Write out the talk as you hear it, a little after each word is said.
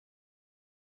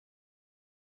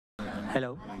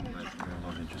Hello.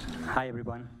 Hi,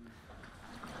 everyone.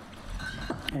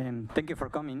 Thank you for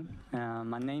coming.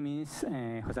 My name is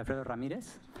Jose Alfredo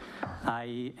Ramirez.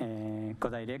 I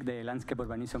co-direct the Landscape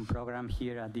Urbanism program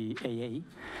here at the AA.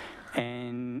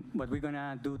 And what we're going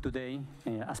to do today,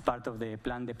 as part of the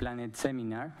Plan the Planet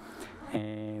seminar,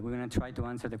 we're going to try to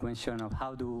answer the question of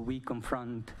how do we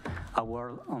confront a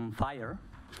world on fire.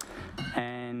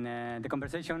 And the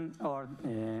conversation, or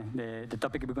the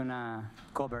topic we're going to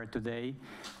cover today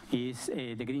is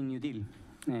the Green New Deal.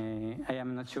 I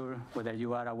am not sure whether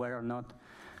you are aware or not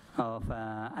of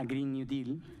a Green New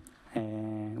Deal,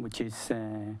 which is,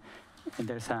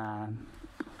 there's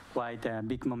quite a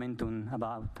big momentum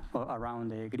about or around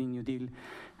the Green New Deal,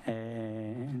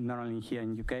 not only here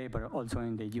in UK, but also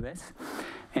in the US.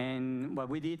 And what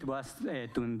we did was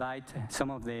to invite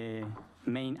some of the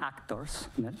main actors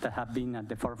that have been at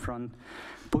the forefront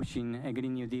pushing a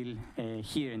Green New Deal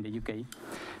here in the UK.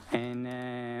 And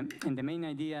the main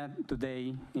idea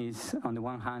today is, on the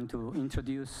one hand, to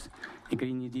introduce a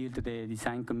Green New Deal to the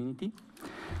design community.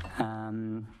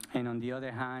 And on the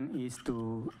other hand is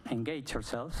to engage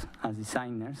ourselves as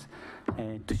designers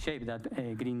to shape that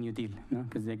Green New Deal.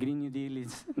 Because the Green New Deal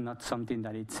is not something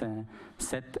that it's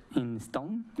set in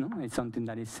stone. It's something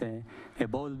that is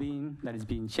evolving, that is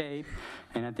being shaped.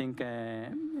 And I think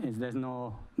there's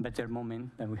no better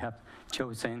moment that we have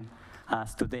chosen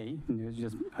as today,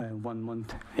 just 1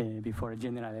 month before a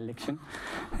general election.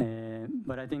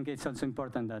 But I think it's also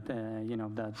important that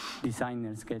that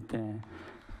designers get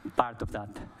part of that,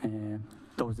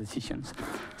 those decisions.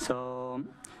 So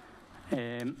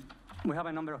we have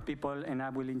a number of people, and I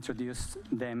will introduce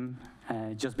them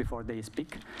just before they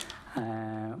speak.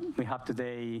 We have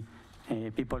today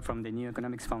people from the New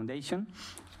Economics Foundation,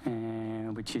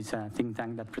 which is a think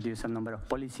tank that produces a number of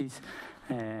policies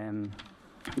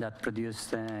that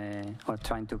produce or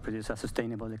trying to produce a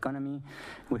sustainable economy.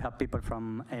 We have people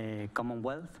from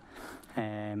Commonwealth,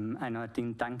 another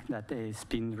think tank that has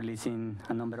been releasing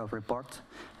a number of reports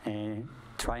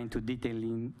trying to detail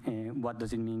in what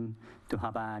does it mean to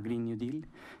have a Green New Deal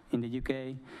in the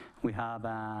UK. We have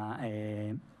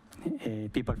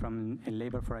people from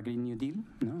Labour for a Green New Deal,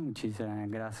 which is a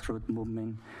grassroots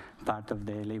movement, part of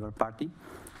the Labour Party.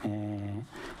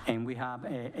 And we have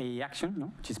a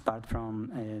Action, which is part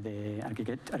from the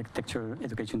Architecture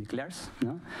Education Declares,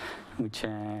 which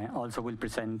also will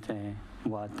present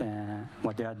what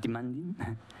they are demanding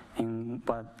and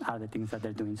what are the things that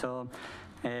they're doing. So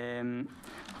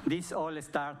this all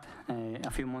started a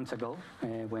few months ago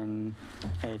when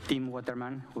Tim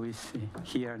Waterman, who is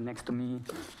here next to me,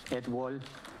 Ed Wall,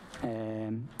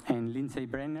 and Lindsay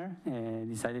Brenner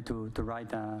decided to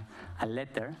write a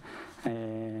letter.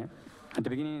 At the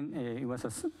beginning, it was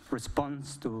a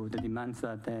response to the demands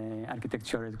that the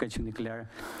Architecture Education Declare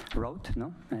wrote.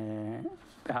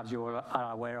 Perhaps you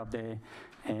are aware of the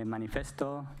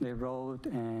manifesto they wrote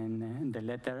and the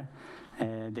letter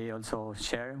they also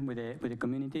share with the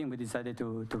community, and we decided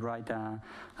to write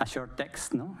a short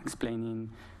text, explaining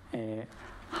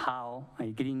how a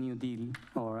Green New Deal,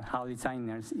 or how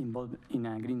designers involved in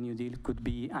a Green New Deal could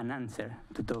be an answer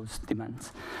to those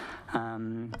demands.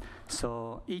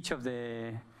 So each of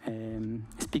the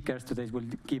speakers today will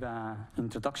give an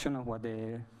introduction of what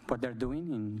they're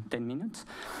doing in 10 minutes,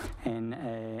 and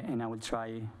I will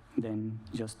try then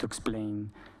just to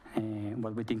explain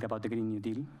what we think about the Green New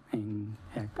Deal in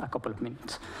a couple of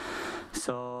minutes.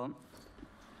 So.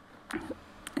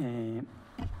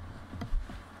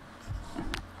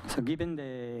 So given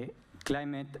the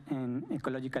climate and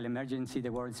ecological emergency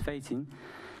the world is facing,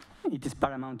 it is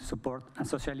paramount to support a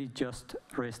socially just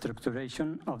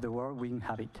restructuration of the world we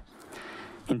inhabit,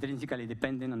 intrinsically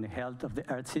dependent on the health of the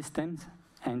Earth systems,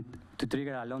 and to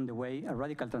trigger along the way a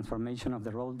radical transformation of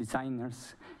the role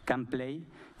designers can play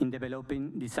in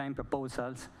developing design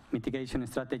proposals, mitigation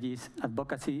strategies,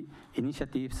 advocacy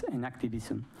initiatives, and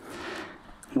activism.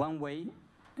 One way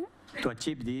to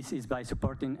achieve this is by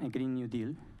supporting a Green New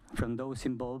Deal from those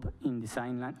involved in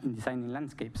designing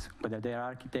landscapes, whether they are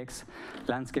architects,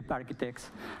 landscape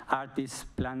architects, artists,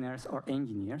 planners, or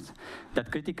engineers, that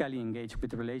critically engage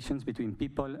with relations between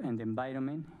people and the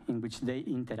environment in which they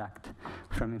interact,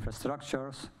 from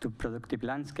infrastructures to productive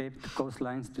landscape to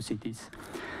coastlines to cities.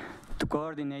 To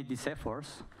coordinate these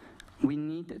efforts, we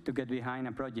need to get behind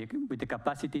a project with the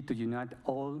capacity to unite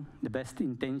all the best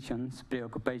intentions,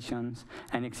 preoccupations,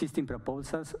 and existing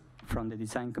proposals from the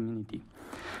design community.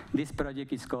 This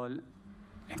project is called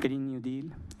a Green New Deal,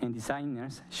 and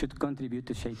designers should contribute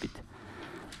to shape it.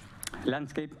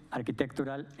 Landscape,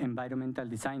 architectural, environmental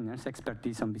designers'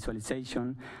 expertise on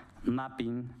visualization,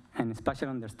 mapping, and spatial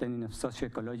understanding of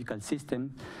socio-ecological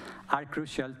systems are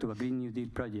crucial to a Green New Deal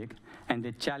project and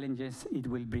the challenges it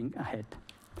will bring ahead.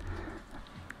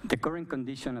 The current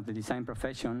condition of the design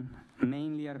profession,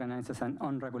 mainly organized as an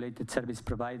unregulated service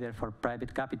provider for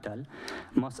private capital,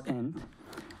 must end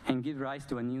and give rise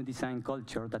to a new design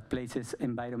culture that places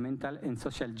environmental and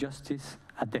social justice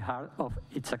at the heart of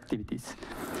its activities.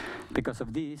 Because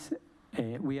of this,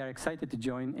 we are excited to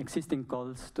join existing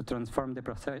calls to transform the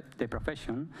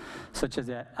profession, such as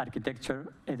the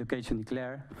Architecture Education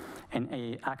Declare and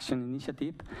AA Action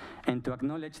Initiative, and to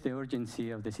acknowledge the urgency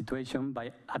of the situation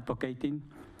by advocating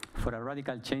for a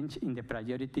radical change in the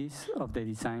priorities of the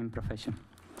design profession.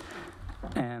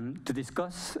 To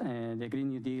discuss the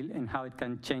Green New Deal and how it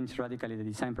can change radically the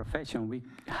design profession, we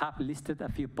have listed a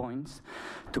few points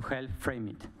to help frame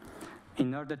it.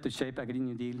 In order to shape a Green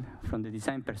New Deal from the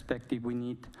design perspective, we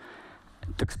need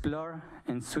to explore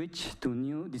and switch to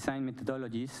new design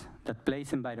methodologies that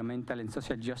place environmental and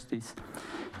social justice,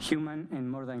 human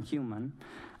and more than human,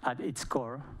 at its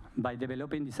core by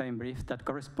developing design briefs that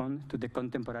correspond to the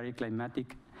contemporary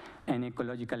climatic and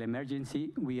ecological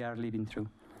emergency we are living through.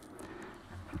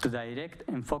 To direct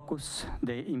and focus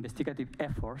the investigative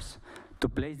efforts to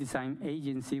place design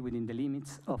agency within the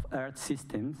limits of Earth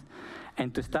systems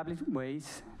and to establish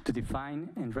ways to define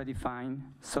and redefine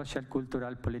social,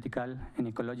 cultural, political, and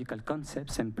ecological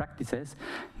concepts and practices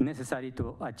necessary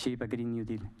to achieve a Green New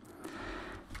Deal.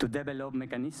 To develop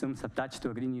mechanisms attached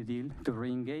to a Green New Deal to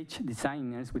re-engage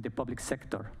designers with the public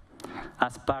sector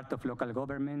as part of local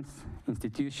governments,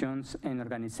 institutions, and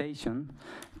organizations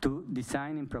to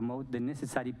design and promote the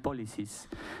necessary policies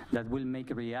that will make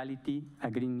reality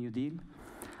a Green New Deal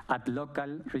at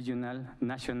local, regional,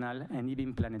 national, and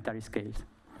even planetary scales.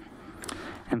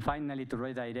 And finally, to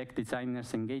redirect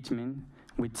designers' engagement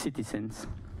with citizens,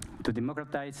 to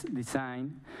democratize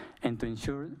design and to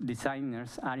ensure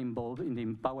designers are involved in the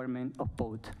empowerment of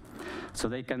both, so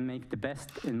they can make the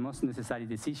best and most necessary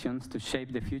decisions to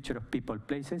shape the future of people,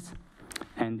 places,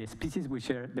 and the species we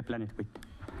share the planet with.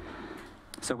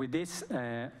 So with this,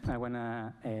 I want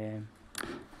to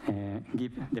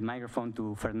give the microphone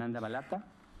to Fernanda Balata.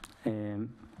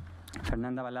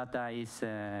 Fernanda Balata is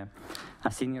a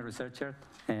senior researcher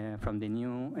from the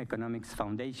New Economics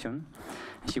Foundation.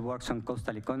 She works on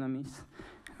coastal economies,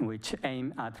 which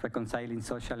aim at reconciling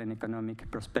social and economic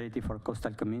prosperity for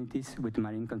coastal communities with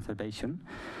marine conservation.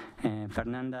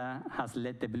 Fernanda has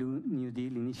led the Blue New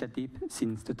Deal initiative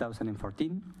since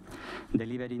 2014,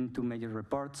 delivering 2 major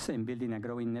reports and building a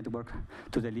growing network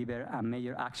to deliver a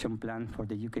major action plan for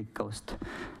the UK coast.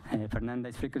 Fernanda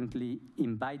is frequently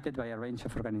invited by a range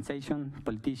of organizations,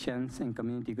 politicians, and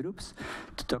community groups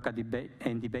to talk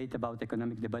and debate about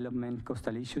economic development,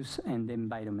 coastal issues, and the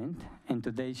environment. And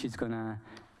today she's going to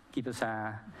give us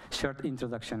a short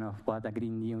introduction of what a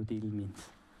Green New Deal means.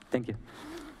 Thank you.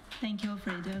 Thank you,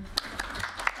 Alfredo.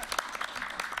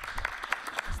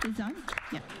 Is this on?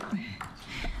 Yeah.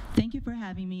 Thank you for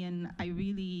having me, and I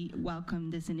really welcome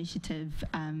this initiative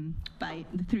by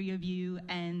the 3 of you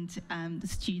and the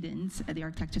students at the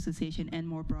Architecture Association and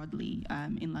more broadly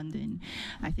in London.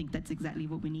 I think that's exactly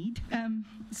what we need.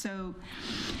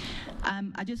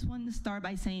 I just want to start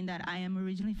by saying that I am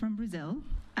originally from Brazil,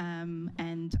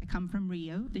 and I come from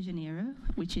Rio de Janeiro,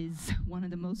 which is one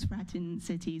of the most threatened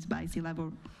cities by sea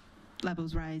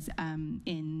levels rise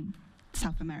in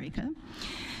South America.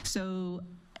 So,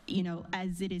 you know,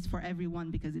 as it is for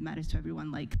everyone, because it matters to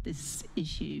everyone, like this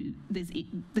issue, this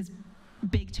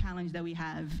big challenge that we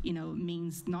have, you know,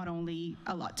 means not only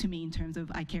a lot to me in terms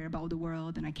of I care about the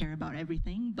world and I care about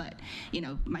everything, but, you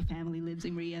know, my family lives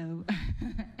in Rio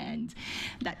and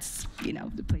that's, you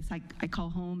know, the place I call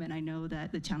home, and I know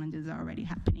that the challenges are already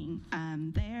happening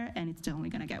there, and it's only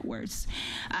gonna get worse.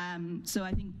 So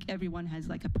I think everyone has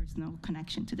like a personal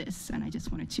connection to this, and I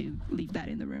just wanted to leave that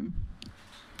in the room.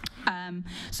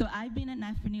 So I've been at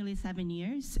NAF for nearly 7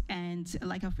 years, and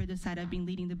like Alfredo said, I've been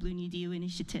leading the Blue New Deal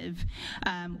initiative,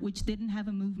 which didn't have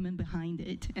a movement behind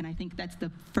it, and I think that's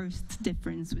the first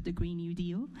difference with the Green New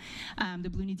Deal. The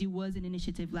Blue New Deal was an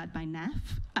initiative led by NAF,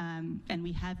 and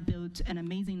we have built an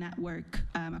amazing network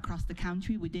across the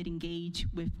country. We did engage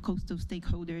with coastal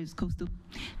stakeholders, coastal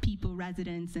people,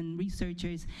 residents, and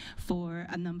researchers for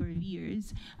a number of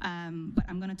years. But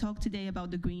I'm going to talk today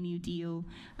about the Green New Deal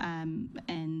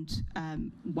and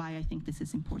why I think this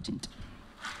is important.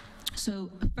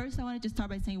 So first I wanted to start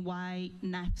by saying why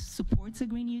NAF supports a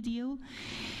Green New Deal.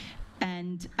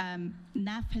 And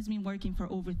NAF has been working for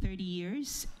over 30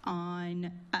 years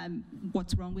on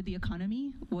what's wrong with the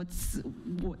economy,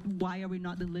 why are we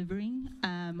not delivering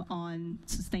on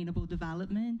sustainable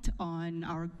development, on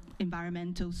our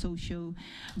environmental, social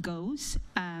goals.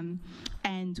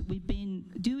 And we've been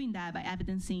doing that by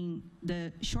evidencing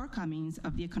the shortcomings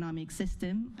of the economic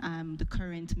system, the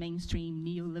current mainstream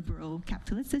neoliberal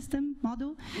capitalist system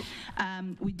model.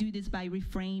 We do this by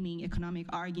reframing economic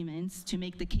arguments to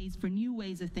make the case for new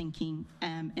ways of thinking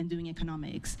and doing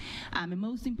economics. And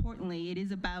most importantly, it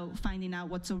is about finding out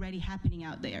what's already happening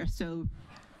out there. So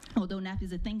although NAF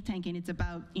is a think tank and it's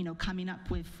about, coming up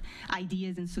with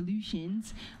ideas and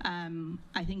solutions,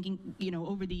 I think,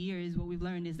 over the years, what we've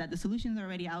learned is that the solutions are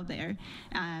already out there,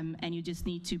 and you just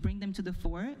need to bring them to the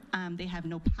fore. They have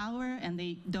no power and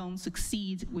they don't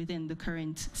succeed within the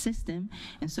current system,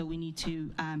 and so we need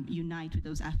to unite with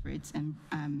those efforts and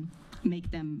make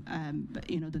them,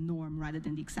 the norm rather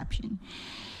than the exception.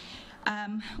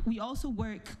 We also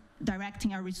work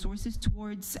directing our resources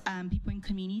towards people in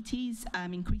communities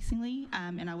increasingly,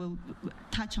 and I will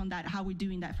touch on that, how we're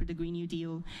doing that for the Green New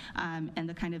Deal and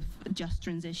the kind of just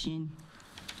transition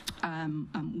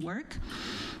work.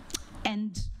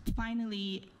 And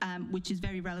finally, which is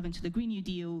very relevant to the Green New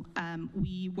Deal,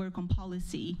 we work on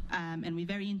policy, and we're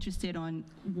very interested on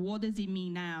what does it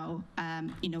mean now,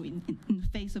 in the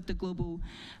face of the global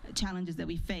challenges that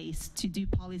we face, to do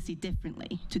policy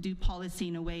differently, to do policy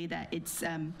in a way that it's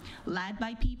led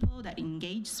by people, that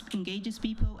engages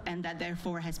people, and that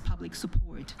therefore has public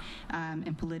support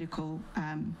and political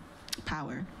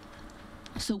power.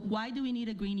 So why do we need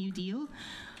a Green New Deal?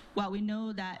 Well, we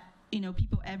know that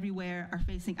people everywhere are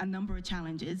facing a number of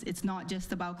challenges. It's not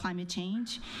just about climate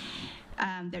change.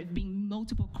 There have been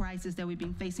multiple crises that we've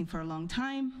been facing for a long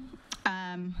time.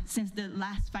 Since the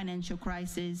last financial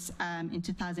crisis in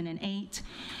 2008,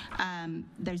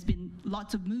 there's been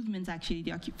lots of movements,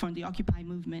 actually, from the Occupy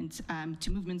movement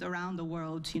to movements around the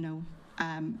world,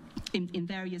 in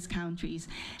various countries,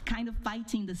 kind of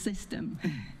fighting the system.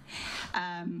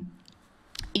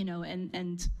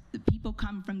 And people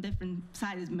come from different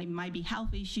sides. It might be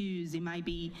health issues, it might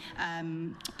be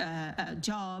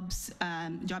jobs,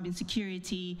 job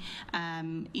insecurity,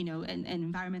 and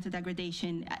environmental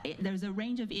degradation. There's a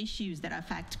range of issues that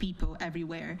affect people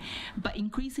everywhere. But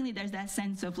increasingly, there's that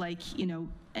sense of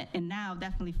and now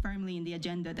definitely firmly in the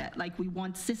agenda that we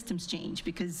want systems change,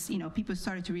 because people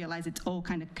started to realize it's all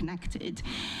kind of connected.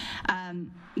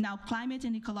 Now, climate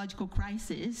and ecological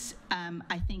crisis,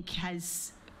 I think,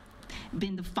 has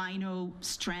been the final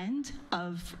strand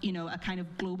of a kind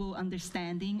of global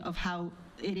understanding of how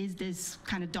it is this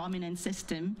kind of dominant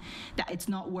system, that it's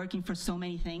not working for so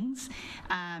many things,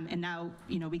 and now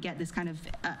we get this kind of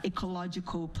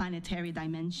ecological planetary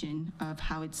dimension of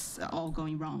how it's all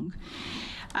going wrong,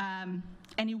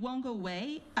 and it won't go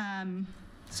away.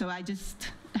 So I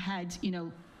just had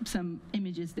some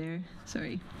images there,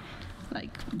 sorry,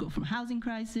 go from housing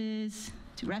crisis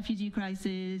to refugee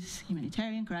crisis,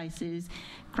 humanitarian crisis,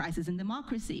 crisis in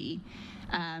democracy.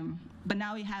 But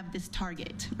now we have this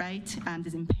target, right?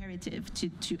 This imperative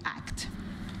to act.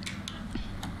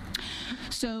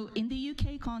 So in the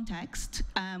UK context,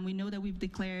 we know that we've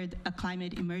declared a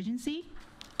climate emergency.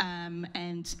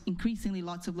 And increasingly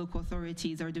lots of local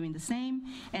authorities are doing the same,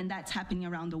 and that's happening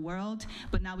around the world,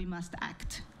 but now we must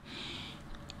act.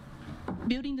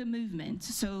 Building the movement.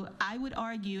 So I would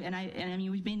argue, and I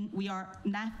mean,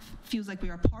 NAF feels like we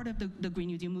are part of the Green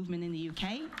New Deal movement in the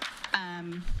UK,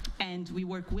 and we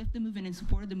work with the movement and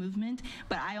support the movement,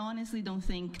 but I honestly don't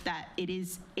think that it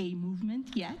is a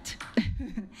movement yet,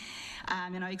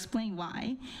 and I'll explain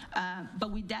why.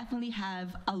 But we definitely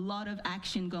have a lot of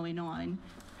action going on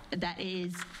that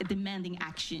is demanding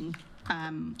action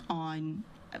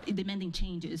demanding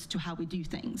changes to how we do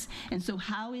things. And so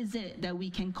how is it that we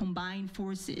can combine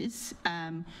forces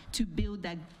to build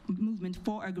that movement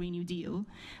for a Green New Deal,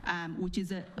 which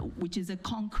is a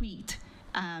concrete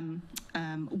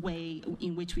way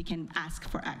in which we can ask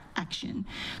for action.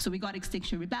 So we got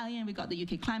Extinction Rebellion, we got the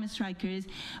UK Climate Strikers,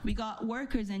 we got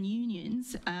workers and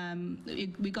unions,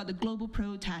 we got the Global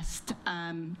Protest,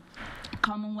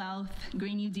 Commonwealth,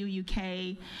 Green New Deal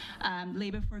UK,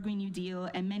 Labour for a Green New Deal,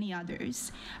 and many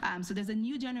others. So there's a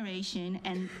new generation,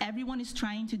 and everyone is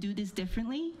trying to do this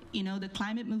differently. The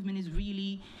climate movement is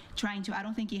really trying to, I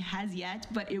don't think it has yet,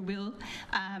 but it will,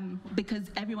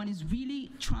 because everyone is really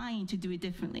trying to do it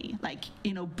differently.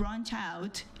 Branch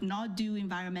out, not do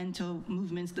environmental environmental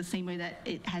movements the same way that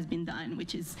it has been done,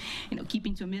 which is,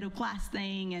 keeping to a middle class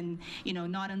thing and,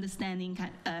 not understanding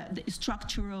the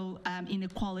structural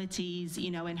inequalities,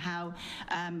 and how,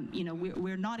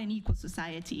 we're not an equal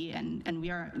society and we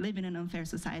are living in an unfair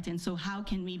society. And so how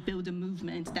can we build a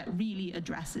movement that really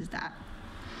addresses that?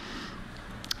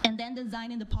 And then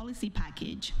designing the policy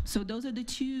package. So those are the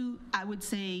two, I would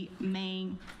say,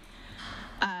 main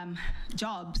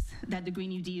jobs that the Green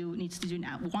New Deal needs to do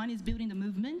now. One is building the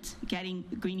movement, getting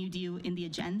Green New Deal in the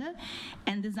agenda,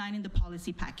 and designing the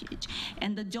policy package.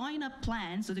 And the join-up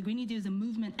plan, so the Green New Deal is a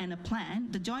movement and a plan,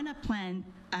 the join-up plan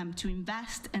to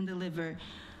invest and deliver,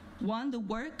 one, the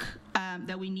work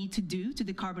that we need to do to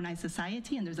decarbonize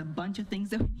society, and there's a bunch of things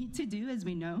that we need to do, as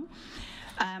we know.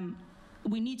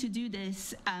 We need to do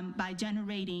this by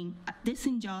generating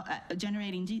decent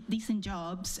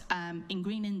jobs in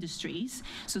green industries,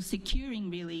 so securing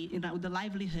really the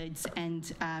livelihoods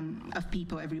and of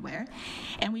people everywhere.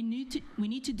 And we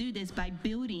need to do this by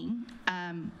building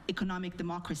economic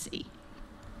democracy.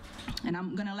 And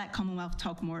I'm going to let Commonwealth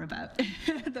talk more about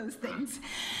those things.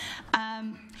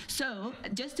 So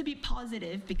just to be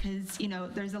positive, because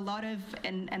there's a lot of,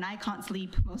 and I can't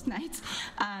sleep most nights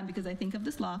because I think of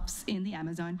the sloths in the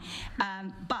Amazon.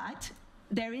 But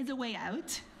there is a way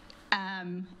out.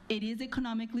 It is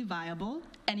economically viable,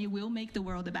 and it will make the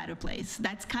world a better place.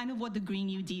 That's kind of what the Green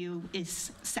New Deal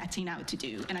is setting out to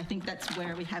do, and I think that's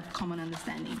where we have common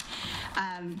understanding.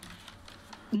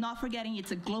 Not forgetting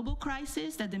it's a global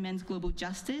crisis that demands global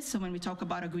justice. So when we talk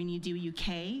about a Green New Deal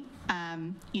UK,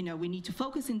 we need to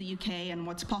focus in the UK and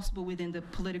what's possible within the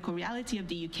political reality of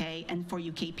the UK and for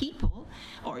UK people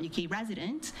or UK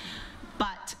residents,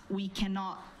 but we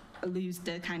cannot lose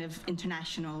the kind of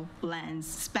international lens,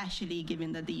 especially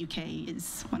given that the UK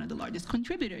is one of the largest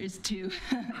contributors to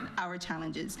our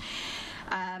challenges.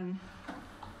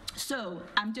 So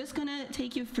I'm just gonna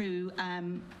take you through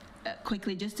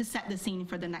quickly, just to set the scene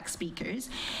for the next speakers,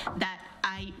 that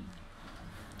I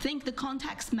think the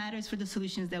context matters for the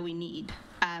solutions that we need.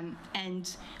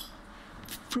 And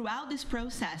throughout this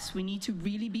process, we need to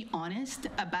really be honest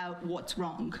about what's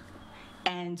wrong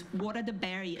and what are the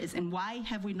barriers and why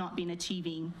have we not been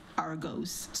achieving our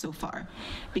goals so far.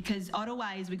 Because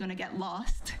otherwise, we're gonna get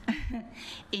lost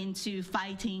into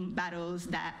fighting battles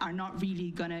that are not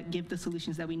really gonna give the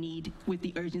solutions that we need with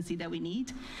the urgency that we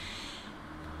need.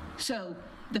 So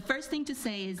the first thing to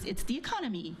say is it's the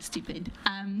economy, stupid.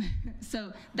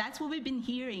 So that's what we've been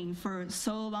hearing for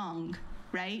so long,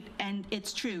 right? And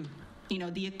it's true.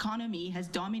 The economy has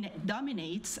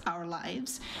dominates our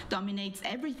lives, dominates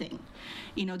everything.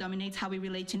 Dominates how we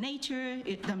relate to nature,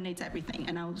 it dominates everything.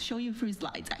 And I'll show you through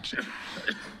slides, actually.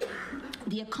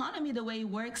 The economy, the way it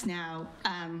works now,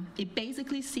 it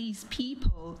basically sees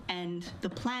people and the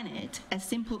planet as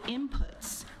simple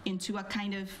inputs into a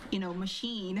kind of,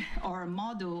 machine or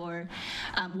model or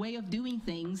way of doing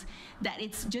things, that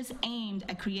it's just aimed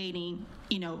at creating,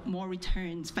 more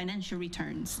returns, financial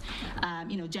returns,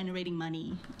 generating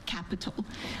money, capital.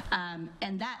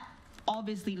 And that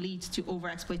obviously leads to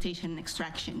overexploitation and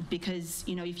extraction, because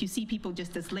if you see people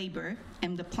just as labor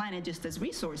and the planet just as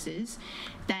resources,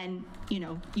 then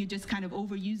you're just kind of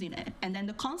overusing it. And then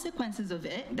the consequences of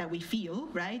it that we feel,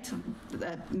 right,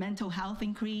 the mental health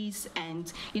increase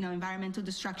and environmental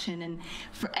destruction, and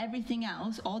for everything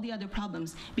else, all the other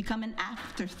problems become an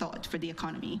afterthought for the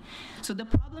economy. So the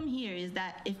problem here is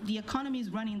that if the economy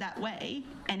is running that way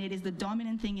and it is the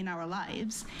dominant thing in our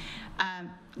lives,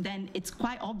 then it's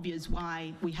quite obvious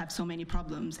why we have so many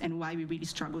problems and why we really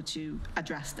struggle to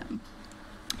address them.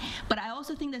 But I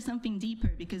also think there's something deeper,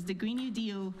 because the Green New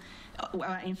Deal,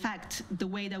 in fact, the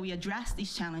way that we address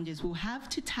these challenges, will have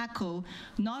to tackle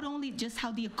not only just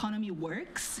how the economy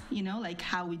works, like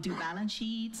how we do balance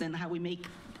sheets and how we make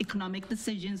economic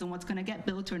decisions on what's going to get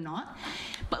built or not,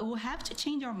 but we'll have to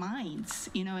change our minds,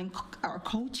 and our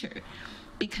culture.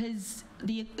 Because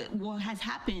what has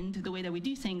happened, the way that we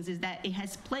do things, is that it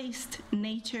has placed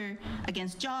nature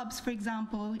against jobs, for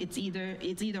example. It's either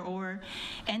or,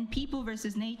 and people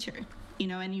versus nature.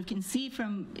 And you can see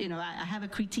from, I have a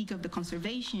critique of the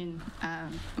conservation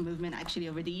movement actually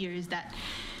over the years, that,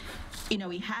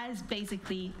 it has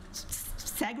basically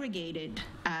segregated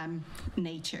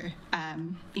nature.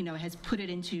 It has put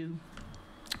it into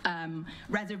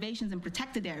reservations and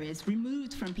protected areas,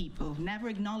 removed from people, never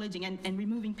acknowledging and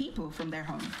removing people from their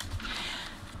home.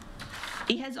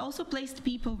 It has also placed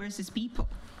people versus people.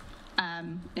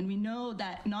 And we know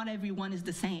that not everyone is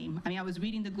the same. I was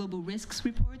reading the Global Risks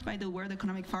Report by the World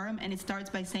Economic Forum, and it starts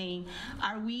by saying,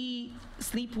 are we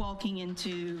sleepwalking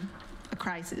into a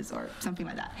crisis or something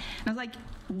like that. And I was like,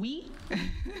 we?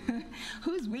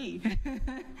 Who's we?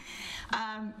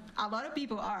 A lot of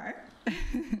people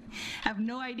have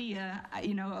no idea,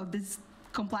 of this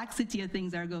complexity of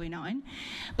things that are going on,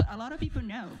 but a lot of people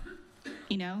know,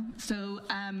 So,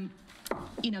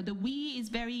 the we is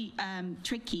very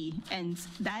tricky, and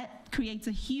that creates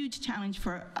a huge challenge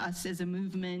for us as a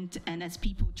movement and as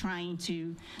people trying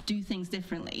to do things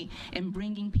differently and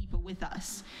bringing people with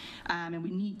us. And we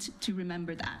need to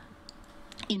remember that.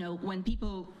 When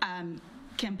people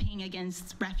campaign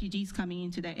against refugees coming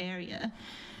into their area,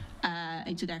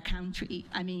 into their country,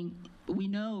 we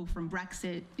know from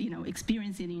Brexit,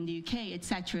 experiencing in the UK, et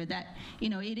cetera, that,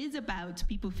 it is about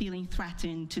people feeling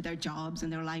threatened to their jobs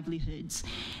and their livelihoods.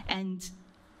 And,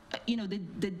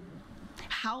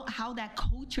 how that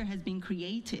culture has been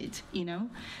created,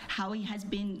 how it has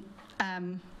been,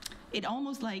 it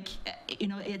almost like,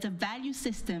 it's a value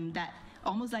system that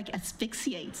almost like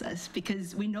asphyxiates us,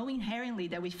 because we know inherently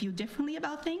that we feel differently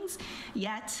about things,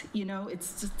 yet,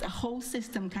 it's just a whole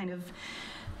system kind of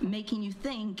making you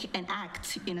think and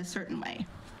act in a certain way.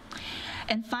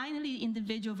 And finally,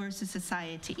 individual versus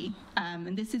society.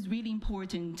 And this is really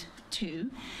important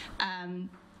too,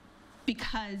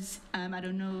 because I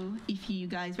don't know if you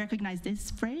guys recognize this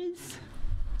phrase.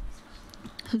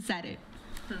 Who said it?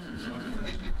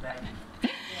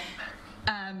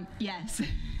 Yes,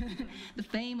 the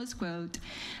famous quote.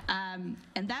 And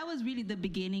that was really the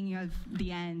beginning of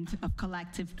the end of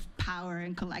collective power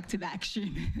and collective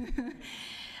action.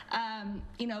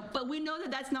 But we know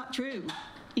that that's not true.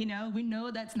 We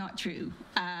know that's not true.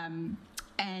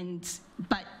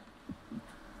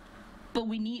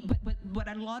 But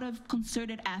a lot of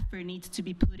concerted effort needs to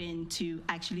be put into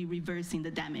actually reversing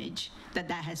the damage that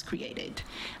has created.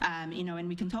 And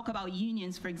we can talk about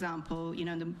unions, for example,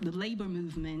 the labor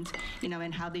movement,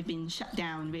 and how they've been shut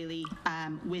down really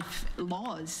with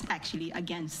laws actually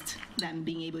against them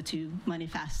being able to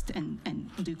manifest and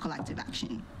do collective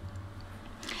action.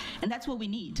 And that's what we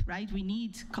need, right? We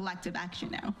need collective action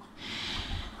now.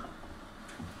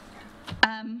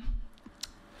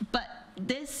 But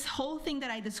this whole thing that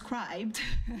I described,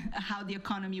 how the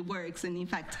economy works, and in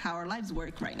fact how our lives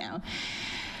work right now,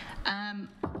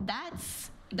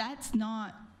 that's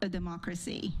not a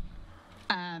democracy.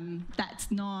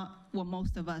 That's not what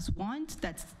most of us want.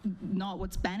 That's not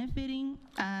what's benefiting.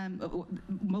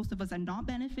 Most of us are not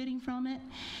benefiting from it.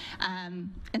 And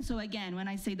so again, when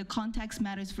I say the context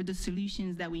matters for the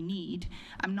solutions that we need,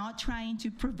 I'm not trying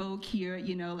to provoke here,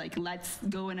 like let's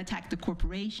go and attack the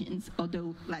corporations,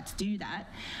 although let's do that.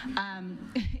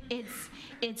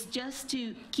 It's just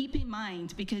to keep in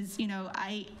mind, because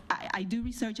I do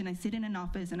research and I sit in an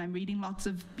office and I'm reading lots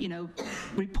of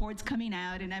reports coming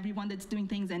out and everyone that's doing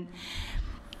things, and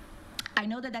I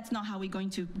know that that's not how we're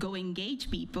going to go engage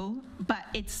people, but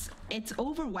it's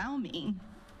overwhelming,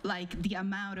 like the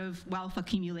amount of wealth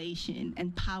accumulation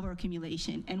and power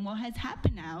accumulation. And what has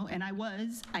happened now, and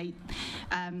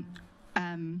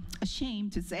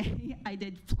ashamed to say, I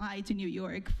did fly to New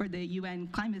York for the UN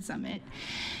Climate Summit,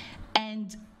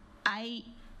 and I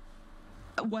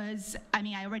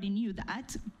already knew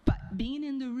that, but being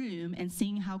in the room and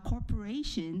seeing how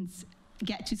corporations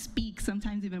get to speak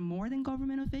sometimes even more than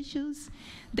government officials,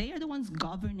 they are the ones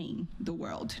governing the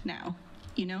world now.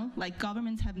 Like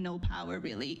governments have no power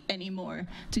really anymore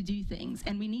to do things.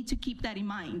 And we need to keep that in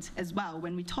mind as well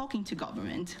when we're talking to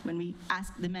government, when we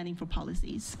ask demanding for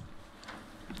policies.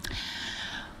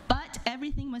 But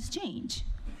everything must change.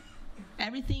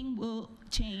 Everything will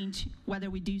change whether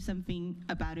we do something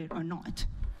about it or not.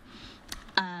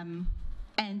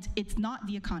 And it's not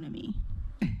the economy.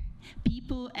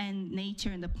 People and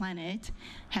nature and the planet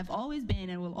have always been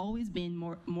and will always be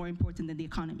more important than the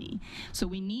economy. So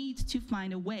we need to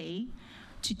find a way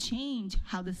to change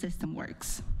how the system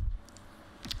works,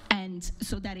 and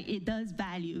so that it does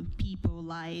value people,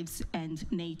 lives, and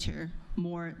nature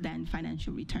more than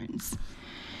financial returns.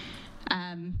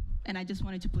 And I just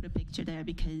wanted to put a picture there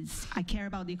because I care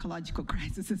about the ecological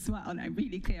crisis as well, and I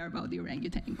really care about the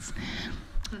orangutans.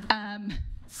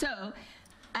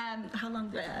 How long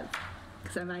do I have?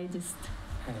 Because I might just...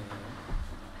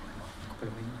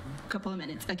 couple of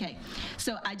minutes, okay.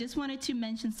 So I just wanted to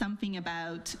mention something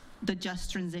about the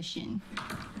just transition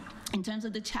in terms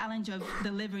of the challenge of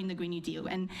delivering the Green New Deal.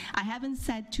 And I haven't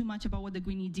said too much about what the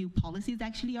Green New Deal policies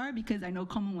actually are, because I know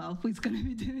Commonwealth is going to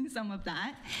be doing some of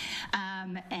that.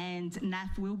 And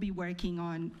NAF will be working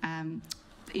on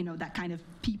that kind of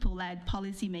people-led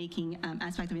policy-making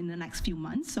aspect of it in the next few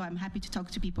months. So I'm happy to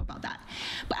talk to people about that.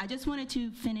 But I just wanted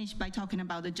to finish by talking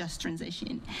about the just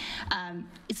transition.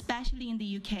 Especially in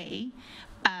the UK,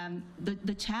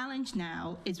 the challenge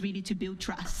now is really to build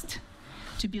trust,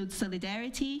 to build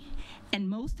solidarity, and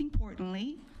most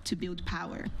importantly, to build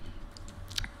power.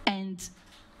 And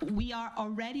we are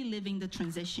already living the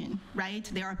transition, right?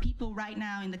 There are people right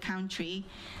now in the country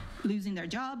losing their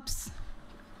jobs,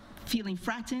 feeling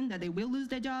threatened that they will lose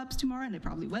their jobs tomorrow, and they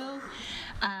probably will.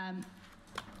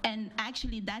 And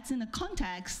actually, that's in a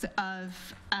context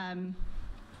of a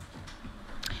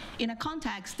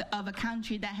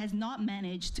country that has not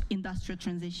managed industrial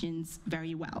transitions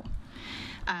very well.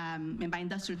 And by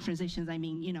industrial transitions, I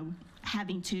mean,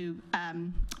 having to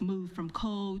move from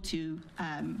coal to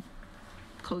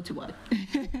what?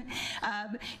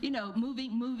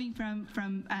 Moving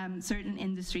from certain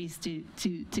industries to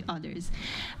others.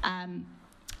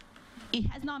 It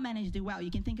has not managed it well.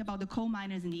 You can think about the coal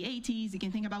miners in the 80s. You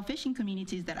can think about fishing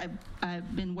communities that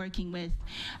I've been working with,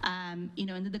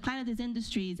 in the decline of these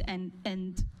industries, and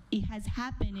it has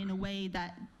happened in a way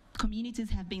that communities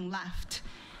have been left,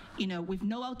 with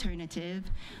no alternative,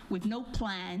 with no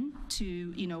plan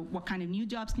to, what kind of new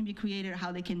jobs can be created,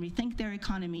 how they can rethink their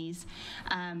economies.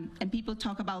 And people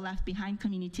talk about left behind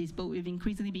communities, but we've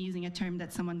increasingly been using a term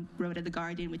that someone wrote at The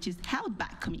Guardian, which is held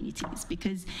back communities,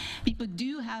 because people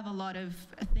do have a lot of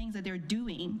things that they're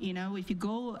doing. If you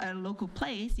go at a local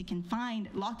place, you can find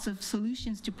lots of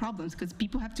solutions to problems, because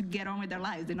people have to get on with their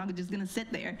lives. They're not just gonna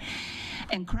sit there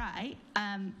and cry.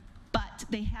 But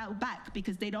they held back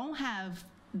because they don't have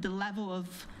the level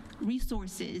of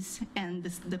resources and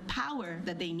the power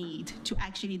that they need to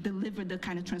actually deliver the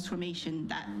kind of transformation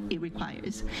that it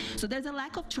requires. So there's a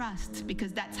lack of trust,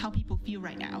 because that's how people feel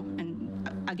right now. And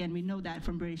again, we know that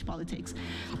from British politics.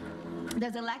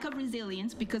 There's a lack of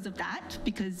resilience because of that,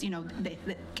 because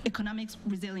the economic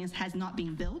resilience has not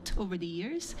been built over the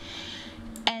years.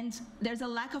 And there's a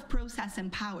lack of process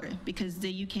and power, because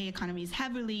the UK economy is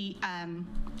heavily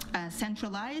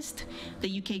centralized.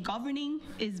 The UK governing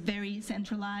is very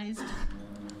centralized,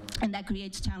 and that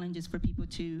creates challenges for people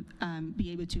to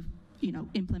be able to,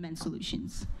 implement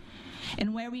solutions.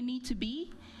 And where we need to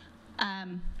be,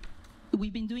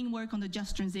 we've been doing work on the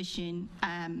just transition.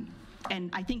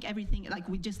 And I think everything,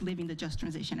 we just live in the just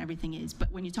transition, everything is.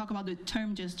 But when you talk about the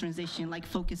term just transition,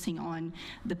 focusing on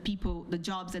the people, the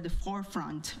jobs at the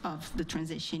forefront of the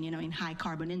transition, in high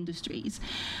carbon industries,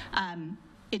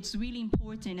 it's really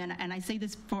important, and I say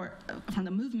this from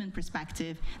the movement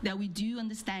perspective, that we do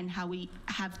understand how we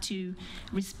have to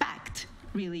respect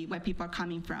really where people are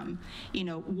coming from,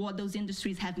 what those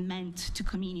industries have meant to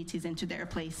communities and to their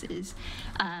places,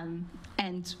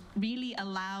 and really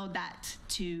allow that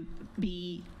to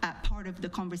be part of the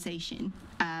conversation,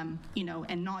 and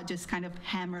not just kind of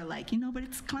hammer but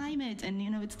it's climate and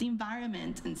it's the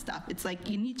environment and stuff. It's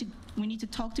we need to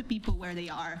talk to people where they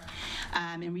are,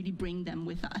 and really bring them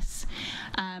with us.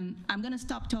 I'm gonna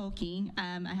stop talking.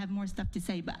 I have more stuff to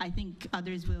say, but I think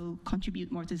others will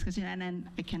contribute more to this discussion, and then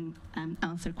I can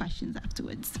answer questions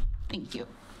afterwards. Thank you.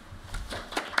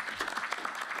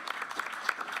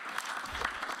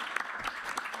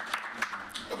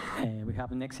 We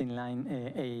have next in line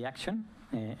AA Action.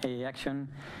 AA Action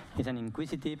is an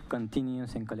inquisitive,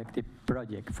 continuous and collective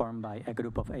project formed by a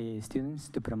group of AA students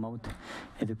to promote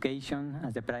education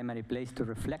as the primary place to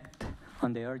reflect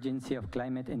on the urgency of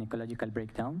climate and ecological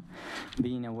breakdown.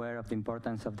 Being aware of the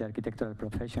importance of the architectural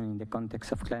profession in the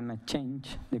context of climate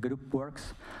change, the group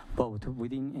works both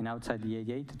within and outside the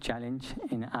AA to challenge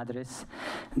and address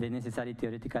the necessary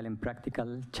theoretical and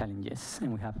practical challenges.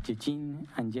 And we have Eugene,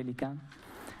 Angelica,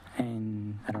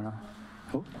 and I don't know,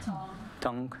 who?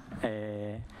 Tong,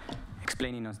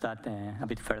 explaining us that a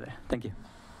bit further. Thank you.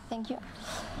 Thank you.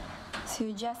 So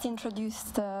you just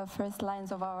introduced the first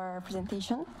lines of our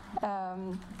presentation.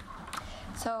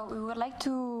 So we would like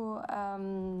to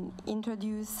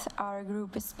introduce our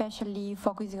group, especially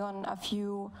focusing on a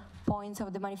few points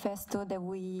of the manifesto that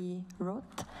we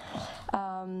wrote.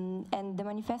 And the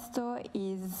manifesto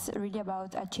is really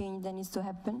about a change that needs to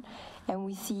happen. And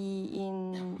we see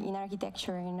in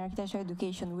architecture, in architectural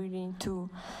education, we really need to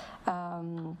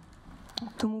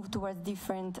move towards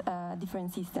different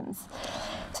systems.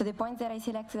 So the points that I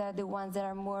selected are the ones that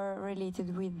are more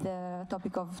related with the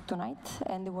topic of tonight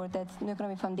and the work that New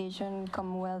Economic Foundation,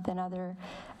 Commonwealth, and other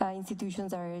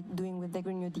institutions are doing with the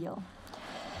Green New Deal.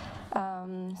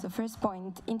 So first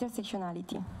point,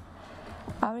 intersectionality.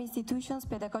 Our institutions'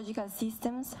 pedagogical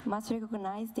systems must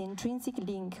recognize the intrinsic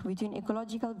link between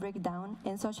ecological breakdown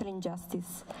and social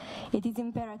injustice. It is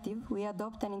imperative we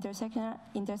adopt an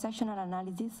intersectional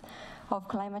analysis of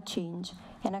climate change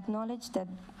and acknowledge that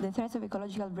the threats of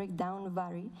ecological breakdown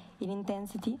vary in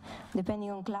intensity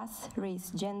depending on class,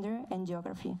 race, gender, and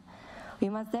geography. We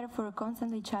must therefore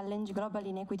constantly challenge global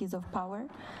inequities of power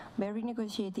by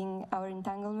renegotiating our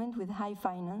entanglement with high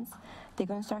finance, the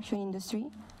construction industry,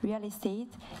 real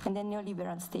estate, and the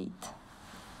neoliberal state.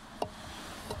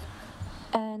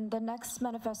 And the next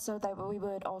manifesto that we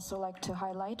would also like to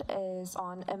highlight is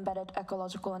on embedded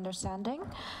ecological understanding.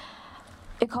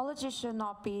 Ecology should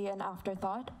not be an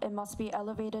afterthought. It must be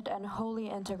elevated and wholly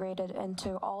integrated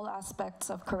into all aspects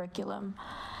of curriculum,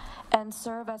 and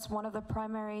serve as one of the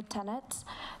primary tenets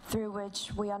through which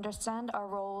we understand our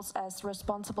roles as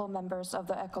responsible members of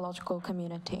the ecological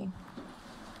community.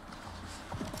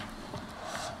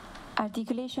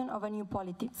 Articulation of a new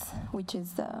politics, which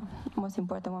is the most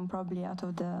important one probably out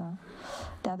of the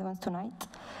other ones tonight.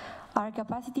 Our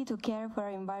capacity to care for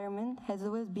our environment has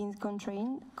always been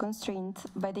constrained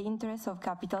by the interests of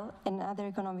capital and other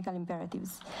economical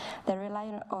imperatives that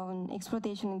rely on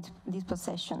exploitation and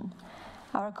dispossession.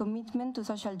 Our commitment to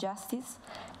social justice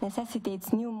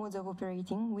necessitates new modes of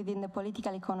operating within the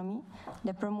political economy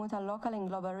that promote a local and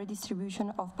global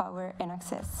redistribution of power and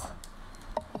access.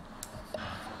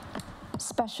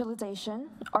 Specialization.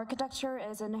 Architecture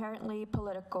is inherently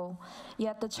political,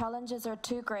 yet the challenges are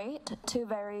too great, too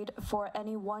varied for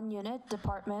any one unit,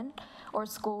 department, or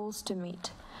schools to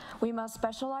meet. We must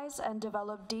specialize and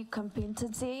develop deep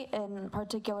competency in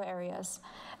particular areas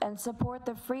and support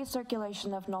the free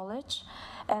circulation of knowledge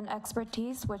and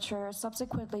expertise which are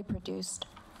subsequently produced.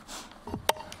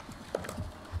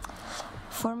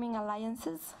 Forming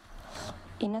alliances.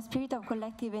 In a spirit of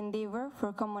collective endeavor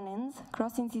for common ends,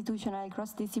 cross-institutional,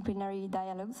 cross-disciplinary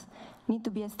dialogues need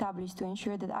to be established to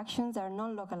ensure that actions are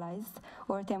non-localized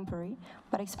or temporary,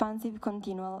 but expansive,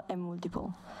 continual, and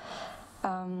multiple.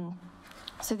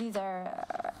 So these are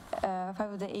 5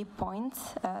 of the 8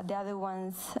 points. The other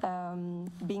ones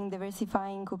being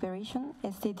diversifying cooperation,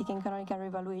 aesthetic and canonical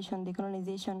revaluation,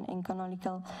 decolonization, and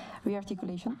canonical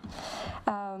rearticulation.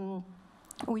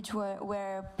 Which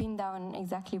were pinned down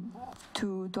exactly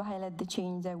to highlight the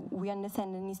change that we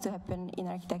understand that needs to happen in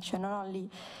architecture, not only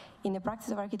in the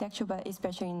practice of architecture, but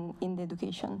especially in the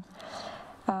education.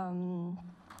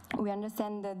 We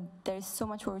understand that there is so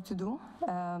much work to do,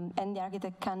 and the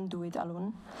architect can't do it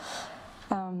alone.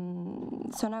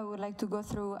 So now I would like to go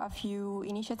through a few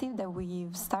initiatives that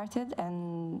we've started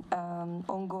and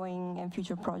ongoing and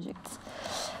future projects.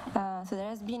 So there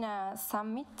has been a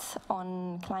summit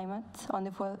on climate on the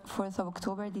 4th of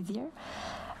October this year,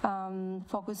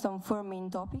 focused on 4 main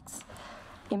topics: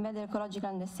 embedded ecological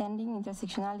understanding,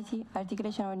 intersectionality,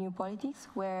 articulation of new politics,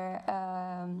 where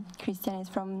Christian is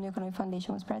from New Economic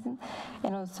Foundation was present,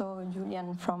 and also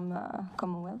Julian from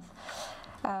Commonwealth.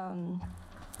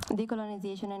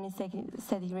 Decolonization and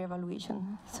aesthetic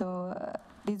reevaluation. So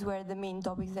these were the main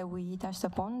topics that we touched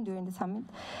upon during the summit.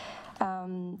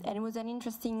 And it was an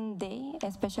interesting day,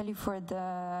 especially for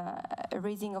the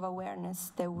raising of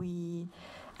awareness that we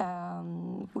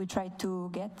tried to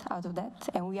get out of that.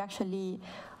 And we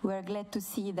were glad to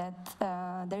see that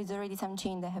there is already some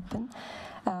change that happened.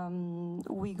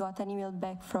 We got an email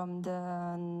back from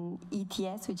the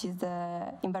ETS, which is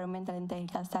the Environmental and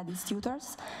Technical Studies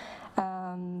tutors,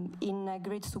 in a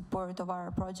great support of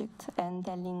our project and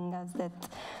telling us that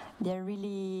they're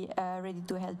really ready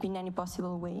to help in any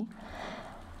possible way.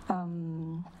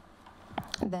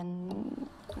 Then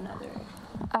another.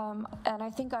 And I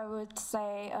think I would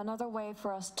say another way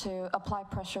for us to apply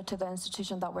pressure to the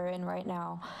institution that we're in right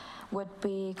now would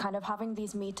be kind of having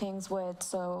these meetings with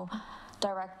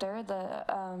director.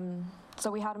 So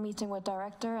we had a meeting with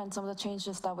director, and some of the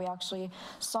changes that we actually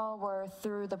saw were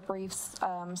through the briefs,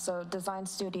 so design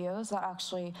studios that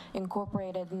actually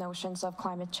incorporated notions of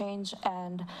climate change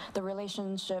and the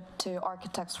relationship to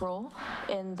architects' role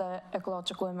in the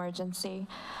ecological emergency.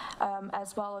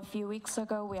 As well, a few weeks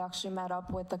ago, we actually met up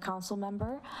with the council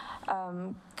member,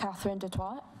 Catherine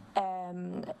Dutoit,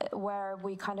 where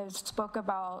we kind of spoke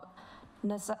about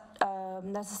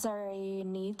necessary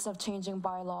needs of changing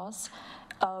bylaws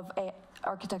of a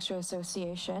architecture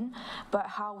association, but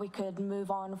how we could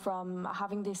move on from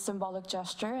having this symbolic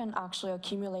gesture and actually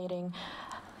accumulating,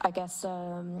 I guess,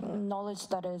 knowledge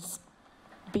that is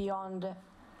beyond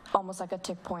almost like a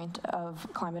tick point of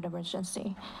climate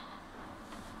emergency.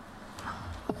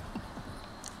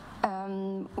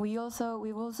 We've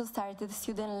also started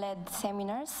student-led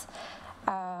seminars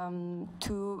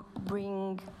to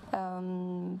bring,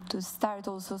 to start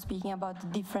also speaking about the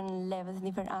different levels,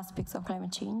 different aspects of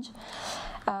climate change.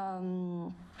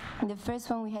 The first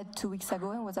one we had 2 weeks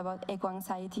ago and was about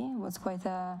eco-anxiety. It was quite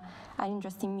an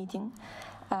interesting meeting.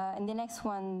 And the next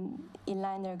one in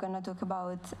line, they're going to talk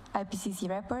about IPCC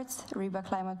reports, RIBA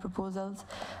climate proposals,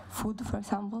 food, for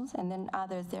example, and then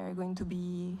others that are going to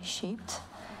be shaped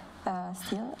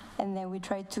still. And then we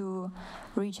try to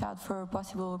reach out for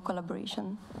possible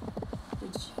collaboration,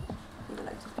 which you would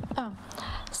like to say.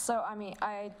 So, I mean,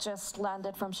 I just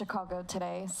landed from Chicago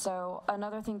today, so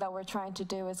another thing that we're trying to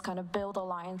do is kind of build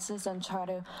alliances and try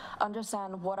to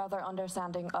understand what other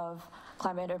understanding of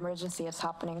climate emergency is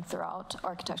happening throughout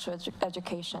architecture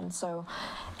education. So,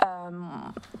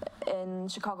 in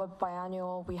Chicago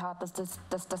Biannual, we had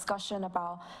this discussion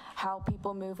about how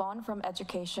people move on from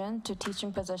education to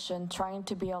teaching position, trying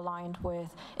to be aligned with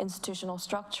institutional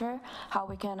structure, how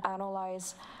we can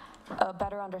analyze a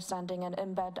better understanding and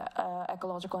embed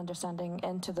ecological understanding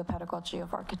into the pedagogy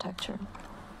of architecture.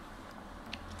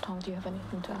 Tom, do you have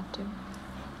anything to add to?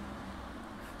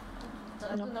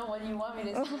 I don't know what you want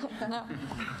me to say. No.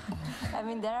 I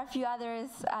mean, there are a few other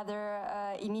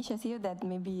initiatives that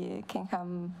maybe can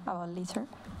come about later.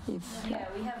 Yeah,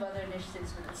 we have other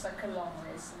initiatives, but it's like a long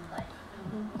list, and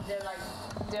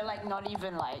like they're like not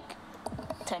even like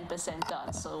 10%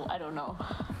 done. So I don't know.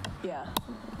 Yeah.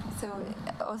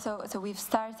 So we've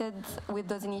started with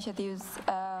those initiatives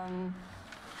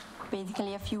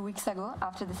basically a few weeks ago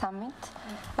after the summit.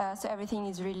 So everything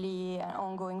is really an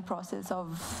ongoing process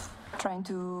of trying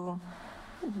to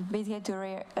basically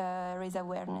to raise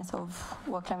awareness of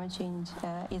what climate change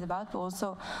is about. But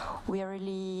also we are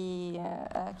really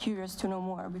curious to know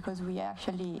more, because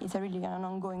it's a really an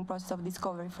ongoing process of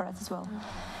discovery for us as well.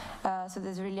 So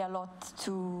there's really a lot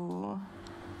to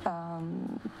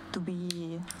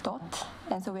be taught,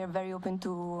 and so we are very open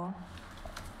to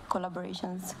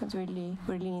collaborations, because we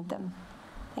really need them.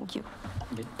 Thank you.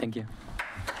 Okay, thank you.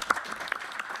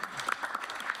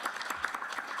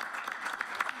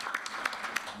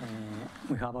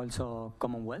 We have also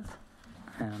Commonwealth.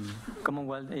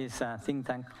 Commonwealth is a think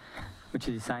tank which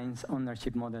designs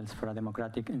ownership models for a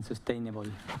democratic and sustainable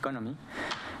economy,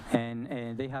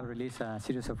 and they have released a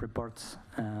series of reports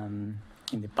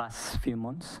in the past few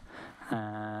months,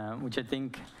 which I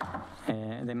think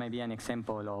they might be an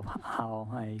example of how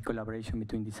a collaboration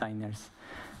between designers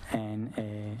and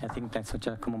I think that such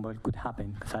a Commonwealth could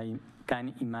happen, because I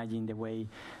can imagine the way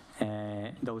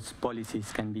those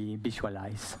policies can be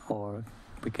visualized, or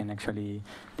we can actually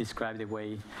describe the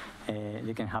way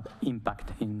they can have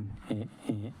impact in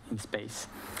space.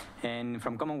 And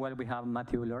from Commonwealth we have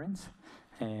Matthew Lawrence,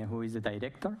 who is the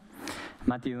director.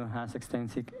 Matthew has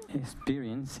extensive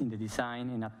experience in the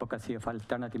design and advocacy of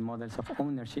alternative models of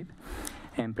ownership,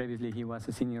 and previously he was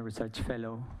a senior research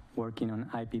fellow working on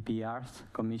IPPR's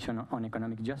Commission on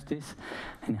Economic Justice,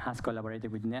 and has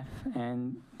collaborated with NEF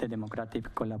and the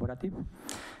Democratic Collaborative.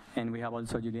 And we have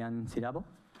also Julian Cirabo,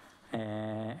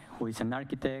 who is an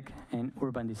architect and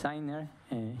urban designer.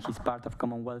 He's part of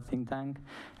Commonwealth think tank,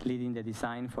 leading the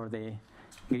design for the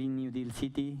Green New Deal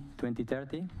City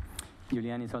 2030.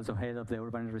 Julian is also head of the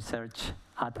urban research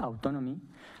at Autonomy,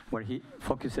 where he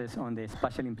focuses on the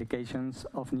spatial implications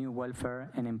of new welfare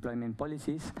and employment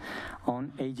policies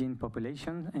on aging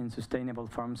population and sustainable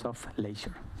forms of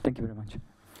leisure. Thank you very much.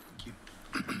 Thank you.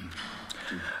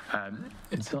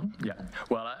 It's on? Yeah.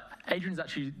 Well, Adrian's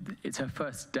actually, it's her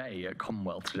first day at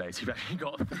Commonwealth today, so you've actually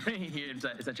got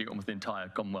essentially almost the entire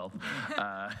Commonwealth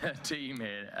team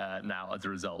here now as a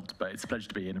result. But it's a pleasure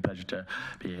to be here, and a pleasure to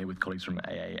be here with colleagues from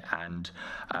AA and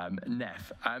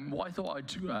NEF. What I thought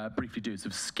I'd briefly do is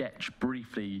sort of sketch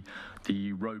briefly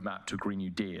the roadmap to a Green New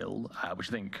Deal, which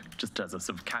I think, just as a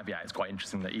sort of caveat, it's quite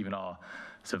interesting that even our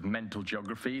sort of mental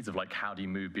geographies of like how do you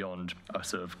move beyond a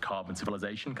sort of carbon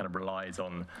civilization kind of relies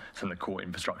on some of the core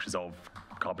infrastructures of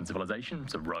carbon civilization,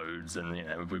 so roads, and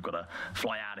we've got to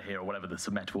fly out of here or whatever the sort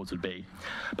of metaphors would be.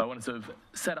 But I want to sort of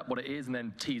set up what it is and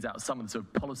then tease out some of the sort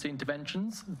of policy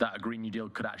interventions that a Green New Deal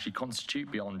could actually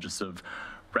constitute beyond just sort of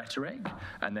rhetoric,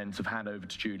 and then sort of hand over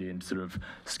to Julian to sort of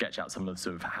sketch out some of the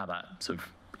sort of how that sort of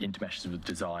intermeshes with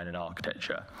design and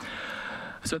architecture.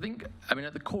 So I think,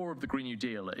 at the core of the Green New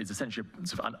Deal is essentially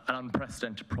sort of an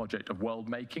unprecedented project of world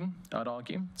making, I'd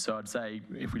argue. So I'd say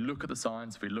if we look at the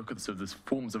science, if we look at the sort of the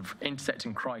forms of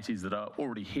intersecting crises that are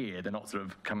already here, they're not sort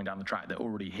of coming down the track, they're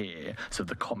already here. So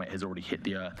the comet has already hit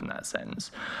the Earth in that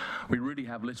sense. We really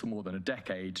have little more than a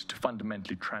decade to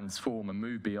fundamentally transform and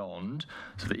move beyond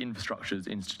so the infrastructures,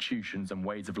 institutions, and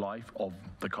ways of life of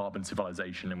the carbon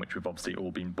civilization in which we've obviously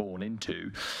all been born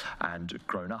into and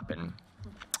grown up in.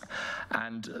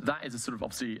 And that is a sort of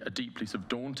obviously a deeply sort of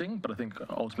daunting, but I think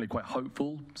ultimately quite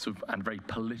hopeful sort of and very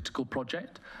political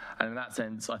project. And in that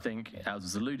sense, I think, as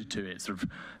was alluded to, it sort of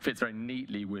fits very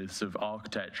neatly with sort of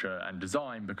architecture and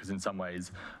design, because in some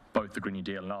ways, both the Green New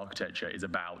Deal and architecture is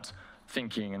about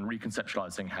thinking and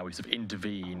reconceptualizing how we sort of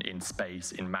intervene in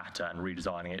space, in matter, and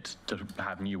redesigning it to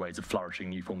have new ways of flourishing,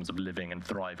 new forms of living and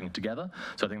thriving together.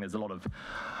 So I think there's a lot of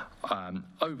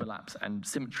overlaps and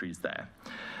symmetries there.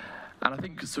 And I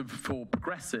think sort of for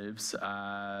progressives,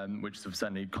 which sort of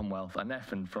certainly Commonwealth and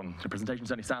NEF, and from the presentation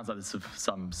certainly sounds like there's sort of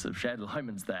some sort of shared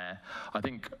alignments there, I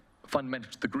think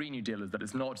fundamental to the Green New Deal is that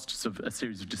it's not just sort of a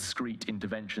series of discrete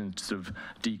interventions to sort of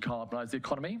decarbonise the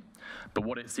economy, but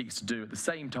what it seeks to do at the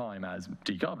same time as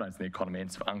decarbonising the economy and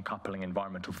sort of uncoupling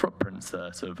environmental footprints that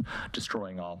are sort of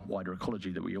destroying our wider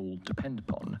ecology that we all depend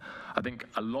upon. I think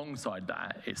alongside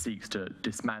that, it seeks to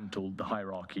dismantle the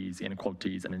hierarchies,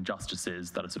 inequalities and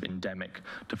injustices that are sort of endemic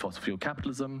to fossil fuel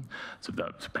capitalism, sort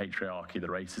of the patriarchy, the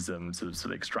racism, sort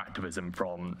of extractivism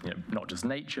from not just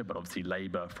nature, but obviously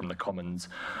labour from the commons,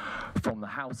 from the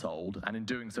household, and in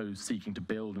doing so seeking to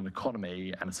build an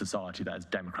economy and a society that is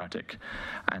democratic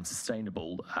and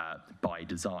sustainable by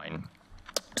design.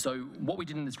 So what we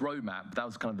did in this roadmap, that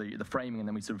was kind of the framing, and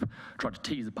then we sort of tried to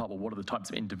tease apart, well, what are the types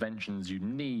of interventions you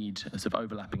need, sort of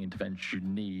overlapping interventions you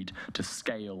need to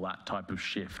scale that type of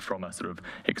shift from a sort of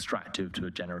extractive to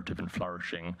a generative and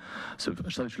flourishing sort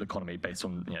of social economy based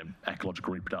on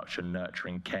ecological reproduction,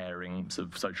 nurturing, caring, sort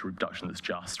of social reproduction that's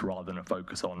just, rather than a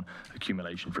focus on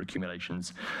accumulation for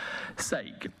accumulation's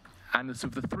sake. And the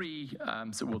sort of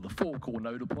the four core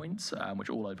nodal points, which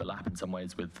all overlap in some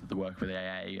ways with the work with the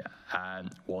AA,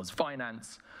 was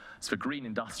finance, so green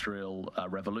industrial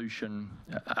revolution,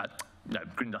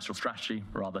 green industrial strategy,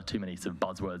 rather, too many sort of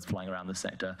buzzwords flying around the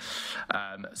sector,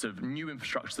 sort of new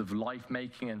infrastructures of life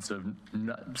making and sort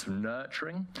of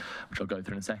nurturing, which I'll go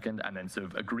through in a second, and then sort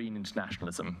of a green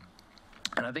internationalism.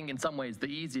 And I think in some ways the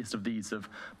easiest of these sort of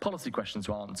policy questions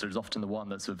to answer is often the one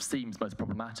that sort of seems most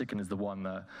problematic and is the one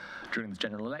that during this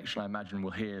general election I imagine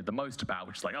we'll hear the most about,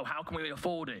 which is like, oh, how can we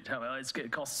afford it?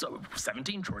 It costs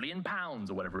 £17 trillion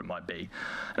or whatever it might be.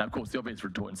 And of course the obvious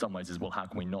retort in some ways is, well, how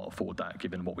can we not afford that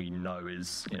given what we know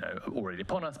is already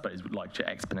upon us but is like to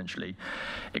exponentially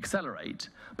accelerate.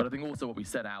 But I think also what we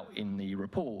set out in the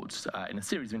report in a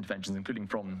series of interventions, including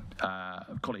from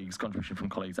contribution from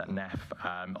colleagues at NEF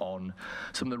on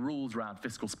some of the rules around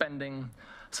fiscal spending,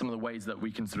 some of the ways that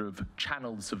we can sort of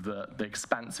channel sort of the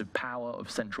expansive power of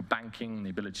central banking,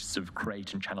 the ability to sort of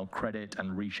create and channel credit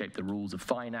and reshape the rules of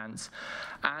finance,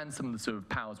 and some of the sort of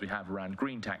powers we have around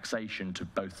green taxation to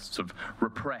both sort of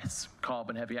repress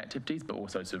carbon-heavy activities, but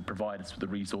also sort of provide us with the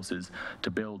resources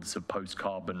to build the sort of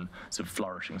post-carbon sort of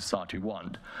flourishing society we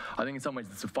want. I think in some ways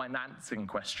the sort of financing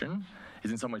question is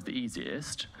in some ways the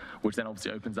easiest, which then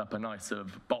obviously opens up a nice sort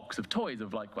of box of toys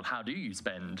of like, well, how do you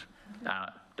spend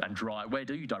and drive, where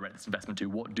do you direct this investment to,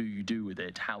 what do you do with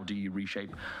it, how do you reshape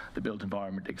the built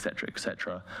environment, et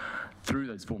cetera, through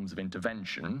those forms of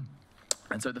intervention.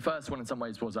 And so the first one in some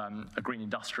ways was a green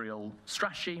industrial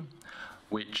strategy,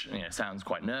 which sounds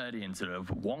quite nerdy and sort of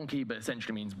wonky, but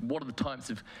essentially means what are the types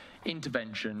of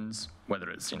interventions, whether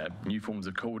it's new forms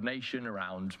of coordination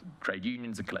around trade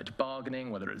unions and collective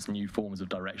bargaining, whether it's new forms of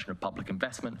direction of public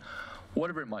investment,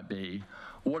 whatever it might be,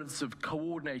 what are the sort of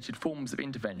coordinated forms of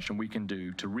intervention we can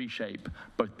do to reshape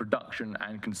both production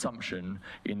and consumption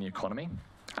in the economy,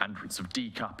 and sort of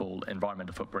decouple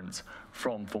environmental footprints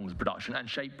from forms of production and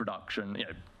shape production,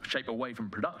 shape away from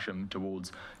production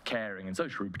towards caring and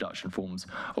social reproduction forms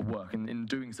of work, and in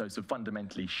doing so, sort of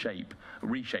fundamentally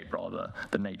reshape rather,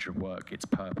 the nature of work, its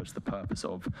purpose, the purpose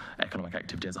of economic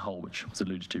activity as a whole, which was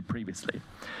alluded to previously.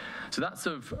 So that's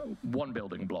sort of one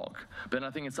building block. But then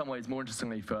I think in some ways, more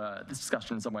interestingly for this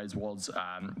discussion in some ways was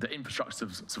the infrastructure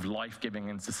of sort of life-giving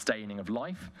and sustaining of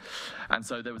life. And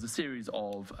so there was a series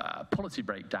of policy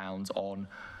breakdowns on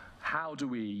how do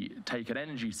we take an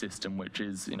energy system which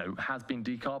is, has been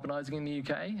decarbonising in the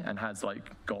UK and has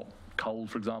got coal,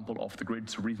 for example, off the grid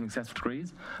to reasonably successful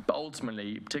degrees. But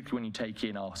ultimately, particularly when you take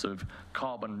in our sort of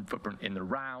carbon footprint in the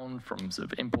round from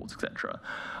sort of imports, etc.,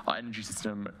 our energy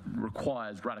system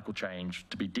requires radical change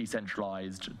to be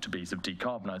decentralised, to be sort of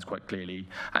decarbonised quite clearly,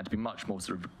 and to be much more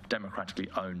sort of democratically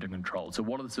owned and controlled. So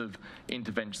what are the sort of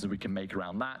interventions that we can make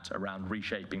around that, around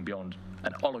reshaping beyond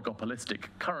an oligopolistic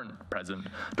current present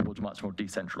towards a much more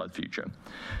decentralised future?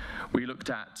 We looked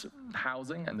at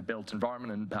housing and the built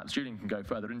environment, and perhaps Julian can go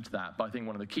further into that, but I think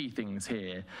one of the key things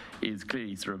here is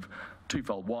clearly sort of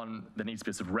twofold. One, there needs to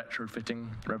be a sort of retrofitting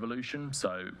revolution.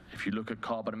 So if you look at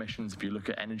carbon emissions, if you look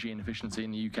at energy inefficiency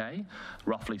in the UK,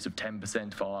 roughly sort of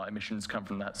 10% of our emissions come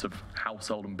from that sort of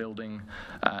household and building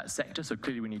sector. So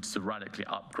clearly we need to sort of radically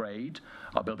upgrade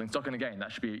our building stock. And again,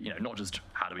 that should be, not just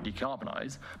how do we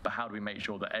decarbonise, but how do we make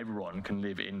sure that everyone can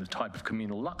live in the type of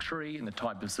communal luxury, in the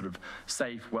type of sort of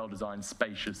safe, well-designed,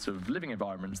 spacious sort of living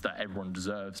environments that everyone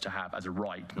deserves to have as a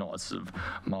right, not as sort of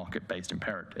market-based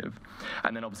imperative.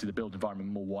 And then obviously the built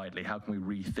environment more widely. How can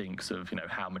we rethink sort of,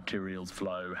 how materials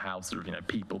flow, how sort of,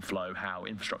 people flow, how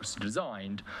infrastructure is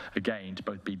designed, again, to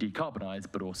both be decarbonised,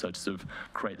 but also to sort of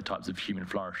create the types of human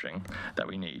flourishing that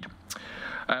we need.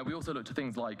 We also looked at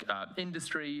things like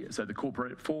industry, so the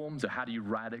corporate forms, so how do you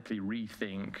radically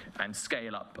rethink and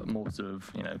scale up more sort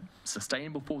of,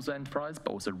 sustainable forms of enterprise,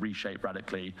 but also reshape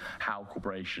radically how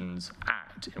corporations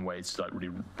act in ways to like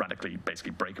really radically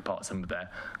basically break apart some of their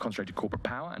concentrated corporate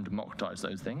power and democratise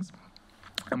those things.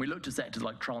 And we looked at sectors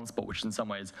like transport, which is in some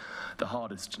ways the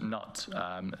hardest nut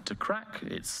to crack.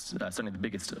 It's certainly the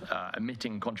biggest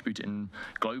emitting contributor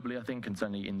globally, I think, and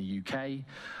certainly in the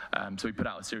UK. So we put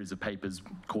out a series of papers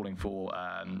calling for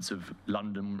sort of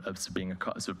London as being a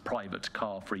sort of private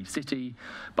car-free city.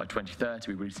 By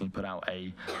 2030, we recently put out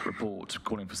a report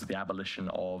calling for the abolition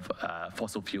of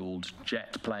fossil-fueled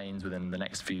jet planes within the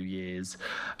next few years,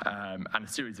 and a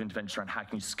series of interventions around how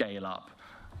can you scale up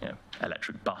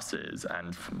electric buses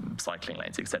and cycling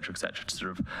lanes, et cetera, to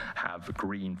sort of have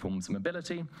green forms of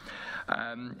mobility.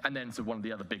 And then sort of one of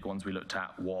the other big ones we looked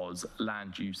at was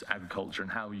land use agriculture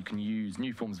and how you can use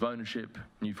new forms of ownership,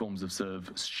 new forms of sort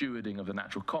of stewarding of the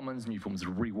natural commons, new forms of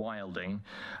rewilding,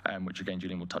 which again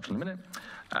Julian will touch on in a minute,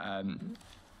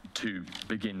 to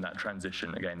begin that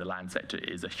transition. Again, the land sector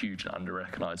is a huge and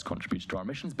under-recognised contributor to our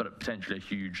emissions, but potentially a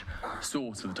huge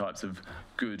source of the types of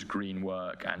good green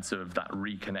work and sort of that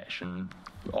reconnection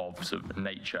of sort of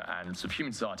nature and sort of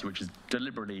human society, which is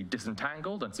deliberately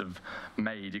disentangled and sort of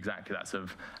made exactly that sort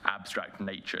of abstract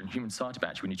nature and human society, but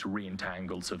actually we need to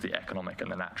re-entangle sort of the economic and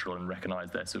the natural and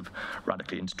recognise they're sort of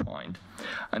radically intertwined.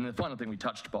 And the final thing we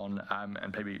touched upon,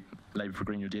 and maybe Labour for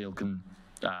Green New Deal can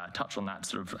touch on that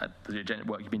sort of the agenda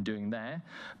work you've been doing there,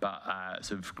 but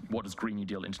sort of what does Green New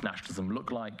Deal internationalism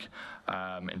look like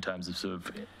in terms of sort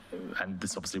of, and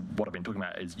this obviously what I've been talking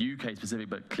about is UK specific,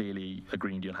 but clearly a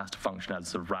Green New Deal has to function as a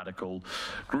sort of radical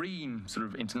green sort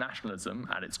of internationalism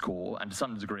at its core, and to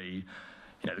some degree,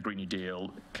 the Green New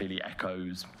Deal clearly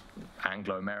echoes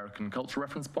Anglo-American cultural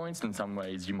reference points. In some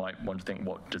ways, you might want to think,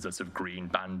 what does a sort of green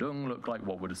Bandung look like?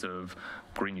 What would a sort of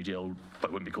Green New Deal, but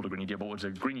it wouldn't be called a Green New Deal, but what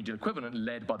would a Green New Deal equivalent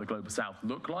led by the Global South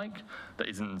look like that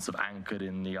isn't sort of anchored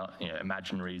in the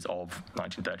imaginaries of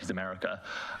 1930s America,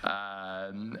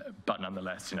 but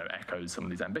nonetheless, echoes some of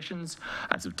these ambitions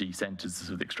and sort of decenters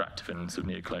sort of the extractive and sort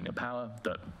of neocolonial power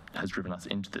that has driven us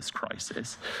into this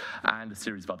crisis, and a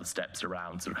series of other steps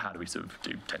around sort of how do we sort of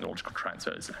do technological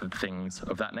transfers and things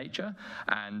of that nature.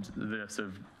 And the sort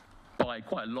of, by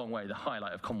quite a long way, the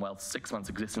highlight of Commonwealth's 6 months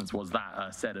existence was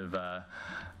that set of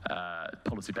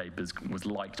policy papers was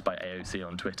liked by AOC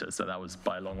on Twitter. So that was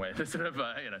by a long way to sort of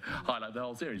highlight the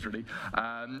whole series, really.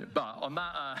 But on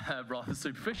that rather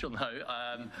superficial note,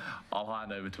 I'll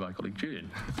hand over to my colleague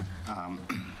Julian.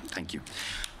 Thank you.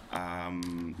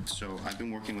 So I've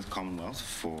been working with Commonwealth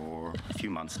for a few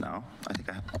months now. I think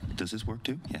does this work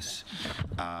too? Yes.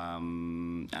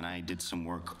 And I did some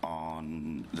work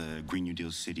on the Green New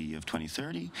Deal City of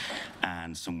 2030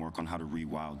 and some work on how to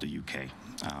rewild the UK.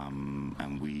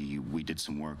 And we did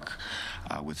some work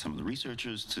with some of the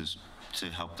researchers to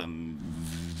help them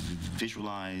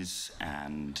visualize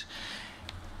and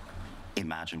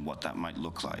imagine what that might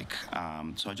look like.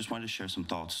 So I just wanted to share some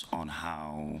thoughts on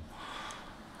how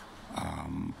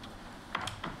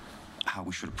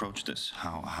we should approach this,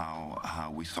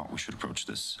 how we thought we should approach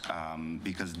this,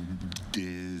 because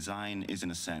design is,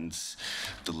 in a sense,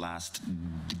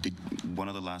 one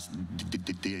of the last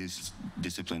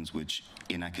disciplines which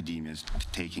in academia is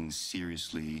taking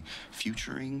seriously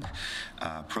futuring,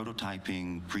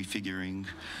 prototyping, prefiguring.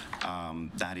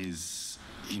 That is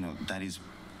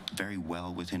very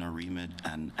well within our remit,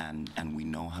 and we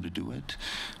know how to do it.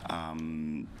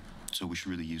 So we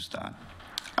should really use that.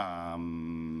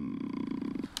 And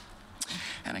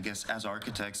I guess as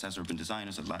architects, as urban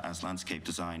designers, as landscape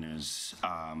designers,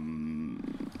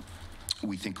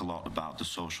 we think a lot about the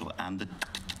social and the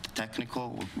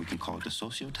technical. We can call it the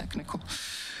socio-technical.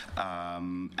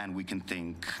 And we can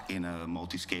think in a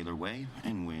multi-scalar way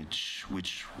in which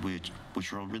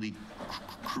are all really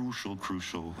crucial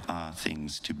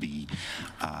things to be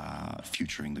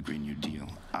futuring the Green New Deal.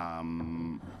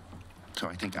 So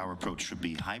I think our approach should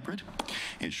be hybrid.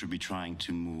 It should be trying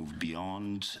to move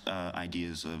beyond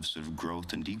ideas of sort of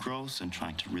growth and degrowth, and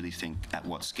trying to really think at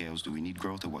what scales do we need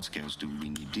growth, at what scales do we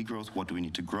need degrowth, what do we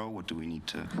need to grow, what do we need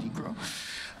to degrow.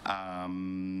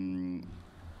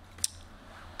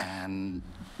 And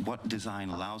what design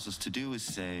allows us to do is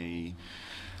say,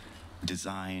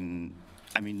 design,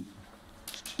 I mean,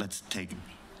 let's take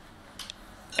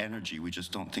energy. We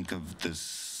just don't think of the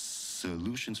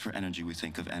solutions for energy. We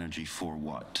think of energy for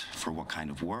what? For what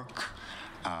kind of work?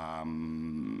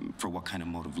 For what kind of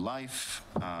mode of life?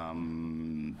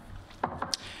 And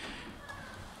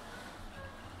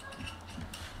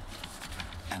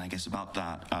I guess about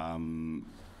that,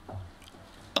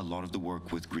 a lot of the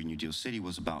work with Green New Deal City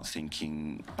was about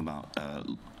thinking about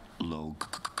low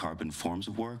carbon forms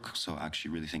of work. So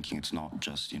actually really thinking it's not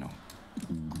just, you know,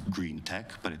 green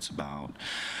tech, but it's about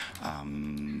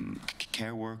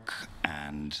care work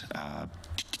and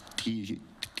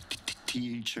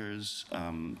teachers,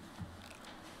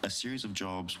 a series of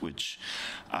jobs which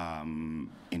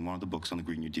in one of the books on the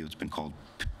Green New Deal it's been called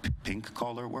pink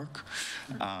collar work.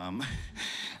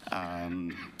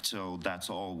 So that's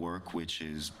all work which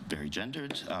is very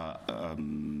gendered,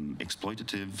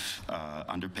 exploitative,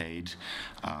 underpaid.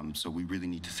 So we really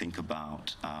need to think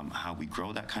about how we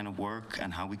grow that kind of work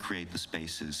and how we create the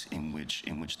spaces in which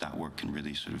that work can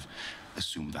really sort of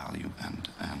assume value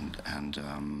and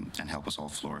help us all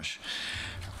flourish.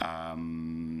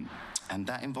 And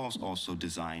that involves also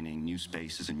designing new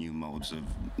spaces and new modes of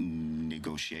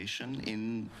negotiation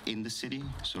in the city.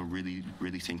 So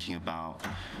really thinking about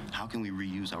how can we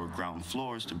reuse our ground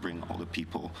floors to bring all the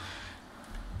people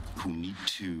who need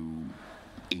to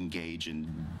engage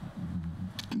in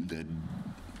the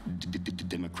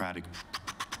democratic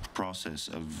process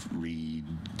of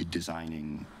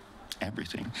redesigning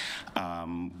everything.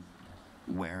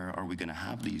 Where are we going to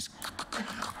have these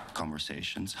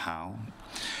conversations? How?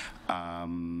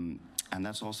 And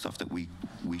that's all stuff that we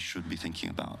should be thinking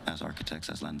about as architects,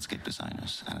 as landscape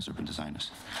designers, and as urban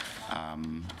designers.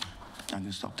 I'm going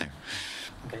to stop there.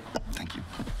 Okay. Thank you.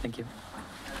 Thank you.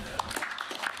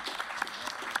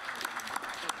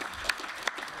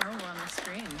 Oh, on the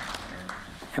screen.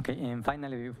 Okay, and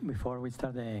finally, before we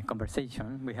start the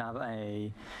conversation, we have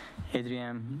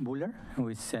Adrian Buller, who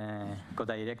is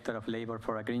co-director of Labor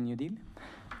for a Green New Deal,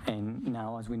 and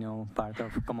now, as we know, part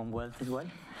of Commonwealth as well.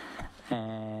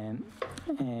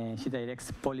 She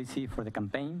directs policy for the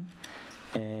campaign.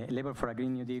 Labor for a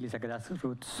Green New Deal is a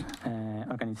grassroots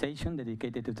organization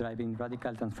dedicated to driving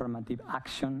radical transformative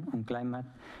action on climate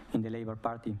in the Labour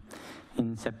Party.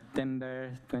 In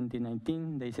September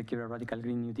 2019, they secured a radical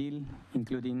Green New Deal,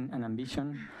 including an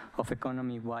ambition of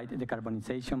economy-wide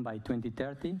decarbonization by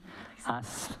 2030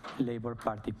 as Labour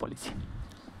Party policy.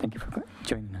 Thank you for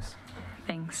joining us.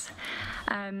 Thanks.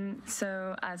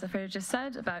 So as Alfredo just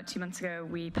said, about 2 months ago,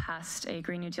 we passed a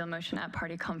Green New Deal motion at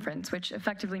party conference, which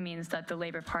effectively means that the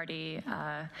Labour Party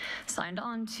signed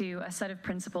on to a set of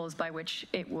principles by which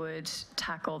it would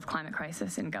tackle the climate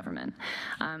crisis in government.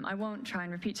 I won't try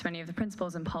and repeat too many of the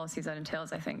principles and policies that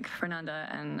entails. I think Fernanda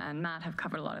and Matt have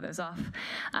covered a lot of those off.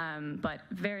 But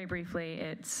very briefly,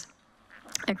 it's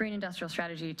a green industrial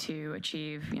strategy to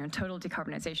achieve, total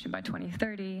decarbonization by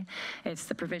 2030. It's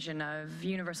the provision of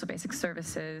universal basic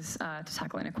services to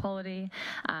tackle inequality.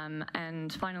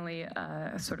 And finally,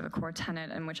 sort of a core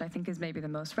tenet, and which I think is maybe the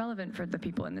most relevant for the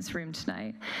people in this room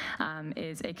tonight,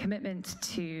 is a commitment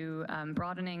to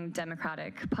broadening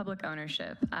democratic public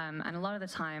ownership. And a lot of the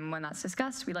time when that's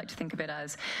discussed, we like to think of it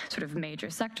as sort of major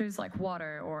sectors like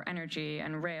water or energy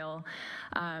and rail.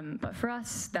 But for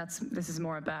us, this is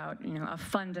more about, a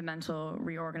fundamental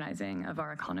reorganizing of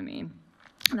our economy.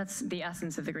 That's the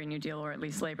essence of the Green New Deal, or at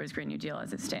least Labour's Green New Deal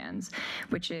as it stands,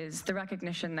 which is the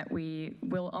recognition that we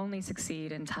will only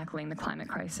succeed in tackling the climate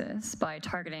crisis by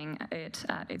targeting it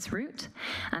at its root,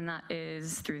 and that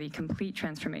is through the complete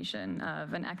transformation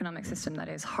of an economic system that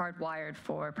is hardwired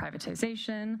for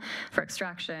privatization, for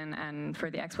extraction, and for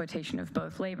the exploitation of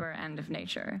both labour and of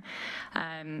nature.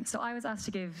 So I was asked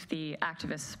to give the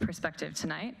activist perspective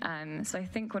tonight, so I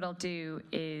think what I'll do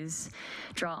is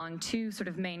draw on two sort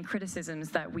of main criticisms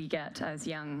that we get as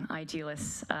young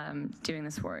idealists doing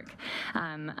this work.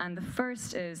 And the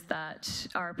first is that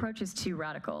our approach is too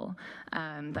radical,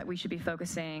 that we should be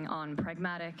focusing on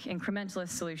pragmatic, incrementalist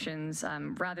solutions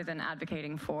rather than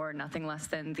advocating for nothing less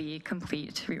than the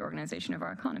complete reorganization of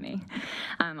our economy.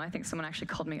 I think someone actually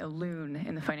called me a loon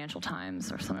in the Financial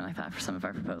Times or something like that for some of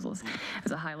our proposals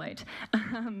as a highlight.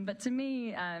 But to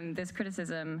me, this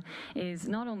criticism is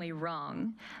not only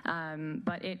wrong,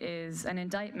 but it is an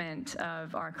indictment of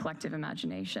of our collective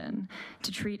imagination,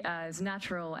 to treat as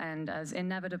natural and as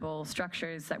inevitable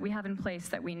structures that we have in place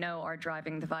that we know are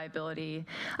driving the viability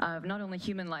of not only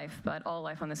human life, but all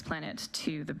life on this planet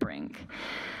to the brink.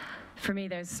 For me,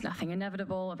 there's nothing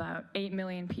inevitable about 8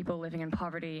 million people living in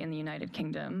poverty in the United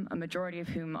Kingdom, a majority of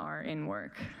whom are in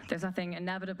work. There's nothing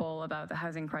inevitable about the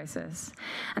housing crisis,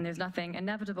 and there's nothing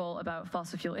inevitable about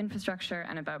fossil fuel infrastructure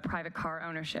and about private car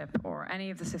ownership or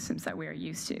any of the systems that we are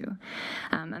used to.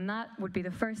 And that would be the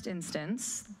first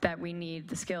instance that we need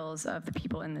the skills of the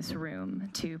people in this room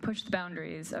to push the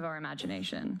boundaries of our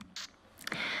imagination.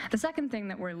 The second thing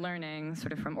that we're learning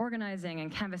sort of from organizing and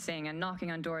canvassing and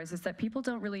knocking on doors is that people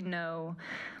don't really know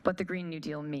what the Green New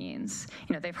Deal means.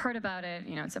 You know, they've heard about it,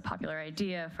 you know, it's a popular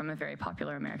idea from a very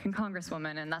popular American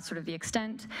congresswoman, and that's sort of the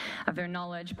extent of their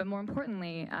knowledge. But more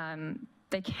importantly,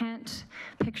 they can't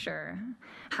picture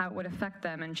how it would affect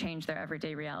them and change their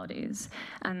everyday realities.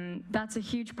 And that's a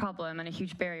huge problem and a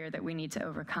huge barrier that we need to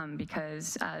overcome,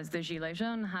 because as the Gilets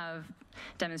jaunes have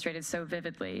demonstrated so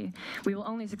vividly, we will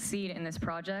only succeed in this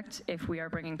project if we are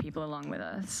bringing people along with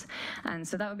us. And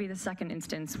so that would be the second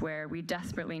instance where we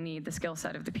desperately need the skill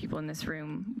set of the people in this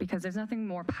room, because there's nothing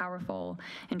more powerful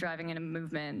in driving in a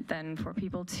movement than for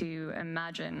people to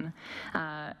imagine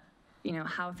you know,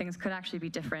 how things could actually be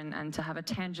different, and to have a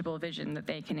tangible vision that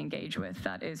they can engage with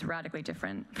that is radically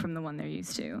different from the one they're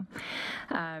used to.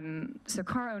 So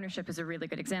car ownership is a really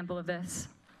good example of this.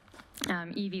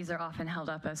 EVs are often held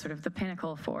up as sort of the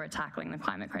pinnacle for tackling the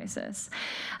climate crisis.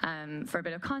 For a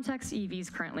bit of context,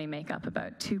 EVs currently make up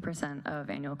about 2% of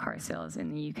annual car sales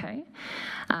in the UK.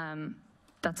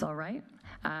 That's all right.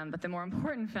 But the more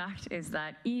important fact is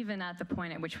that even at the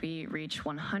point at which we reach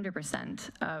 100%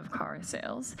 of car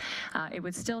sales, it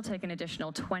would still take an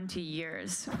additional 20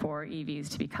 years for EVs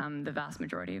to become the vast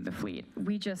majority of the fleet.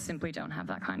 We just simply don't have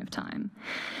that kind of time.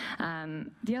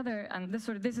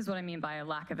 This is what I mean by a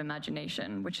lack of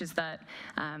imagination, which is that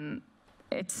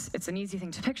it's an easy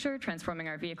thing to picture, transforming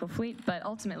our vehicle fleet, but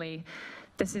ultimately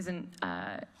this isn't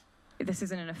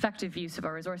an effective use of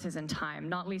our resources and time,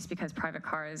 not least because private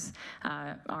cars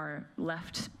are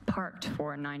left parked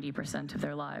for 90% of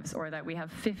their lives, or that we have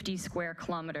 50 square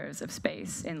kilometers of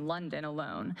space in London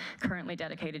alone currently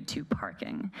dedicated to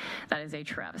parking. That is a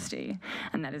travesty,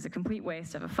 and that is a complete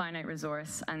waste of a finite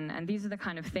resource, and these are the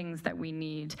kind of things that we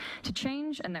need to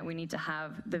change and that we need to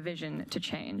have the vision to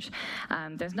change.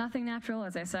 There's nothing natural,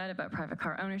 as I said, about private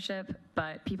car ownership,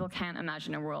 but people can't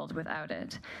imagine a world without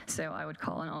it. So I would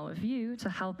call on all of you to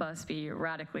help us be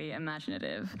radically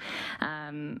imaginative.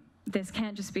 This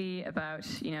can't just be about,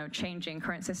 you know, changing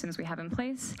current systems we have in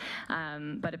place,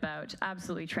 but about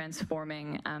absolutely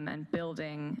transforming and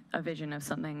building a vision of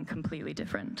something completely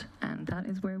different. And that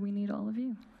is where we need all of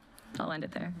you. I'll end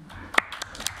it there.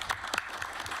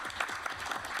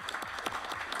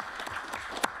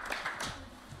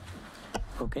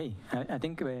 Okay, I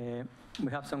think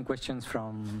we have some questions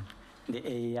from the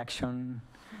AA Action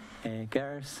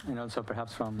girls, and also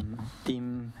perhaps from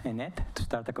Team Enet to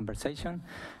start a conversation,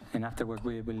 and afterward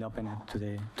we will open it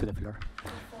to the floor.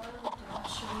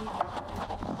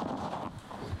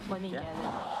 Let me get it.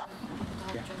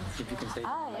 Yeah, if you can say.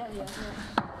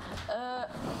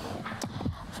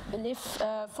 If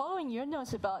following your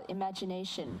notes about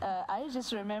imagination, I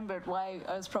just remembered why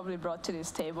I was probably brought to this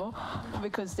table,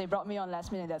 because they brought me on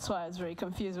last minute. That's why I was very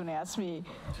confused when they asked me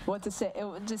what to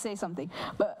say something.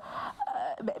 But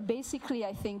basically,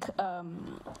 I think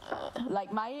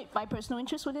like my personal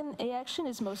interest within A Action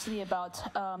is mostly about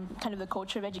kind of the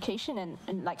culture of education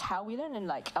and like how we learn and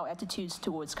like our attitudes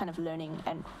towards kind of learning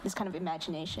and this kind of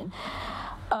imagination.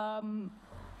 I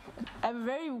have a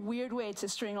very weird way to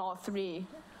string all three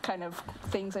kind of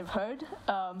things I've heard.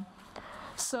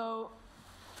 So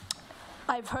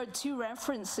I've heard two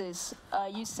references.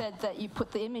 You said that you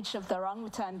put the image of the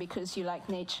orangutan because you like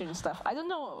nature and stuff. I don't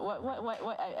know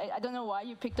I don't know why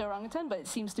you picked the orangutan, but it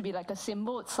seems to be like a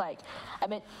symbol. It's like, I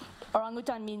mean,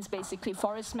 orangutan means basically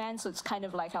forest man, so it's kind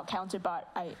of like our counterpart,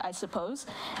 I suppose.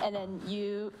 And then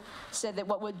you said that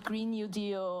what would Green New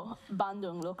Deal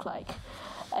Bandung look like?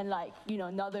 And like, you know,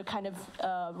 another kind of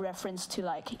reference to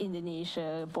like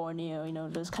Indonesia, Borneo, you know,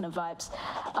 those kind of vibes.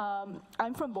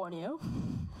 I'm from Borneo,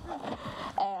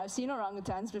 and I've seen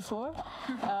orangutans before.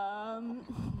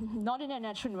 Not in a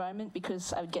natural environment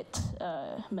because I would get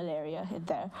malaria in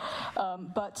there.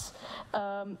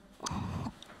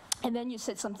 And then you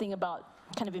said something about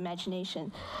kind of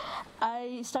imagination.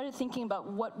 I started thinking about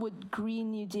what would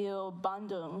Green New Deal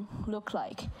Bandung look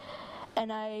like.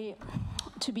 And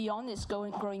to be honest,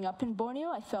 growing up in Borneo,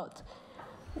 I felt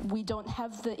we don't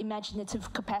have the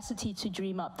imaginative capacity to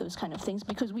dream up those kind of things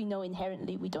because we know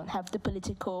inherently we don't have the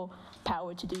political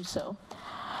power to do so.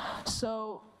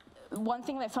 So one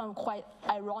thing that I found quite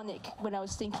ironic when I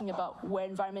was thinking about where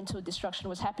environmental destruction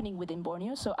was happening within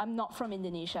Borneo, so I'm not from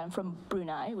Indonesia, I'm from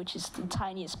Brunei, which is the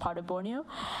tiniest part of Borneo.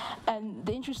 And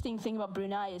the interesting thing about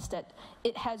Brunei is that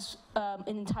it has an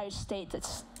entire state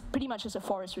that's pretty much just a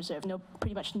forest reserve.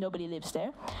 Pretty much nobody lives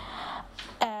there.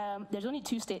 There's only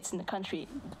 2 states in the country,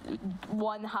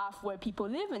 one half where people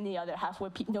live and the other half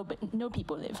where no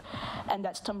people live, and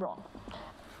that's Tembrong.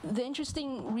 The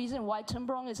interesting reason why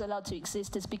Tembrong is allowed to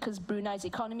exist is because Brunei's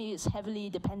economy is heavily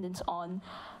dependent on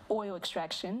oil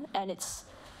extraction, and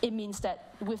it means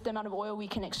that with the amount of oil we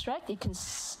can extract, it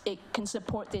can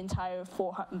support the entire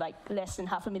less than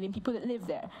 500,000 people that live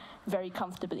there very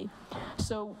comfortably.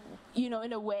 So, in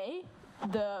a way,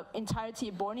 the entirety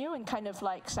of Borneo and kind of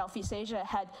like Southeast Asia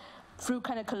had, through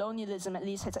kind of colonialism at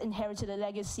least, has inherited a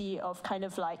legacy of kind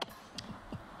of like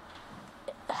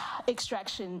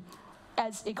extraction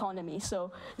as economy.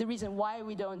 So the reason why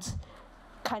we don't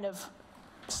kind of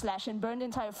slash and burn the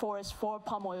entire forest for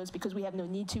palm oil is because we have no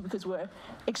need to, because we're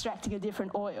extracting a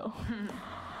different oil.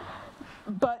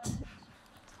 But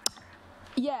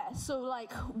yeah, so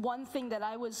like one thing that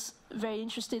I was very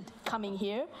interested coming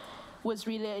here was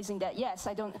realizing that yes,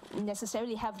 I don't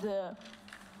necessarily have the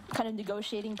kind of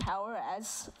negotiating power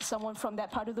as someone from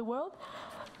that part of the world,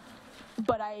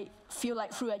 but I feel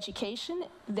like through education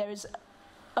there's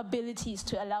abilities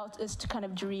to allow us to kind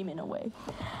of dream in a way.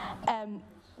 And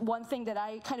one thing that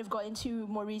I kind of got into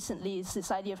more recently is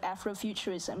this idea of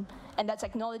Afrofuturism, and that's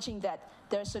acknowledging that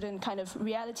there are certain kind of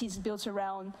realities built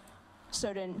around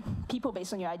certain people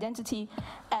based on your identity,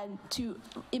 and to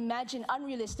imagine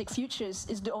unrealistic futures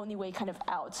is the only way kind of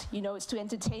out. It's to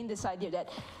entertain this idea that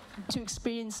to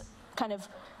experience kind of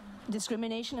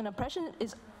discrimination and oppression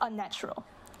is unnatural.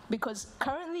 Because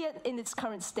currently, in its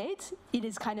current state, it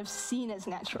is kind of seen as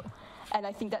natural. And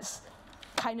I think that's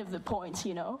kind of the point,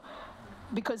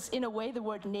 Because in a way, the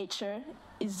word nature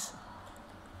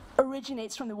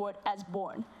originates from the word as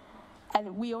born. And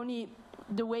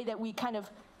the way that we kind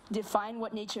of define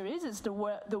what nature is the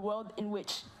world in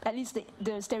which, at least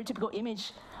the stereotypical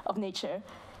image of nature,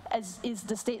 is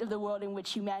the state of the world in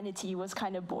which humanity was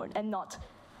kind of born, and not.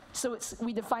 So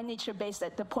we define nature based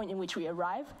at the point in which we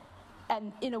arrive.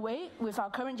 And in a way, with our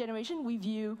current generation, we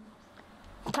view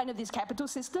kind of these capital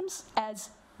systems as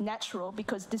natural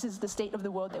because this is the state of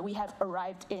the world that we have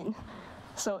arrived in.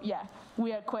 So yeah,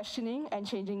 we are questioning and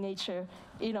changing nature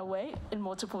in a way in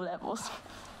multiple levels.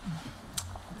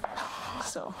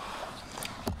 So.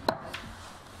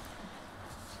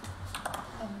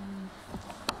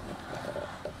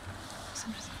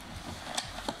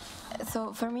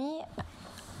 So for me,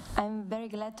 I'm very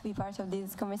glad to be part of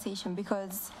this conversation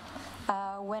because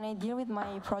when I deal with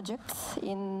my projects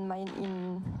in my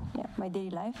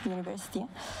daily life, university,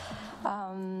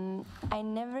 I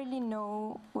never really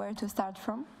know where to start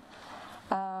from.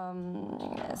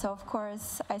 So of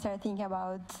course, I started thinking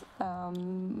about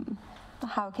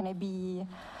how can my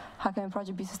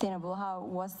project be sustainable?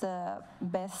 What's the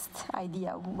best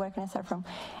idea? Where can I start from?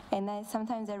 And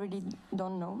sometimes I really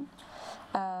don't know.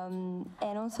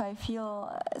 And also I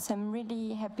feel, so I'm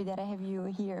really happy that I have you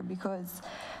here because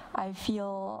I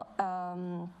feel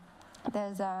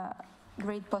there's a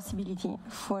great possibility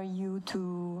for you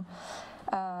to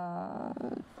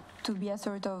be a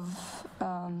sort of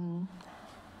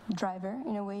driver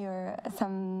in a way, or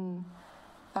some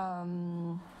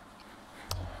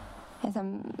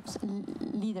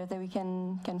leader that we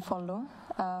can follow,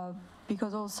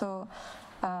 because also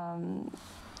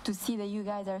to see that you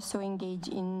guys are so engaged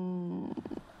in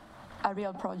a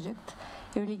real project,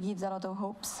 it really gives a lot of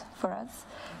hopes for us.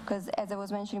 Because as I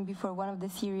was mentioning before, one of the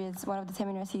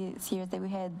seminar series that we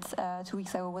had 2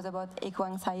 weeks ago was about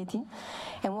eco-anxiety,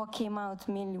 and what came out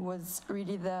mainly was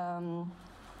really the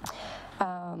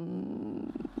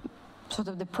sort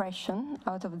of depression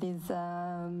out of this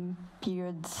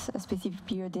specific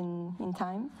period in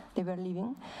time they were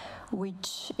living,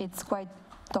 which it's quite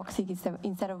toxic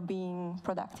instead of being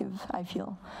productive, I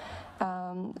feel.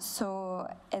 So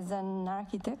as an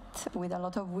architect with a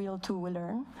lot of will to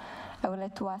learn, I would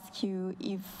like to ask you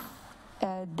if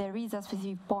there is a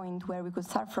specific point where we could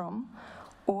start from,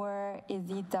 or is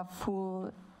it a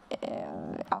full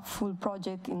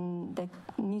project that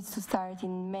needs to start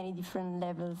in many different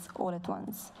levels all at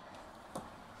once?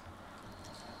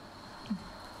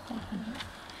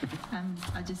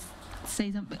 I'll just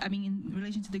say something. I mean, in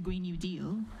relation to the Green New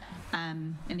Deal,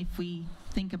 and if we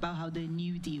think about how the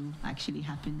New Deal actually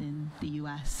happened in the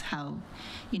US, how,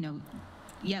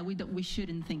 yeah, we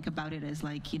shouldn't think about it as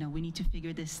like, we need to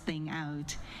figure this thing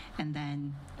out and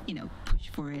then, push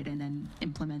for it and then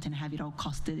implement and have it all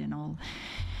costed and all,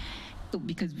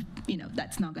 because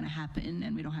that's not going to happen,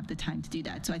 and we don't have the time to do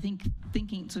that. So I think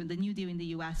so the New Deal in the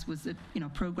U.S. was a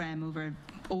program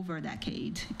over a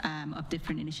decade of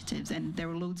different initiatives, and there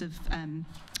were loads of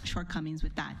shortcomings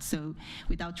with that. So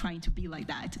without trying to be like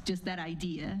that, just that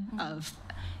idea of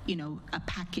a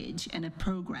package and a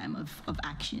program of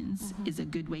actions is a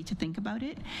good way to think about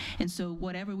it. And so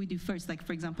whatever we do first, like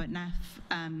for example at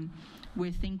NAF,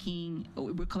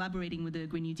 we're collaborating with the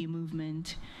Green New Deal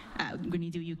movement, Green New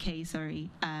Deal UK,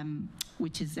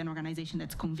 which is an organization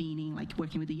that's convening, like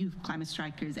working with the youth climate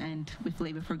strikers and with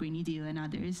Labour for Green New Deal and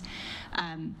others,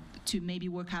 to maybe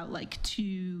work out like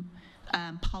 2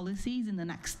 policies in the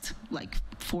next like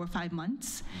 4 or 5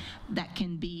 months that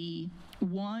can be,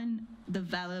 one,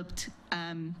 developed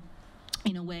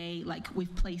in a way like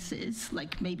with places,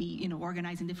 like maybe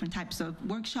organizing different types of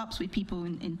workshops with people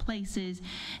in places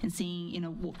and seeing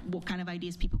what kind of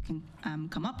ideas people can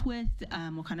come up with,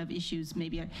 what kind of issues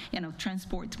maybe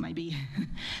transport might be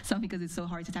something, because it's so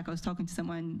hard to tackle. I was talking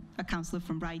to a councillor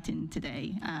from Brighton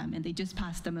today, and they just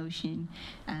passed a motion,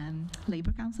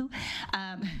 Labour Council,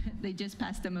 they just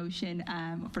passed a motion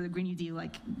for the Green New Deal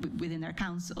like within their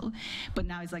council, but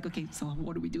now it's like, okay, so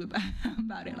what do we do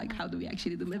about it? Like, how do we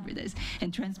actually deliver this?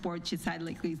 And transport, she said,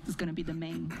 like, is going to be the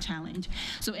main challenge.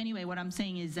 So anyway, what I'm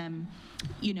saying is,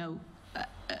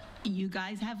 you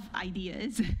guys have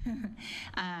ideas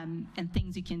and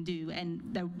things you can do, and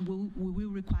that will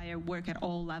require work at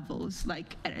all levels,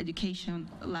 like at education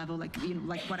level, like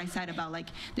like what I said about like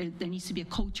there needs to be a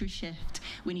culture shift.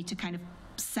 We need to kind of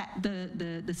set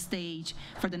the stage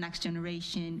for the next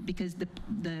generation, because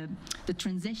the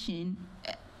transition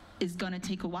is gonna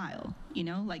take a while,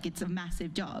 like it's a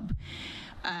massive job.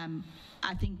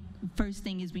 I think first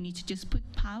thing is we need to just put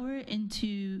power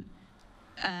into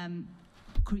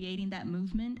creating that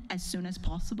movement as soon as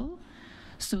possible,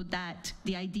 so that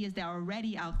the ideas that are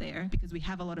already out there, because we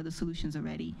have a lot of the solutions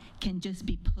already, can just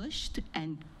be pushed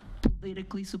and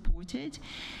politically supported.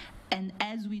 And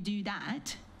as we do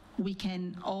that, we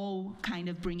can all kind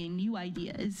of bring in new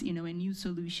ideas, and new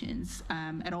solutions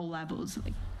at all levels,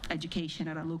 like education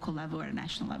at a local level or a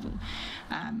national level.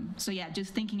 So yeah,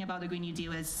 just thinking about the Green New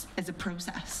Deal as a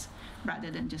process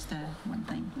rather than just one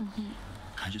thing.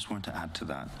 I just want to add to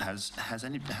that. Has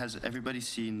everybody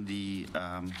seen the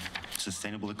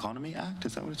Sustainable Economy Act?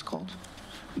 Is that what it's called?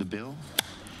 The bill?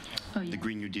 Oh, yeah. The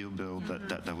Green New Deal bill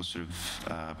that was sort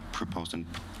of proposed in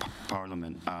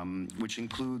Parliament, which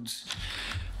includes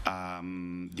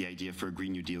the idea for a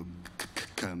Green New Deal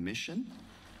commission.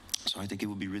 So I think it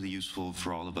would be really useful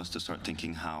for all of us to start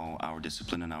thinking how our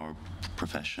discipline and our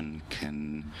profession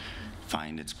can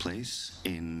find its place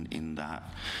in that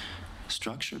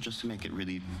structure, just to make it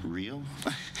really real.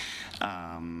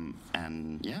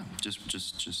 And yeah,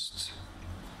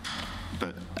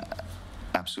 but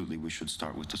absolutely we should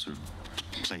start with the sort of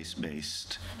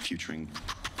place-based futuring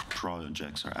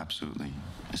projects are absolutely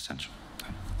essential.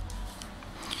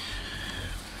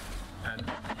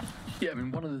 Yeah, I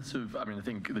mean, one of the sort of, I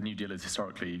think the New Deal is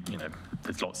historically,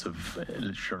 there's lots of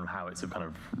literature on how it's kind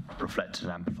of reflected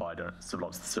and amplified,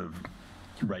 lots of sort of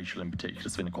racial, in particular,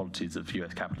 sort of inequalities of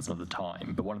US capitalism at the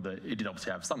time. But it did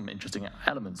obviously have some interesting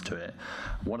elements to it.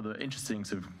 One of the interesting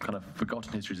sort of kind of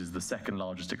forgotten histories is the second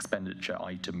largest expenditure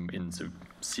item in sort of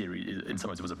series. In some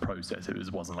ways, it was a process.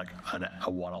 It wasn't like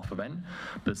a one-off event.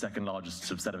 But the second largest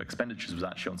sort of set of expenditures was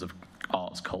actually on sort of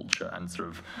arts, culture, and sort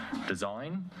of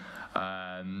design.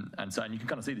 And you can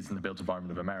kind of see this in the built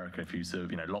environment of America. If you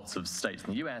sort of, lots of states in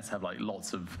the US have like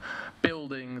lots of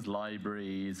buildings,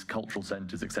 libraries, cultural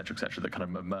centers, et cetera, that kind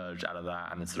of emerged out of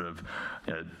that, and the sort of,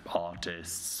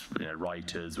 artists,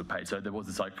 writers were paid. So there was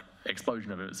this like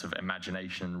explosion of sort of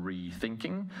imagination and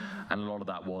rethinking, and a lot of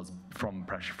that was from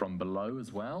pressure from below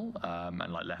as well,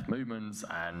 and like left movements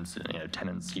and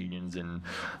tenants unions in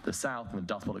the South and the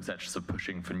Dust Bowl, et cetera, sort of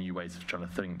pushing for new ways of trying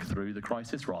to think through the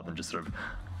crisis rather than just sort of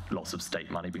lots of state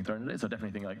money being thrown at it. So I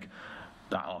definitely think like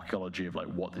that archaeology of like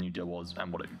what the New Deal was and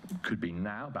what it could be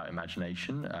now about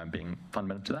imagination being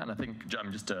fundamental to that. And I think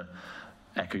just to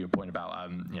echo your point about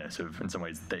sort of in some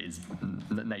ways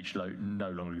nature no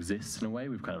longer exists in a way.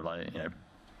 We've kind of like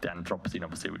the Anthropocene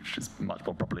obviously, which is much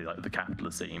more properly like the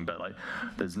capitalist scene, but like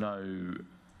there's no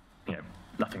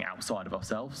nothing outside of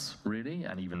ourselves really,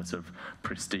 and even the sort of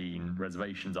pristine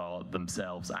reservations are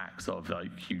themselves acts of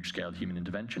like huge-scale human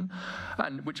intervention,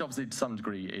 and which obviously to some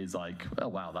degree is like, oh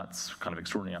wow, that's kind of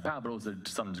extraordinary power, but also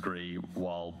to some degree,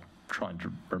 while trying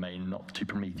to remain not too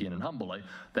Promethean and humble,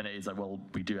 then it is like, well,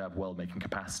 we do have world-making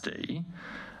capacity,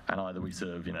 and either we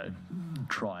sort of,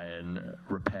 try and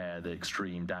repair the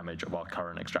extreme damage of our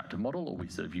current extractive model, or we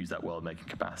sort of use that world-making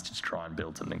capacity to try and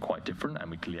build something quite different,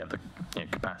 and we clearly have the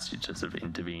capacity to sort of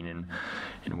intervene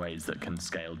in ways that can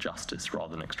scale justice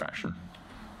rather than extraction.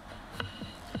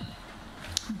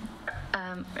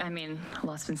 I mean, a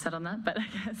lot's been said on that, but I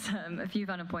guess a few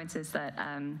final points is that,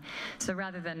 so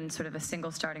rather than sort of a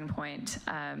single starting point,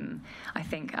 I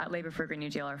think at Labour for a Green New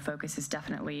Deal, our focus is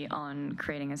definitely on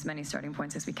creating as many starting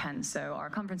points as we can. So our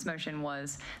conference motion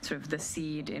was sort of the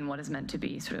seed in what is meant to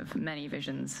be sort of many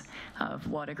visions of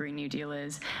what a Green New Deal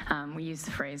is. We used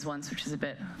the phrase once, which is a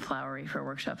bit flowery for a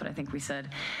workshop, but I think we said,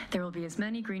 there will be as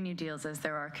many Green New Deals as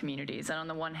there are communities. And on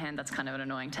the one hand, that's kind of an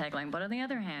annoying tagline, but on the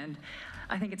other hand,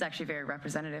 I think it's actually very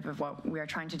representative of what we are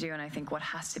trying to do, and I think what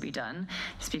has to be done,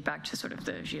 to speak back to sort of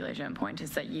the Gilets Jaunes point,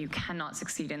 is that you cannot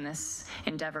succeed in this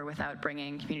endeavor without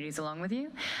bringing communities along with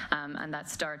you, and that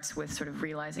starts with sort of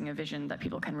realizing a vision that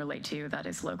people can relate to, that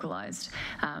is localized,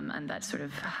 and that sort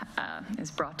of is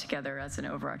brought together as an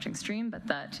overarching stream, but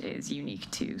that is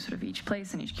unique to sort of each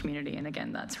place and each community, and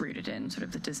again, that's rooted in sort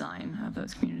of the design of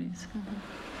those communities.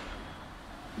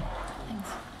 Thanks.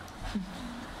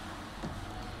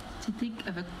 To think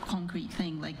of a concrete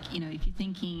thing, like, if you're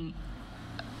thinking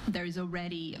there is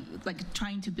already, like,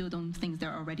 trying to build on things that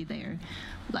are already there,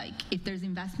 like, if there's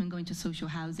investment going to social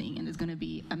housing and there's going to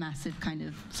be a massive kind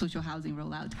of social housing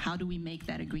rollout, how do we make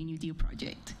that a Green New Deal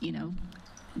project,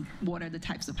 What are the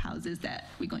types of houses that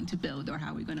we're going to build, or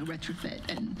how we're going to retrofit,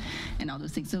 and all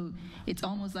those things. So it's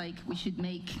almost like we should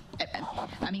make,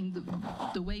 I mean,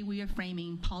 the way we are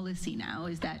framing policy now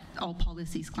is that all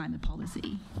policy is climate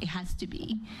policy. It has to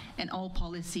be, and all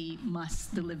policy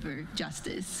must deliver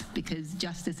justice, because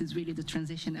justice is really the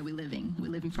transition that we're living.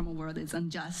 We're living from a world that's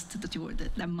unjust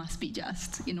that must be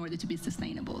just in order to be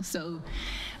sustainable. So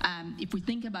if we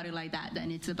think about it like that,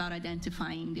 then it's about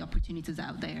identifying the opportunities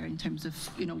out there in terms of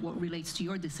what relates to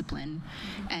your discipline,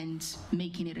 and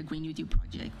making it a Green New Deal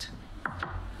project.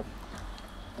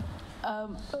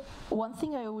 One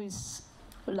thing I always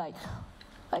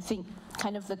I think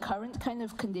kind of the current kind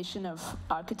of condition of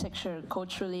architecture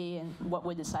culturally and what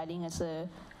we're deciding as a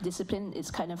discipline is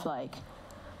kind of like,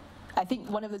 I think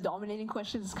one of the dominating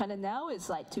questions kind of now is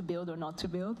like, to build or not to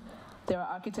build. There are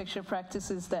architecture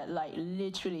practices that like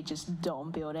literally just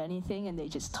don't build anything, and they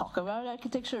just talk about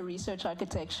architecture, research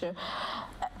architecture.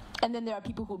 And then there are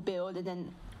people who build and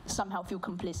then somehow feel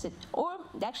complicit, or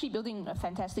actually building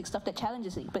fantastic stuff that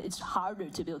challenges it. But it's harder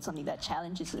to build something that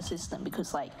challenges the system,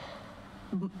 because like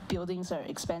buildings are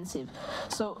expensive.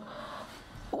 So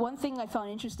one thing I found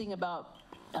interesting about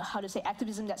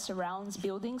activism that surrounds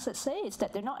buildings, let's say, is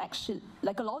that they're not actually,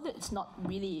 like, a lot of it's not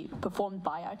really performed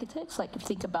by architects. Like, if you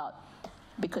think about,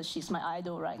 because she's my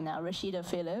idol right now, Rashida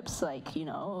Phillips, like,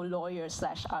 lawyer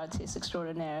 / artist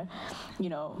extraordinaire,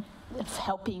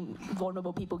 helping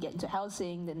vulnerable people get into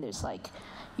housing. Then there's like,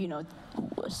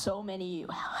 so many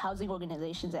housing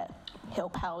organizations that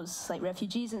help house like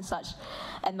refugees and such.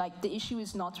 And like, the issue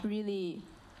is not really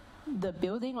the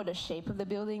building or the shape of the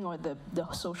building or the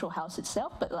social house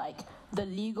itself, but like the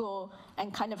legal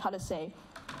and kind of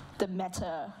the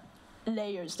meta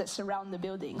layers that surround the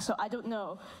building. So I don't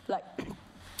know, like,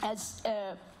 as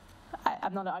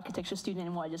I'm not an architecture student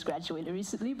anymore, I just graduated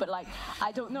recently, but like,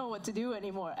 I don't know what to do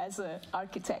anymore as an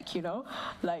architect,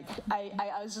 Like,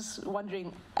 I was just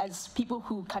wondering, as people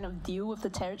who kind of deal with the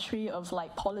territory of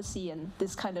like policy and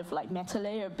this kind of like meta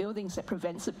layer of buildings that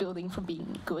prevents a building from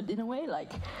being good in a way,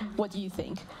 like, what do you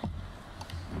think?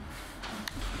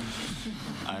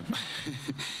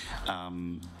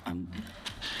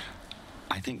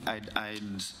 I think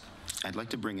I'd like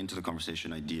to bring into the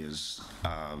conversation ideas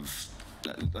of,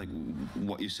 like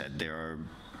what you said. There are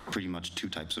pretty much two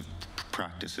types of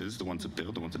practices: the ones that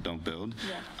build, the ones that don't build.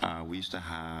 Yeah. We used to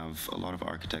have a lot of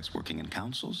architects working in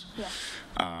councils. Yeah.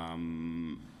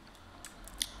 And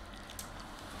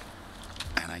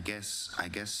I guess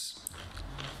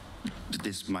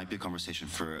this might be a conversation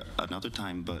for another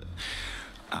time, but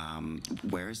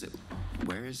where is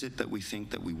it that we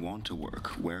think that we want to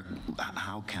work?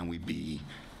 How can we be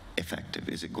effective?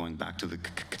 Is it going back to the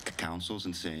councils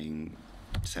and saying,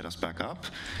 set us back up?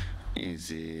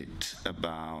 Is it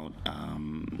about,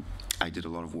 I did a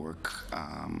lot of work,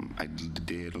 I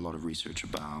did a lot of research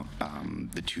about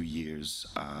the 2 years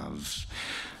of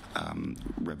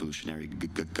revolutionary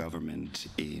government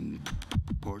in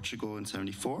Portugal in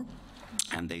 '74.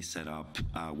 And they set up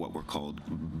what were called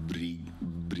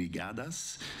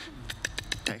brigadas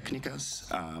técnicas,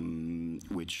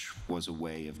 which was a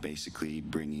way of basically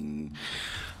bringing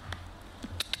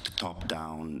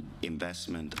top-down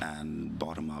investment and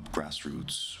bottom-up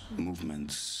grassroots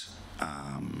movements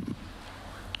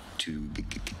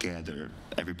together.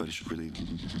 Everybody should really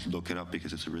look it up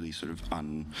because it's a really sort of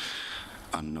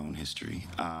unknown history.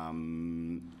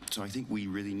 So I think we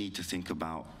really need to think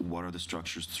about what are the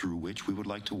structures through which we would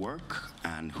like to work,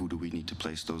 and who do we need to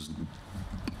place those,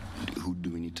 who do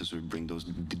we need to sort of bring those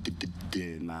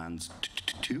demands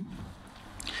to?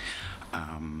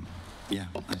 Yeah,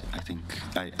 I think,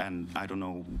 and I don't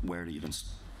know where to even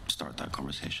start that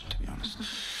conversation, to be honest.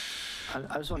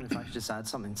 I was wondering if I could just add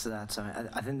something to that.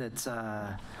 I think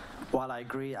that while I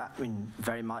agree,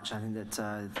 very much, I think that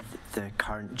the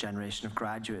current generation of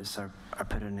graduates are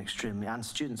put in an extremely, and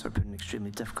students are put in an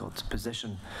extremely difficult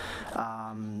position.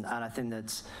 And I think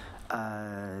that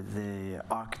the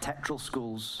architectural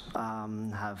schools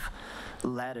have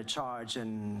led a charge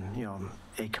in,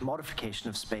 a commodification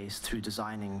of space through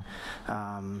designing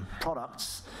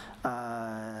products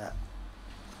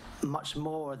much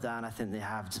more than I think they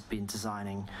have been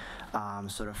designing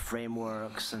sort of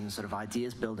frameworks and sort of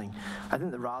ideas building. I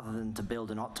think that rather than to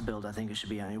build or not to build, I think it should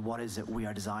be, what is it we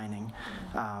are designing?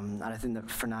 And I think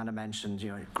that Fernanda mentioned,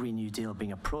 Green New Deal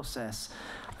being a process.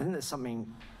 I think there's something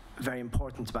very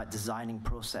important about designing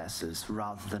processes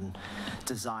rather than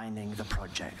designing the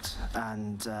project.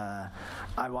 And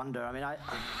I wonder,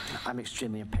 I'm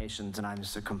extremely impatient, and I'm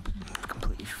so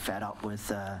completely fed up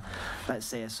with, let's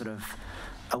say, a sort of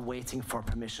a waiting for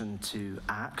permission to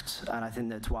act. And I think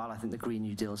that while I think the Green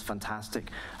New Deal is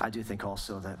fantastic, I do think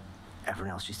also that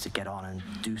everyone else needs to get on and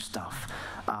do stuff.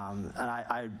 And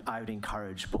I would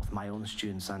encourage both my own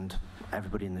students and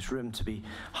everybody in this room to be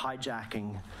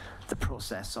hijacking the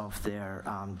process of their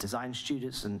design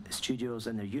studios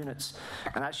and their units,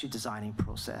 and actually designing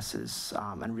processes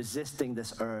and resisting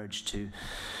this urge to,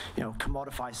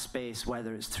 commodify space,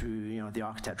 whether it's through, the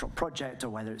architectural project or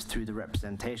whether it's through the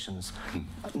representations.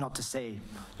 Not to say,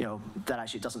 that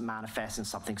actually doesn't manifest in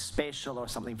something spatial or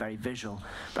something very visual,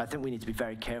 but I think we need to be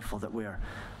very careful that we're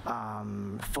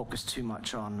focused too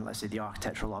much on, let's say, the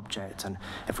architectural object, and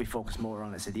if we focus more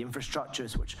on, let's say, the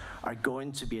infrastructures which are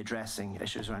going to be addressing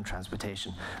issues around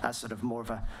transportation, that's sort of more of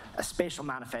a spatial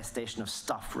manifestation of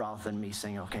stuff rather than me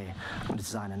saying, okay, I'm going to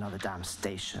design another damn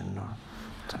station or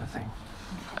sort of thing.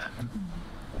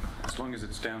 As long as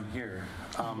it's down here.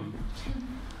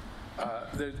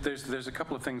 There's a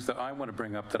couple of things that I want to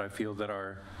bring up that I feel that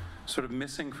are sort of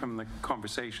missing from the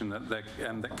conversation that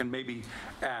can maybe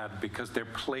add, because they're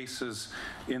places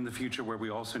in the future where we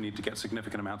also need to get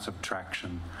significant amounts of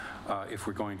traction if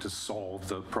we're going to solve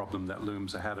the problem that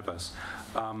looms ahead of us.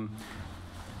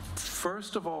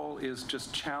 First of all is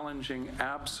just challenging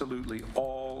absolutely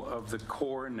all of the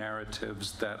core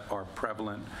narratives that are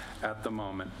prevalent at the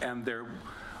moment. And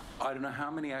I don't know how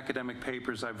many academic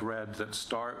papers I've read that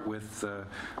start with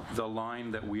the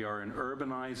line that we are an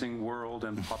urbanizing world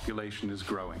and population is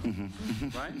growing,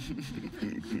 right?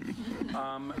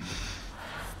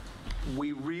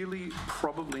 We really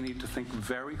probably need to think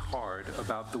very hard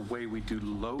about the way we do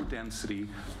low density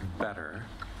better,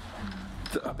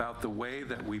 about the way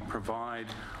that we provide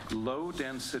low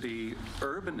density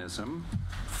urbanism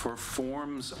for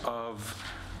forms of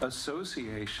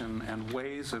association and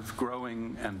ways of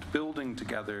growing and building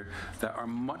together that are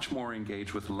much more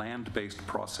engaged with land-based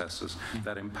processes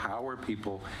that empower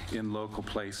people in local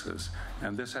places.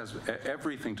 And this has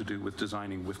everything to do with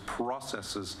designing with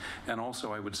processes, and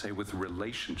also I would say with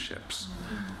relationships.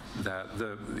 That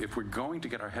if we're going to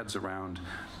get our heads around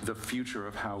the future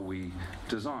of how we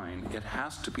design, it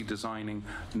has to be designing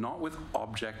not with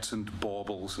objects and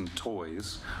baubles and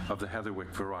toys of the Heatherwick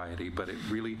variety, but it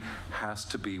really has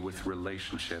to be with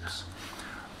relationships.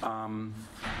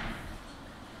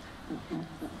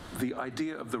 The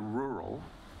idea of the rural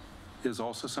is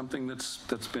also something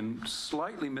that's been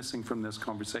slightly missing from this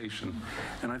conversation,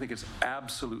 and I think it's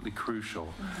absolutely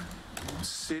crucial.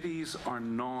 Cities are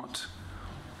not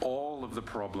all of the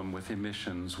problem with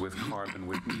emissions, with carbon,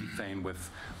 with methane, with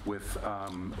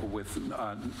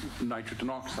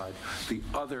nitrogen oxide, the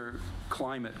other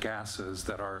climate gases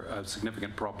that are a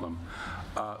significant problem.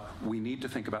 We need to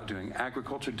think about doing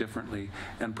agriculture differently,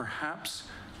 and perhaps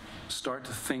start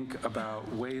to think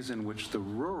about ways in which the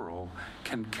rural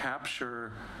can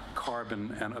capture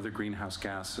carbon and other greenhouse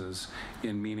gases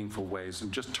in meaningful ways,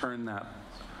 and just turn that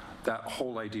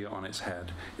whole idea on its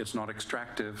head. It's not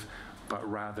extractive, but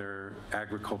rather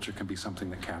agriculture can be something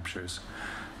that captures.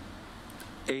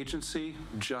 Agency,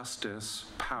 justice,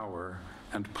 power,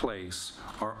 and place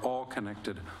are all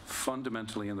connected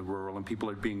fundamentally in the rural, and people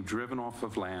are being driven off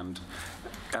of land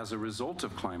as a result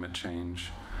of climate change.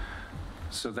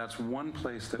 So that's one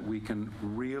place that we can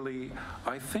really,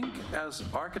 I think as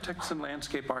architects and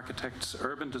landscape architects,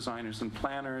 urban designers and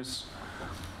planners,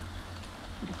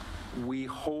 we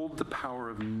hold the power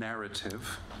of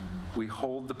narrative, we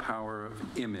hold the power of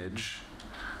image,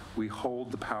 we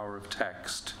hold the power of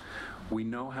text. We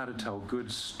know how to tell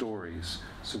good stories,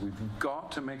 so we've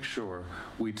got to make sure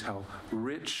we tell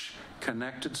rich,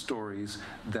 connected stories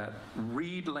that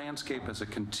read landscape as a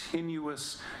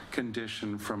continuous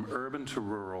condition from urban to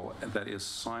rural that is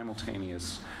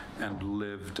simultaneous and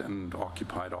lived and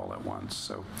occupied all at once.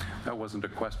 So that wasn't a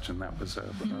question, that was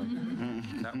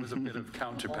a bit of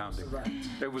counterpounding.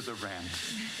 It was a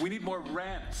rant. We need more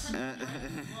rants.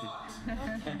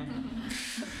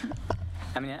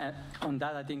 I mean, on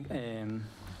that, I think,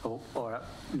 or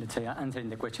let's say answering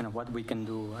the question of what we can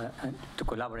do to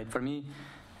collaborate. For me,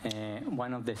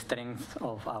 one of the strengths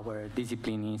of our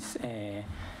discipline is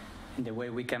the way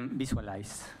we can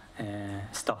visualize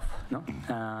stuff, no?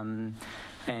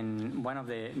 And one of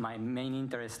my main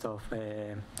interests of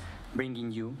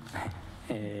bringing you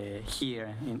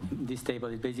here in this table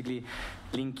is basically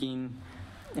linking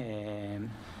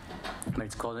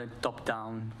let's call it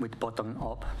top-down with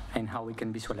bottom-up, and how we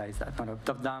can visualize that.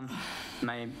 Top-down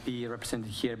might be represented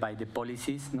here by the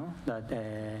policies, no? That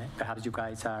perhaps you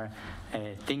guys are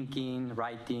thinking,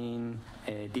 writing,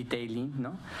 detailing,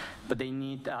 no? But they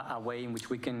need a way in which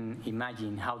we can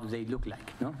imagine how do they look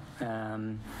like, no?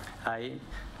 I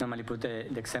normally put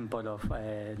the example of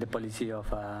the policy of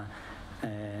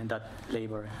that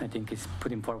labor, I think, is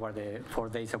putting forward the 4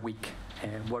 days a week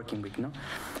working week, no?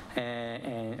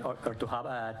 Or to have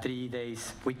a 3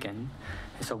 days weekend.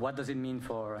 So what does it mean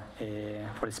for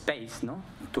space, no?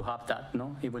 To have that,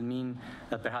 no? It will mean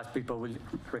that perhaps people will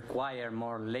require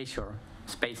more leisure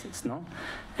spaces, no?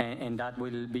 And that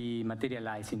will be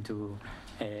materialized into,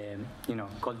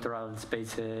 cultural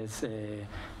spaces,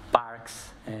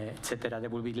 parks, etc. There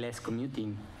will be less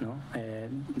commuting, no?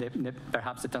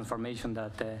 Perhaps the transformation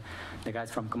that the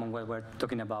guys from Commonwealth were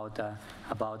talking about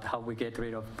how we get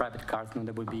rid of private cars, no?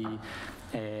 There will be,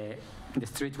 the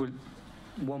streets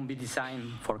won't be designed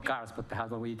for cars, but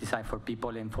perhaps will be designed for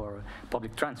people and for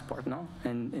public transport, no?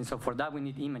 And so for that we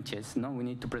need images, no? We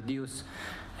need to produce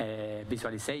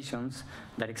visualizations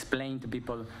that explain to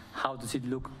people how does it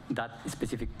look, that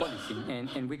specific policy.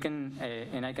 And we can,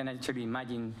 and I can actually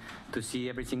imagine to see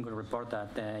every single report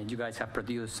that you guys have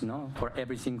produced, no? For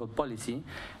every single policy,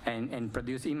 and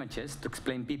produce images to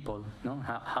explain people, no?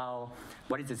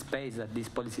 What is the space that these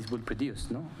policies will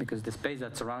produce, no? Because the space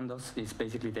that surrounds us is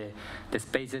basically the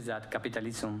spaces that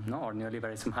capitalism, no, or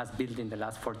neoliberalism has built in the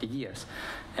last 40 years.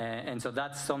 And so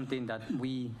that's something that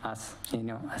we as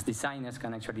designers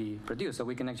can actually produce. So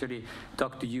we can actually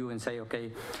talk to you and say,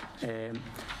 okay,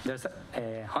 there's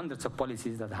hundreds of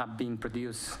policies that have been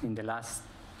produced in the last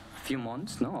few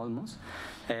months, no, almost.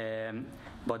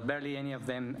 But barely any of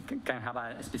them can have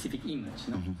a specific image,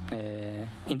 no?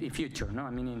 In the future, no? I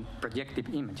mean, in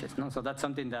projective images, no? So that's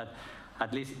something that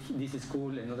at least this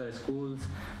school and other schools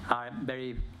are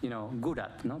very, good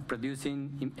at, no?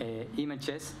 Producing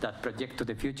images that project to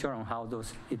the future on how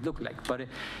it look like. But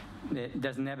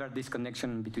there's never this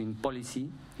connection between policy,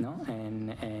 no, and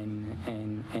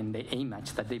the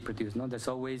image that they produce, no. There's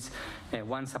always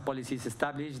once a policy is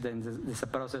established, then there's a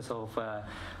process of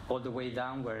all the way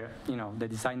down where the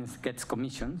designer gets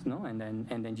commissions, no, and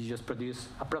then you just produce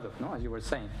a product, no, as you were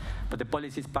saying. But the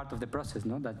policy is part of the process,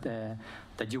 no,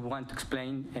 that you want to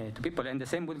explain to people, and the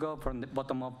same will go from the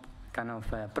bottom-up kind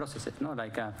of processes, no,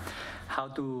 like how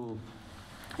to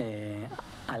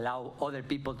allow other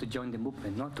people to join the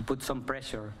movement, no? To put some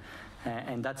pressure,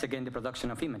 and that's again the production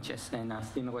of images. And as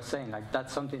Tim was saying, like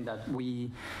that's something that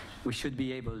we should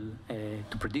be able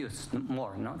to produce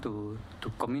more, no? To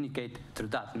communicate through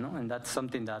that, no? And that's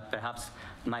something that perhaps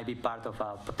might be part of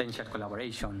a potential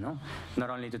collaboration, no? Not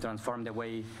only to transform the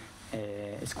way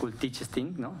school teaches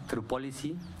things, no? Through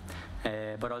policy,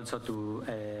 but also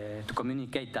to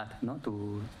communicate that, no?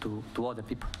 To other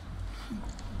people.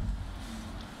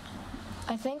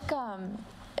 I think,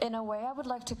 in a way, I would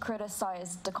like to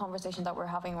criticize the conversation that we're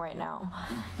having right now,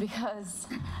 because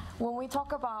when we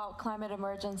talk about climate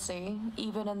emergency,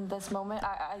 even in this moment,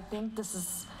 I think this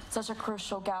is such a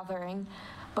crucial gathering,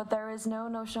 but there is no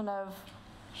notion of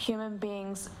human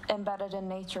beings embedded in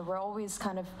nature. We're always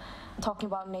kind of talking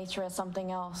about nature as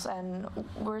something else, and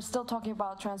we're still talking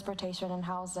about transportation and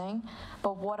housing,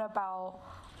 but what about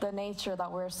the nature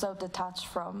that we're so detached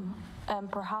from?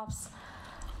 And perhaps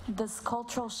this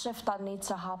cultural shift that needs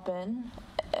to happen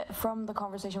from the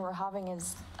conversation we're having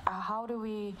is how do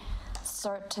we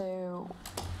start to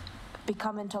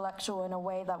become intellectual in a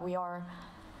way that we are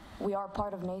we are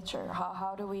part of nature.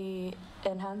 How do we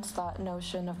enhance that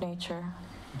notion of nature?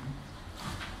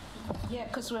 Yeah,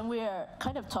 because when we're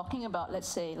kind of talking about, let's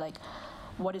say, like,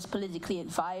 what is politically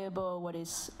viable, what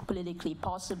is politically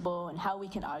possible, and how we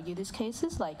can argue these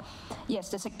cases, like, yes,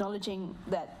 there's acknowledging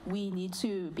that we need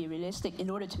to be realistic in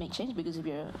order to make change, because if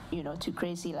you're, too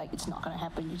crazy, like, it's not going to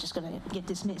happen, you're just going to get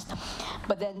dismissed.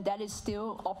 But then that is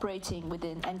still operating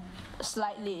within and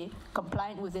slightly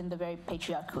compliant within the very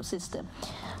patriarchal system.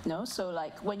 So,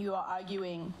 like, when you are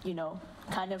arguing,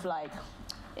 kind of like,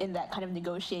 in that kind of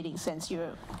negotiating sense,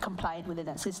 you're compliant within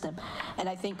that system. And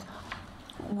I think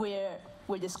we're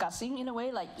discussing, in a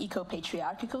way, like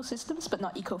eco-patriarchal systems, but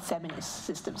not eco-feminist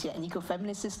systems yet. And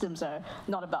eco-feminist systems are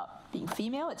not about being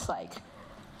female. It's like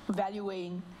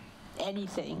valuing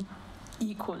anything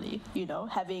equally,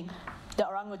 having the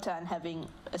orangutan having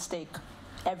a stake,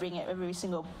 every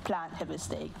single plant have a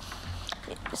stake.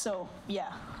 So,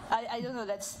 yeah, I don't know,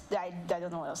 I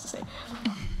don't know what else to say.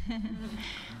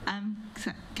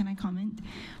 So can I comment?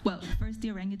 Well, first,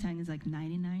 the orangutan is like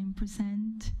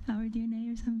 99% our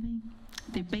DNA or something.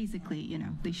 They basically,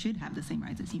 they should have the same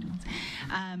rights as humans.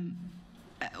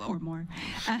 Or more.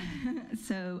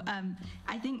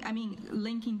 I think,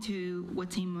 linking to what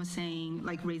Tim was saying,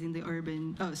 like raising the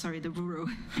rural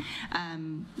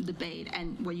debate,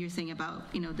 and what you're saying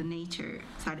about, the nature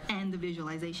side and the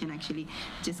visualization, actually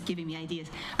just giving me ideas.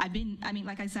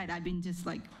 Like I said, I've been just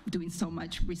like doing so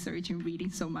much research and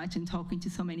reading so much and talking to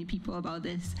so many people about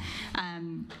this. I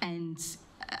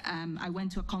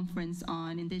went to a conference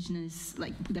on indigenous,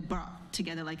 that brought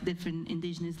together different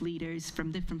indigenous leaders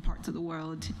from different parts of the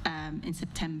world in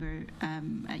September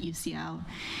at UCL,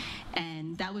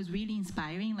 and that was really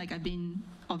inspiring. I've been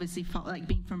obviously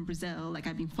being from Brazil,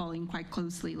 I've been following quite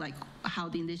closely how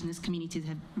the indigenous communities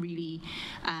have really,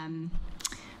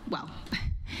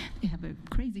 they have a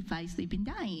crazy fight, they've been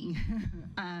dying,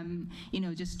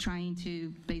 just trying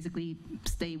to basically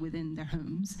stay within their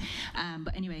homes.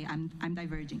 But anyway, I'm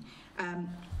diverging.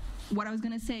 What I was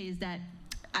gonna say is that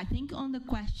I think on the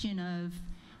question of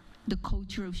the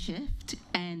cultural shift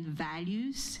and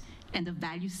values and the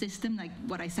value system, like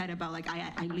what I said about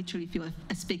I literally feel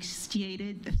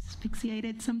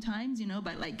asphyxiated sometimes,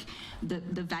 but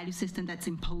the value system that's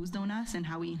imposed on us and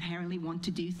how we inherently want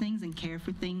to do things and care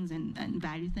for things and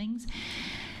value things.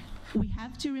 We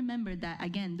have to remember that,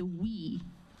 again, the we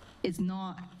is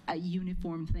not a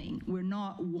uniform thing. We're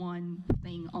not one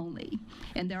thing only.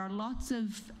 And there are lots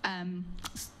of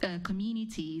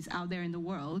communities out there in the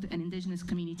world, and indigenous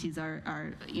communities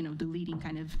are the leading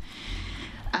kind of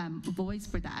voice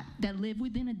for that live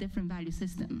within a different value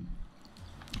system.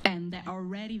 And they're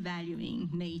already valuing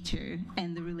nature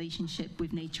and the relationship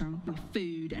with nature, with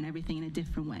food and everything in a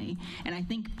different way. And I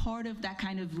think part of that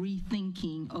kind of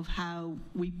rethinking of how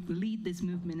we lead this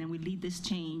movement and we lead this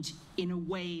change in a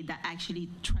way that actually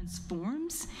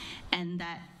transforms and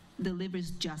that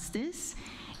delivers justice,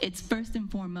 it's first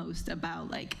and foremost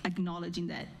about acknowledging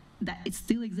that it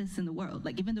still exists in the world.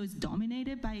 Even though it's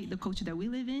dominated by the culture that we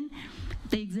live in,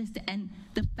 they exist. And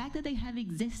the fact that they have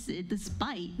existed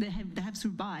despite, they have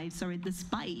survived,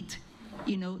 despite,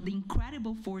 the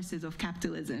incredible forces of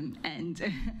capitalism and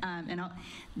all,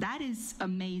 that is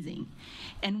amazing.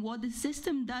 And what the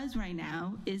system does right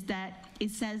now is that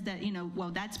it says that,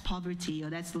 that's poverty,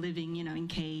 or that's living, in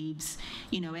caves,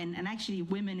 and actually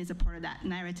women is a part of that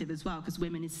narrative as well, because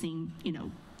women is seen,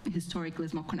 historically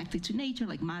is more connected to nature,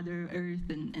 like Mother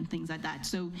Earth and things like that.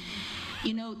 So,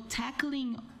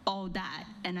 tackling all that,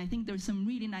 and I think there's some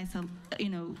really nice,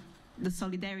 the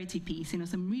solidarity piece,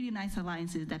 some really nice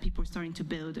alliances that people are starting to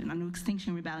build, and I know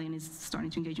Extinction Rebellion is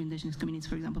starting to engage with indigenous communities,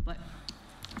 for example, but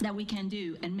that we can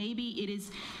do. And maybe it is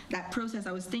that process.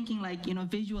 I was thinking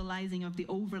visualizing of the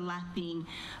overlapping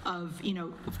of,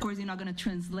 of course you're not going to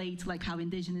translate how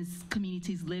indigenous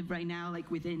communities live right now,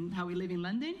 within how we live in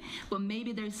London, but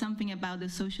maybe there's something about the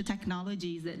social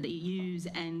technologies that they use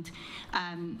and,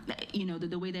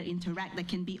 the way they interact that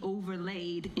can be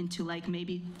overlaid into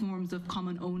maybe forms of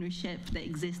common ownership that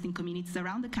exist in communities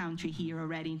around the country here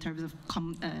already in terms of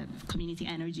community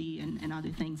energy and other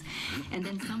things. And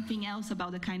then something else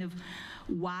about the kind of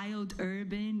wild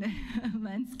urban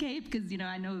landscape, because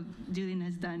I know Julian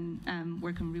has done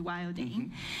work on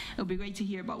rewilding. It would be great to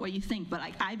hear about what you think, but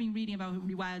I've been reading about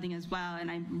rewilding as well, and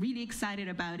I'm really excited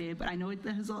about it, but I know it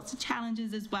has lots of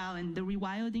challenges as well, and the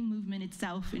rewilding movement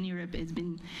itself in Europe has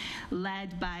been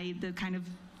led by the kind of,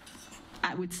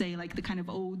 I would say, the kind of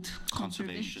old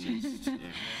conservationists.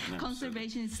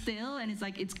 Conservationists still, and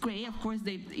it's great. Of course,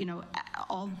 they,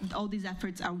 all these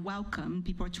efforts are welcome.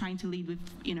 People are trying to lead with,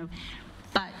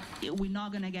 but we're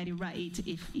not going to get it right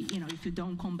if you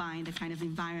don't combine the kind of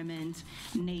environment,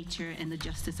 nature, and the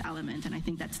justice element. And I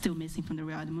think that's still missing from the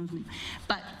reality movement.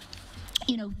 But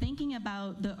thinking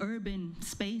about the urban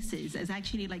spaces as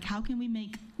actually like, how can we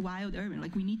make wild urban?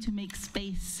 Like, we need to make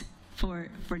space for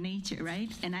nature,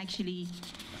 right? And actually,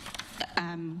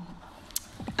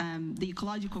 the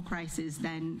ecological crisis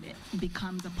then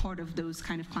becomes a part of those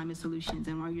kind of climate solutions.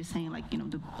 And while you're saying, like,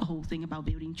 the whole thing about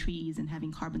building trees and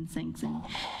having carbon sinks, and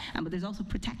but there's also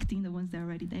protecting the ones that are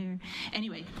already there.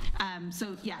 Anyway,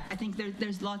 so yeah, I think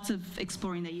there's lots of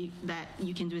exploring that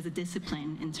you can do as a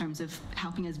discipline in terms of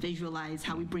helping us visualize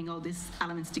how we bring all these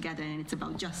elements together, and it's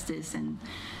about justice and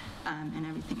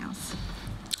everything else.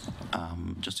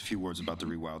 Just a few words about the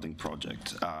Rewilding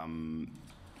project.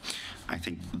 I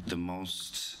think the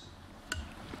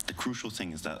crucial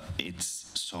thing is that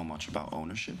it's so much about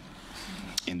ownership,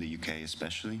 in the UK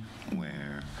especially,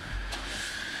 where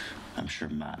I'm sure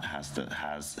Matt has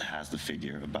the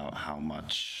figure about how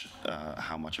much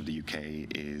of the UK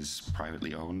is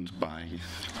privately owned by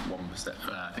 1%.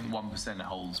 I think 1%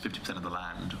 holds 50% of the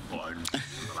land, or owns the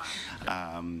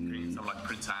land. Something like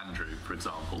Prince Andrew, for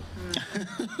example.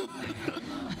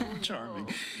 Charming,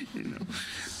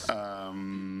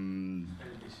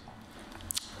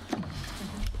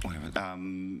 whatever.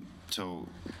 So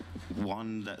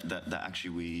one that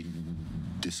actually we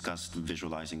discussed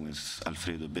visualizing with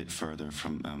Alfredo a bit further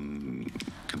from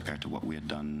compared to what we had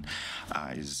done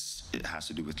it has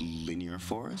to do with linear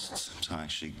forests. So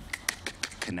actually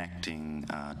connecting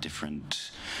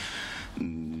different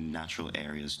natural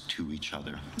areas to each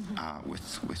other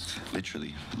with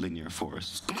literally linear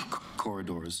forests,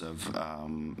 corridors of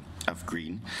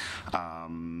green.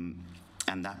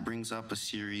 And that brings up a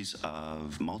series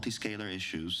of multiscalar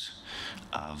issues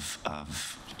of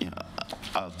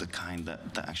the kind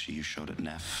that actually you showed at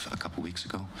NEF a couple weeks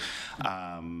ago.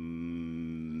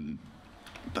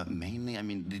 But mainly, I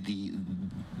mean,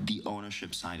 the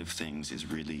ownership side of things is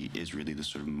really the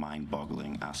sort of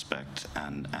mind-boggling aspect,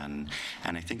 and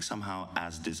I think somehow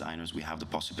as designers we have the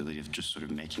possibility of just sort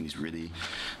of making these really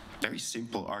very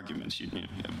simple arguments. You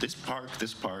have this park,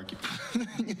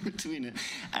 in between it,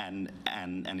 and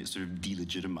it sort of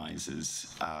delegitimizes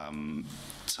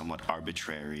somewhat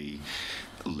arbitrary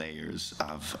layers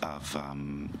of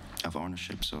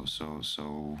ownership. So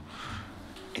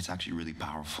it's actually really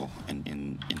powerful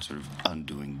in sort of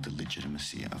undoing the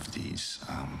legitimacy of these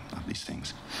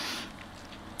things.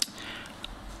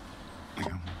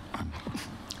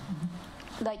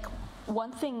 Like,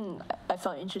 one thing I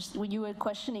found interesting when you were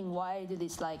questioning why do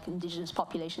these like indigenous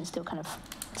populations still kind of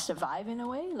survive in a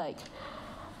way, like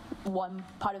one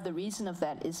part of the reason of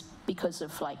that is because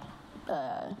of like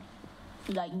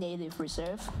native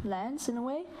reserve lands in a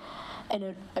way.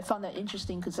 And I found that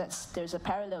interesting because there's a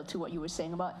parallel to what you were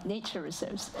saying about nature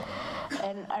reserves.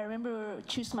 And I remember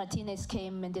Chus Martinez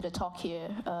came and did a talk here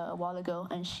a while ago,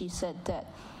 and she said that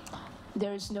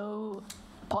there is no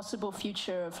possible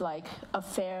future of like a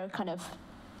fair kind of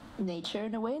nature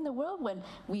in a way in the world when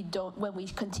we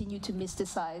continue to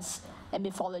mysticize and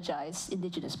mythologize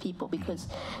indigenous people, because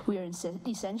we are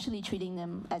essentially treating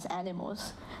them as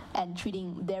animals and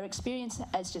treating their experience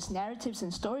as just narratives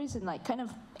and stories and like kind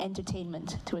of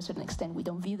entertainment to a certain extent. We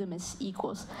don't view them as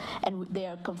equals, and they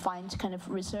are confined to kind of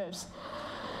reserves.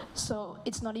 So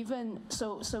it's not even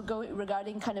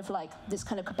regarding kind of like this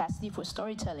kind of capacity for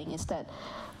storytelling is that,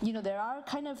 there are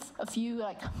kind of a few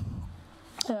like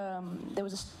there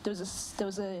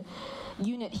was a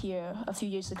unit here a few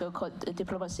years ago called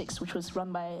Diploma 6, which was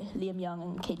run by Liam Young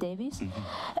and Kate Davies,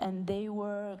 and they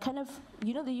were kind of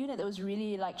the unit that was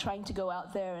really like trying to go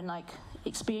out there and like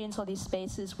experience all these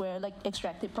spaces where like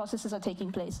extractive processes are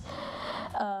taking place,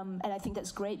 and I think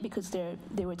that's great because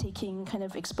they were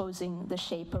exposing the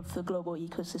shape of the global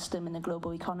ecosystem and the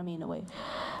global economy in a way.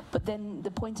 But then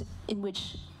the point in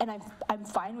which, and I'm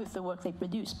fine with the work they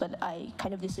produce, but I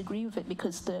kind of disagree with it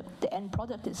because the end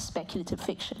product is speculative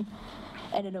fiction,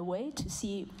 and in a way to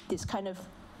see this kind of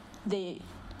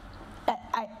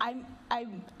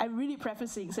I'm really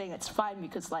prefacing saying it's fine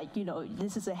because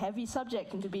this is a heavy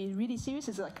subject, and to be really serious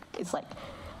is it's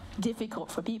difficult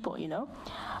for people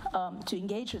to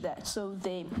engage with that. So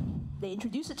they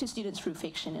introduce it to students through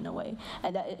fiction in a way,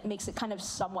 and that it makes it kind of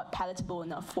somewhat palatable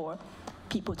enough for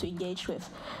people to engage with.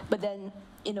 But then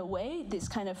in a way, this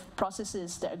kind of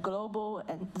processes that are global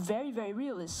and very, very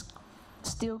real is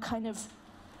still kind of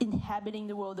inhabiting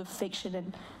the world of fiction,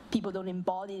 and people don't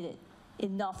embody it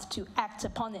enough to act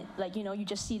upon it. You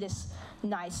just see this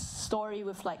nice story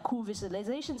with like cool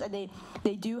visualizations, and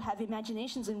they do have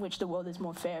imaginations in which the world is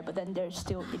more fair, but then there's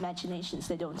still imaginations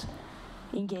they don't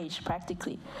engage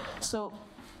practically. So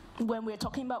when we're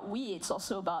talking about we, it's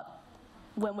also about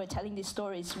when we're telling these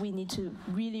stories, we need to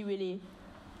really, really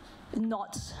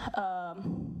not,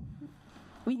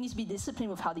 we need to be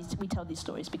disciplined with how we tell these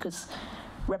stories, because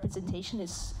representation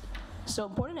is so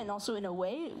important. And also, in a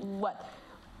way, what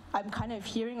I'm kind of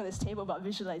hearing on this table about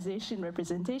visualization,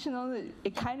 representation,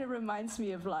 it kind of reminds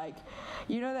me of, like,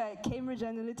 you know, that Cambridge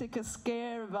Analytica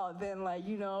scare about then, like,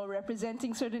 you know,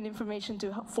 representing certain information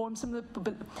to form some of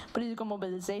the political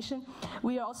mobilization.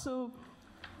 We are also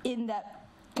in that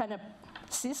kind of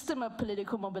system of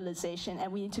political mobilization,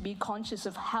 and we need to be conscious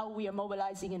of how we are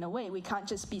mobilizing in a way. We can't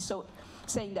just be so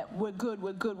saying that we're good,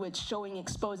 we're showing,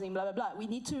 exposing, blah, blah, blah. We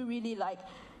need to really, like,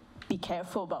 be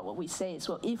careful about what we say as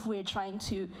well, if we're trying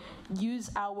to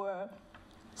use our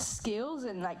skills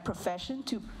and, like, profession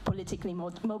to politically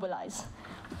mobilize.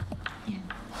 Yeah.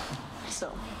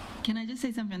 So, can I just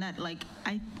say something on that? Like,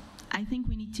 I think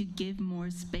we need to give more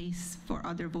space for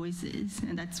other voices,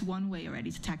 and that's one way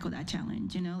already to tackle that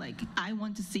challenge. You know, like, I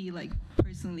want to see, like,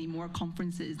 personally more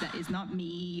conferences that is not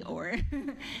me or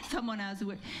someone else.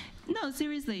 No,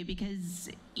 seriously, because,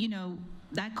 you know,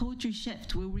 that culture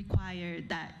shift will require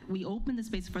that we open the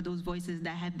space for those voices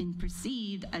that have been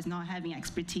perceived as not having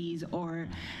expertise or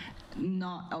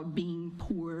being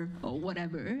poor or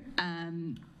whatever.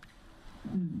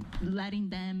 Letting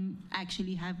them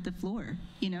actually have the floor,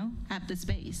 you know, have the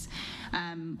space.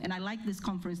 And I like this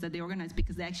conference that they organized,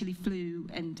 because they actually flew,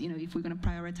 and, you know, if we're going to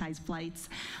prioritize flights,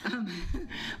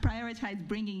 prioritize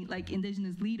bringing, like,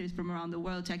 indigenous leaders from around the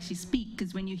world to actually speak,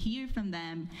 because when you hear from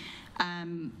them,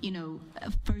 you know,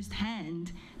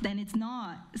 firsthand, then it's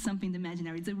not something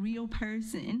imaginary. It's a real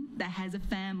person that has a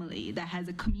family, that has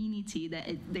a community that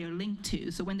they're linked to.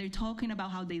 So when they're talking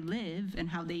about how they live and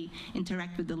how they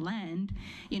interact with the land,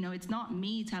 you know, it's not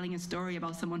me telling a story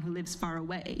about someone who lives far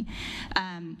away.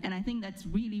 And I think that's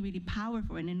really, really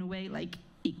powerful. And in a way, like,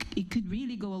 it could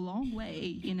really go a long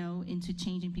way, you know, into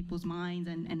changing people's minds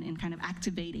and kind of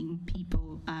activating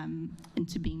people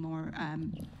into being more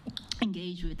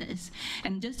engaged with this.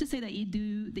 And just to say that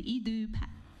the Idu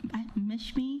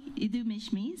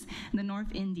Mishmis, the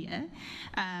North India,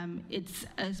 it's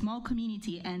a small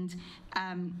community, and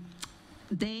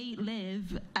they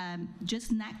live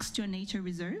just next to a nature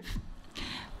reserve.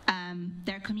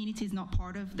 Their community is not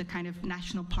part of the kind of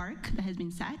national park that has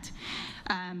been set.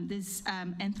 This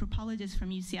anthropologist from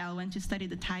UCL went to study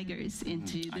the tigers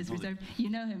into this reserve. You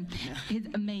know him. Yeah. He's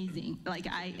amazing. Like,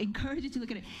 I encourage you to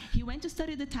look at it. He went to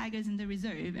study the tigers in the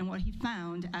reserve, and what he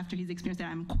found after his experience there,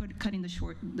 I'm cutting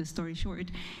the story short,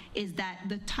 is that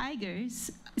the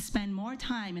tigers spend more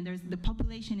time, and the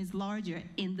population is larger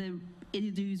in the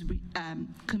Idu's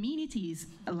communities'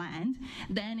 land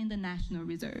than in the national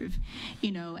reserve,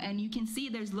 you know. And you can see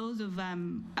there's loads of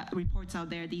reports out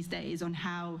there these days on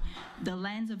how the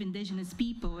lands of indigenous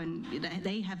people and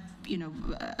they have, you know,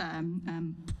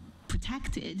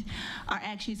 protected are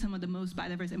actually some of the most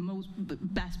biodiverse and most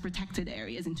best protected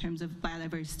areas in terms of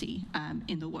biodiversity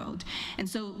in the world. And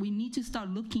so we need to start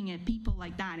looking at people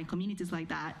like that and communities like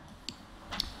that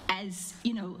as,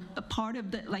 you know, a part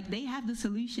of the, like, they have the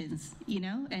solutions, you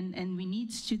know, and we need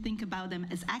to think about them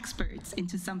as experts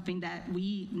into something that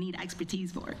we need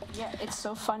expertise for. Yeah, it's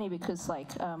so funny because, like,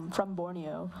 from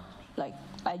Borneo, like,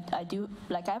 I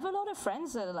have a lot of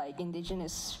friends that are, like,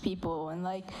 indigenous people, and,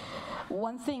 like,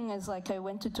 one thing is, like, I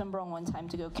went to Tumbrong one time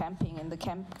to go camping, and the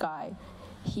camp guy,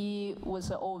 he was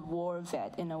an old war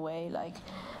vet in a way, like.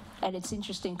 And it's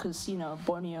interesting because, you know,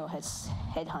 Borneo has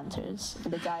headhunters.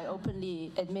 And the guy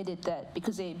openly admitted that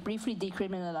because they briefly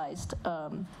decriminalized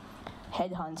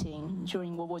headhunting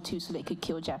during World War II so they could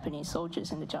kill Japanese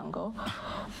soldiers in the jungle.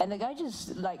 And the guy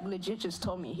just, like, legit just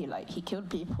told me he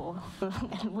killed people.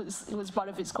 And it was part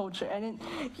of his culture. And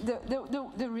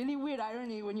the really weird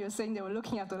irony when you were saying they were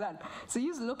looking after land. So he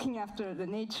was looking after the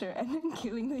nature and then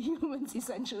killing the humans,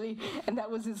 essentially. And that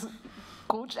was his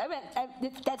culture. I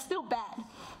mean, that's still bad.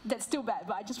 That's still bad,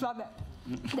 but I just found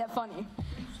that funny.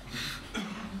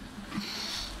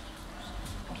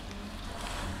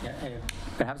 Yeah,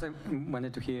 perhaps I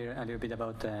wanted to hear a little bit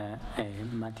about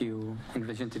Matthew in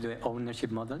relation to the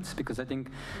ownership models, because I think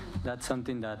that's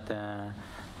something that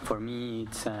for me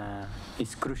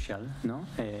it's crucial, no,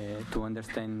 to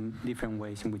understand different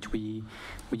ways in which we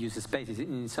use space.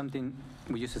 It's something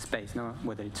we use space, no,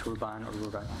 whether it's urban or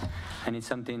rural, and it's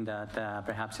something that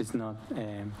perhaps is not.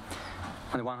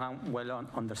 On the one hand, well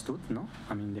understood, no?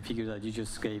 I mean, the figure that you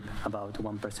just gave about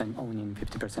 1% owning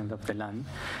 50% of the land,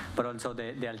 but also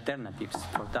the alternatives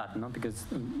for that, no? Because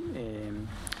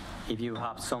if you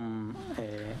have some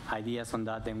ideas on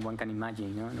that, then one can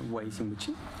imagine, you know, ways in which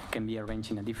it can be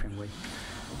arranged in a different way.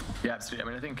 Yeah,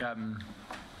 absolutely. I mean, I think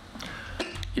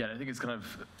Yeah, I think it's kind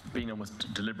of been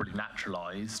almost deliberately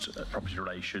naturalised, property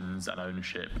relations and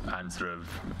ownership, and sort of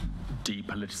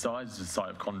depoliticised as a site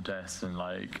of contest and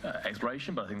like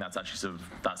exploration. But I think that's actually sort of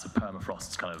that's a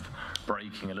permafrost kind of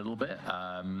breaking a little bit,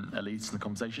 at least in the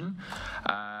conversation.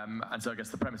 And so I guess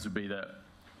the premise would be that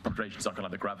property relations are kind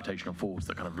of like the gravitational force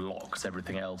that kind of locks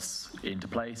everything else into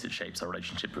place. It shapes our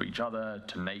relationship to each other,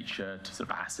 to nature, to sort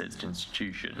of assets, to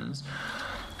institutions,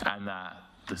 and that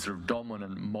the sort of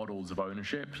dominant models of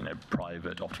ownership,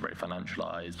 private, often very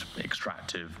financialized,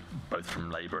 extractive, both from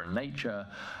labor and nature,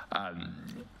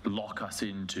 lock us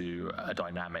into a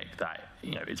dynamic that,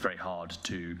 it's very hard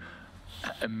to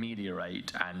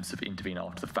ameliorate and sort of intervene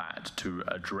after the fact to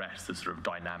address the sort of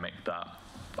dynamic that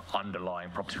underlying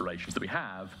property relations that we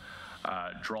have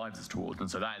drives us towards. And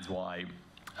so that is why,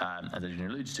 as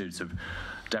Adrian alluded to, sort of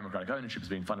democratic ownership has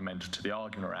been fundamental to the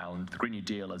argument around the Green New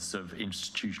Deal as sort of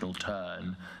institutional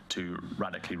turn to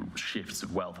radically shifts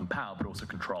of wealth and power, but also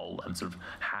control and sort of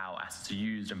how assets are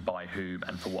used and by whom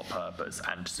and for what purpose,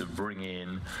 and to sort of bring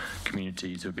in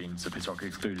communities who have been sort of historically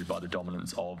excluded by the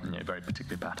dominance of very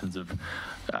particular patterns of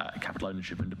capital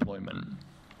ownership and deployment.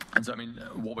 And so, I mean,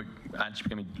 what we're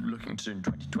actually going to be looking to do in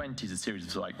 2020 is a series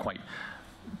of like quite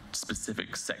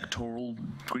specific sectoral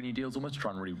Green New Deals, almost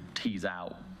trying to really tease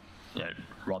out,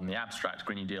 rather than the abstract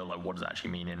Green New Deal, like what does it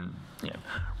actually mean in,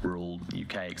 rural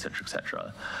UK, et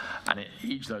cetera, and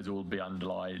each of those will be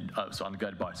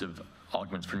undergirded by sort of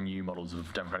arguments for new models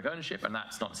of democratic ownership, and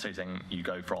that's not necessarily saying you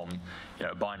go from,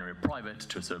 a binary of private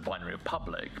to a sort of binary of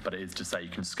public, but it is to say you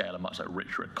can scale a much like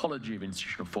richer ecology of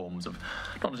institutional forms of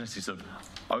not necessarily sort of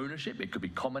ownership. It could be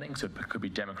commoning, so it could be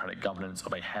democratic governance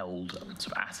of a held sort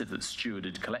of asset that's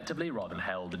stewarded collectively rather than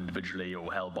held individually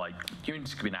or held by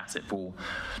communities. It could be an asset for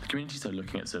the community, so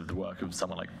looking at sort of the work of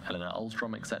someone like Eleanor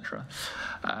Ulstrom, etc.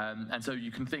 And so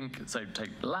you can think, so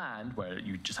take land where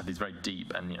you just have these very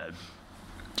deep and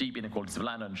deep inequalities of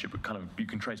land ownership, you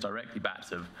can trace directly back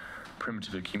to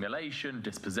primitive accumulation,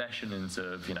 dispossession in sort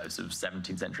of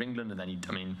 17th century England, and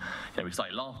then we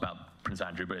slightly laugh about Prince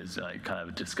Andrew, but it's kind of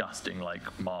a disgusting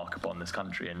mark upon this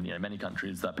country, and many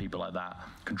countries that people like that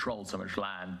control so much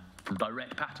land from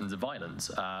direct patterns of violence,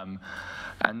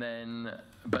 and then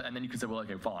you can say, well,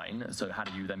 okay, fine. So how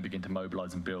do you then begin to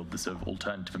mobilise and build the sort of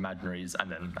alternative imaginaries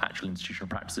and then actual institutional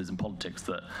practices and politics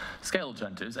that scale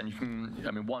alternatives? And you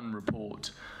can, one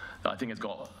report that I think has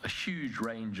got a huge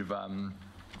range of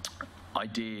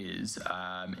ideas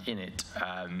in it,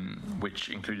 which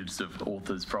included sort of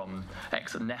authors from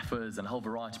ex-NEFAs and a whole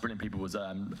variety of brilliant people, was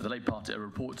the Labour Party, a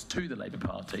report to the Labour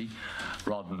Party,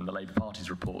 rather than the Labour Party's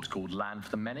report, called Land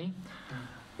for the Many,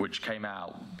 which came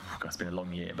out, it's been a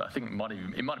long year, but I think it might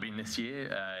have been this year.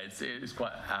 It's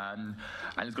quite, and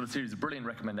it's got a series of brilliant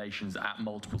recommendations at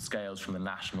multiple scales, from the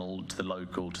national to the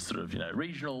local to sort of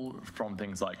regional, from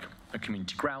things like a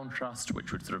community ground trust,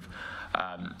 which would sort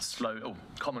of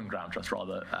common ground trust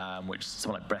rather, which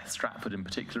someone like Beth Stratford in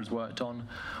particular has worked on,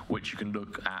 which you can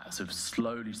look at sort of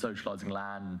slowly socialising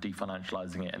land,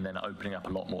 definancialising it, and then opening up a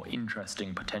lot more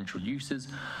interesting potential uses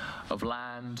of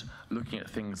land, looking at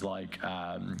things like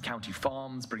county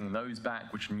farms, bringing those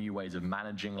back, which are new ways of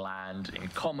managing land in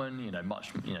common,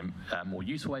 much more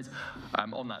useful ways.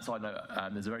 On that side note,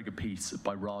 there's a very good piece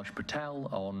by Raj Patel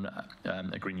on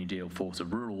a Green New Deal for sort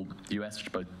of rural US,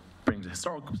 which both brings a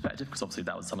historical perspective, because obviously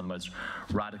that was some of the most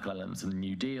radical elements in the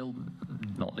New Deal,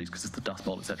 not least because it's the Dust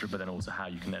Bowl, etc., but then also how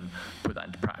you can then put that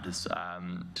into practice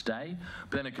today.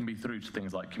 But then it can be through to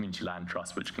things like community land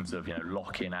trust, which can sort of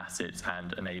lock in assets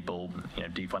and enable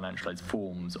definancialized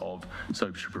forms of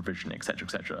social provision, etc.,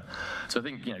 etc. So I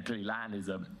think clearly land is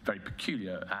a very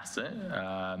peculiar asset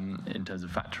in terms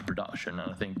of factor of production,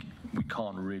 and I think we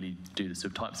can't really do the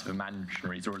sort of types of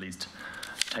imaginaries, or at least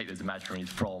take those imaginaries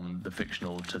from the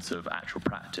fictional to sort of actual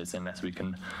practice, unless we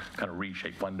can kind of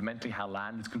reshape fundamentally how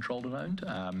land is controlled and owned.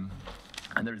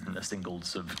 And there isn't a single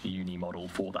sort of uni model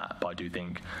for that, but I do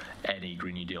think any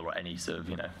Green New Deal or any sort of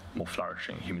more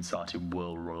flourishing human society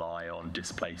will rely on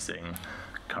displacing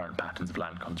current patterns of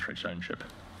land concentration ownership.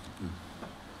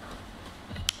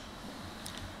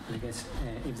 I guess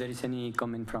if there is any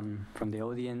comment from the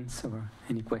audience or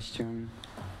any question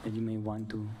that you may want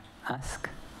to ask.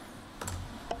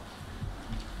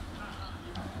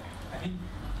 I think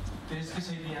there's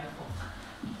this idea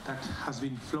that has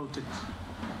been floated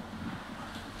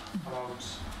about,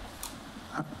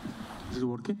 is it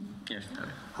working? Yes.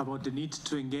 About the need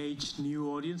to engage new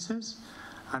audiences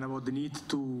and about the need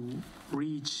to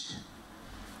reach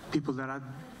people that are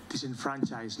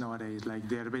disenfranchised nowadays. Like,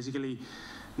 they're basically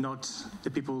not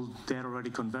the people they're already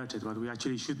converted, but we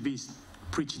actually should be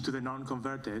preaching to the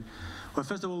non-converted. Well,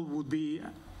 first of all, would be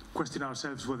question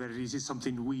ourselves whether this is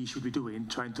something we should be doing,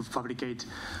 trying to fabricate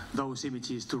those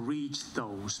images to reach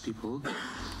those people.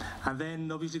 And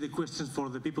then obviously the question for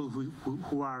the people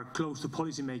who are close to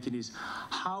policy making is,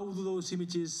 how do those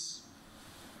images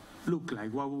look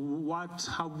like?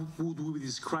 How would we be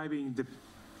describing the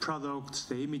products,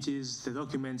 the images, the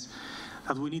documents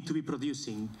that we need to be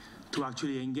producing to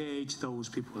actually engage those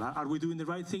people? Are we doing the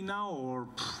right thing now, or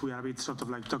we are a bit sort of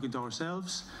like talking to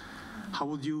ourselves?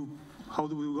 How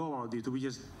do we go about it? Do we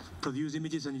just produce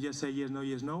images and you just say yes,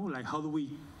 no? Like, how do we,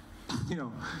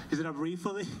 is there a brief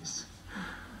for this?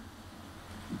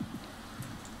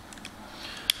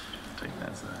 I think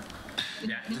that's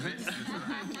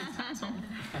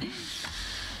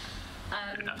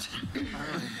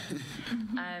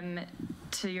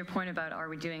to your point about are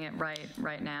we doing it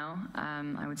right now,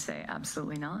 I would say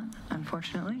absolutely not,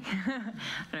 unfortunately. I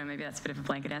don't know, maybe that's a bit of a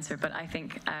blanket answer, but I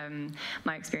think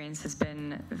my experience has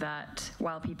been that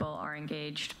while people are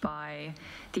engaged by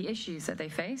the issues that they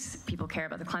face, people care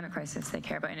about the climate crisis, they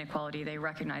care about inequality, they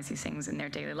recognize these things in their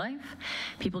daily life,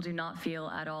 people do not feel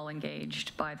at all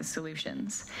engaged by the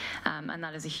solutions. And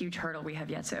that is a huge hurdle we have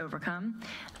yet to overcome.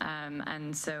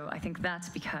 And so I think that's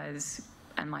because,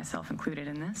 and myself included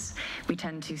in this, we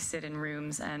tend to sit in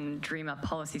rooms and dream up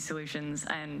policy solutions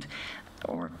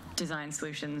or design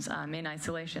solutions in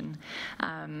isolation.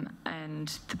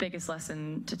 And the biggest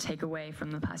lesson to take away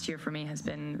from the past year for me has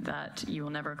been that you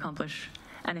will never accomplish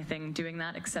anything doing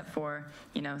that except for,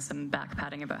 some back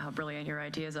patting about how brilliant your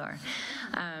ideas are.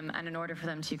 And in order for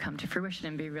them to come to fruition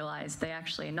and be realized, they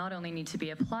actually not only need to be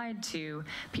applied to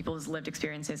people's lived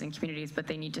experiences and communities, but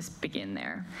they need to begin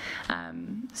there.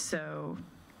 So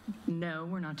no,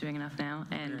 we're not doing enough now,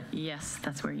 and yes,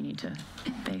 that's where you need to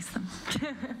base them.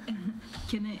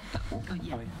 Can I? Oh,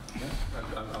 yeah.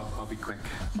 I'll be quick.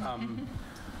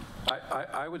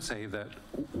 I would say that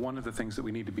one of the things that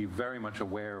we need to be very much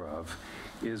aware of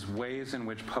is ways in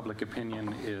which public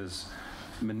opinion is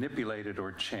manipulated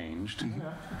or changed.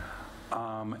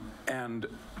 And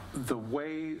the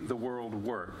way the world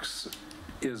works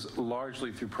is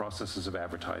largely through processes of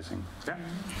advertising.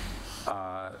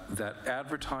 That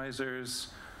advertisers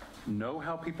know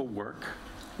how people work,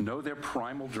 know their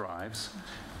primal drives.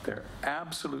 They're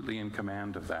absolutely in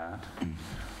command of that.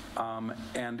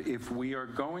 And if we are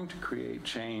going to create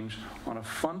change on a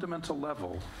fundamental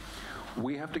level,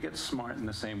 we have to get smart in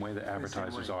the same way that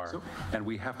advertisers are. And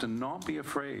we have to not be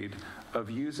afraid of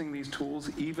using these tools,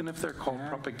 even if they're called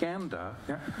propaganda,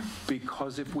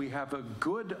 because if we have a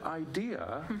good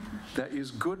idea that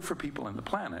is good for people on the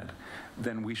planet,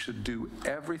 then we should do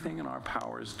everything in our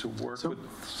powers to work with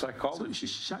psychology.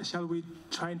 Shall we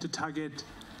try to target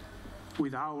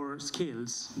with our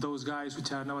skills those guys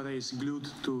which are nowadays glued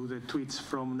to the tweets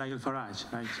from Nigel Farage?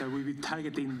 Right? Shall we be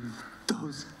targeting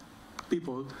those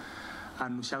people,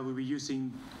 and shall we be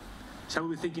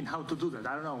thinking how to do that?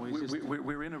 I don't know.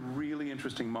 We're in a really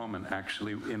interesting moment,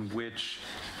 actually, in which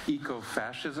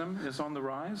eco-fascism is on the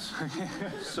rise.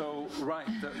 So,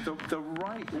 the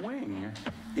right wing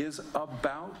is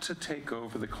about to take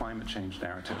over the climate change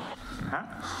narrative.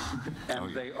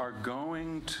 And they are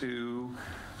going to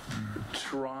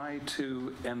try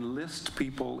to enlist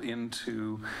people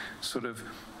into sort of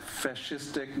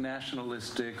fascistic,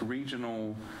 nationalistic,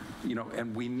 regional,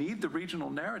 and we need the regional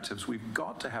narratives. We've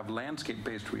got to have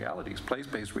landscape-based realities,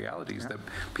 place-based realities that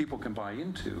people can buy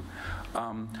into.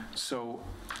 So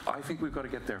I think we've got to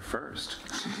get there first.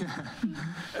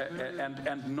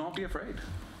 and not be afraid.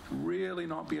 Really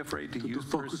not be afraid to use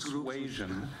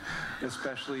persuasion,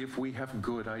 especially if we have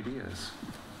good ideas.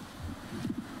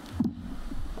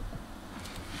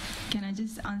 Can I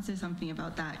just answer something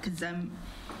about that? Because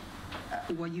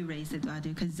what you raised, Eduardo,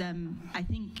 because I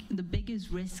think the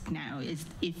biggest risk now is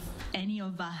if any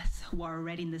of us who are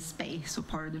already in the space or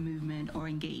part of the movement or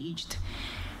engaged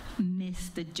miss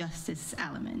the justice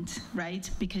element, right?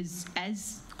 Because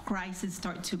as crises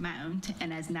start to mount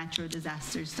and as natural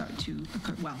disasters start to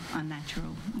occur, well,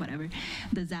 unnatural, whatever,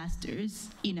 disasters,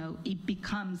 it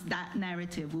becomes, that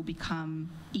narrative will become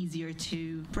easier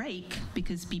to break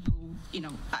because people,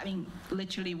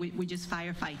 literally we're just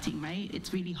firefighting, right?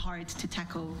 It's really hard to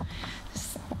tackle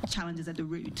challenges at the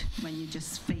root when you're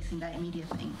just facing that immediate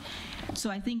thing. So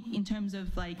I think in terms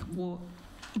of like what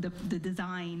the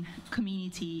design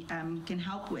community can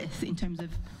help with in terms of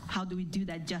how do we do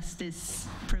that justice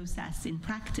process in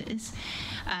practice,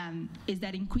 is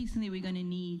that increasingly we're going to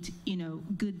need,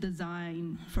 good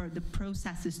design for the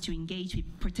processes to engage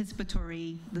with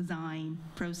participatory design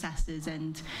processes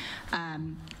and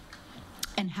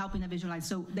helping to visualize.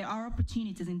 So there are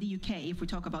opportunities in the UK, if we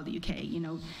talk about the UK,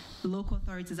 local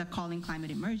authorities are calling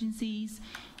climate emergencies,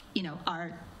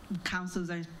 our councils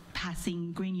are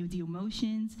passing Green New Deal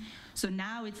motions. So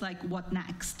now it's like, what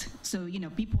next? So, you know,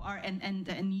 people are,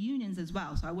 and unions as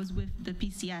well. So I was with the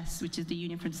PCS, which is the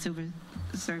Union for the Civil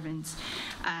Servants,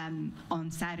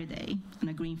 on Saturday on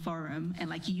a green forum, and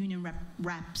like union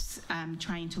reps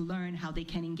trying to learn how they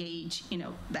can engage, you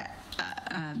know, that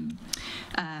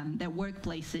their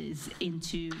workplaces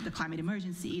into the climate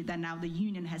emergency that now the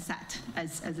union has set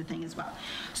as a thing as well.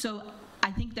 So I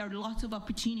think there are lots of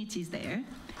opportunities there,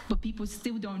 but people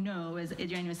still don't know, as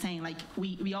Adrienne was saying, like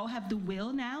we all have the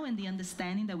will now and the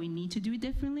understanding that we need to do it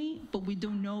differently, but we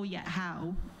don't know yet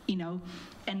how, you know,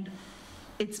 and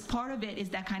it's part of it is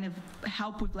that kind of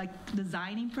help with like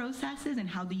designing processes and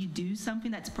how do you do something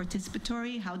that's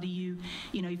participatory? How do you,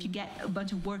 you know, if you get a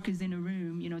bunch of workers in a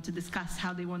room, you know, to discuss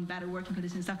how they want better working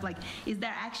conditions and stuff, like, is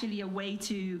there actually a way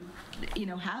to, you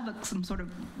know, have some sort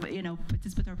of, you know,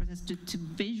 participatory process to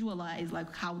visualize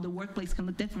like how the workplace can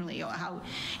look differently or how,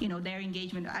 you know, their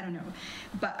engagement, I don't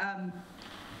know.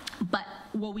 But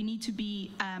what we need to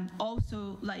be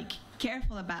also like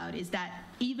careful about is that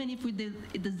even if we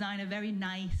design a very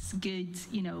nice, good,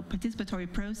 you know,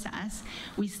 participatory process,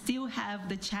 we still have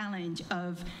the challenge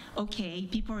of, okay,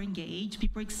 people are engaged,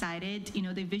 people are excited, you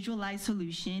know, they visualize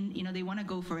solution, you know, they want to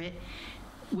go for it.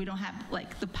 We don't have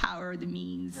like the power or the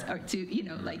means or to, you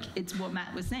know, like it's what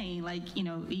Matt was saying, like, you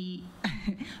know, we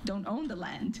don't own the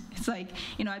land. It's like,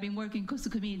 you know, I've been working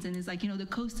coastal communities and it's like, you know, the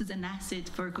coast is an asset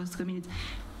for coastal communities.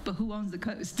 But who owns the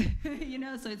coast? You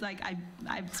know, so it's like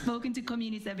I've spoken to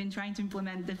communities that have been trying to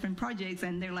implement different projects,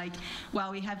 and they're like,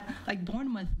 well, we have like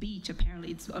Bournemouth Beach.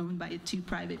 Apparently, it's owned by 2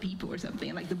 private people or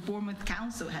something. Like the Bournemouth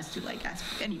Council has to like ask.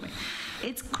 Anyway,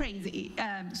 it's crazy.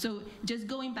 So just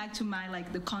going back to my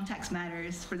like the context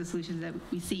matters for the solutions that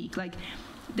we seek. Like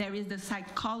there is the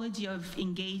psychology of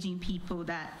engaging people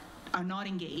that are not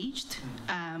engaged,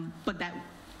 but that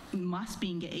must be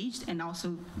engaged, and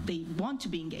also they want to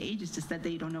be engaged, it's just that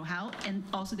they don't know how, and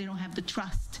also they don't have the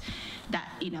trust that,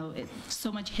 you know, it's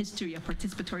so much history of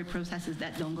participatory processes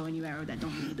that don't go anywhere or that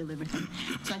don't really deliver things.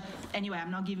 So anyway,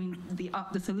 I'm not giving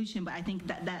the solution, but I think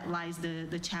that lies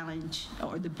the challenge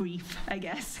or the brief, I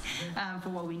guess, for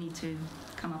what we need to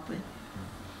come up with.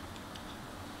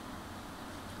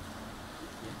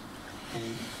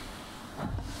 And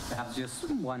perhaps just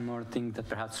one more thing that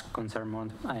perhaps concerns more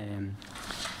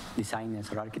designers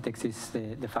or architects is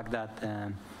the fact that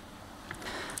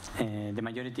the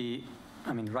majority,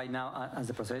 I mean, right now, as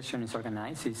the profession is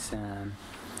organized, it's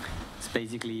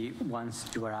basically once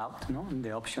you are out, no,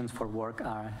 the options for work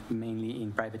are mainly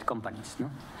in private companies, no,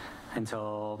 and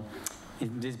so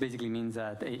this basically means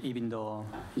that even though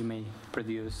you may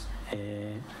produce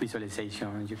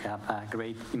visualizations, you have a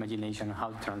great imagination on how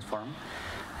to transform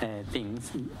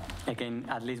things, again,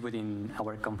 at least within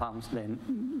our compounds, then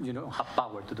you don't have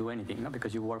power to do anything, no?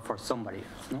 Because you work for somebody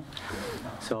else. No?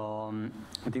 So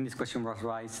I think this question was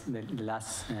raised the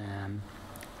last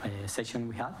session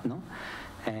we had, no?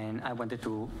 And I wanted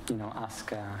to, you know,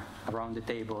 ask around the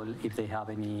table if they have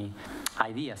any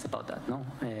ideas about that. No,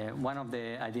 one of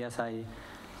the ideas I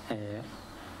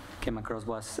came across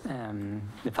was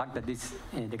the fact that this,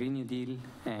 the Green New Deal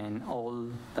and all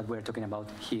that we're talking about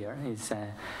here is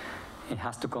it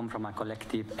has to come from a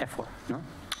collective effort, no?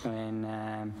 And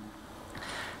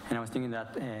I was thinking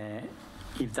that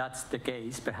if that's the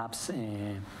case, perhaps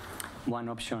one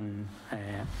option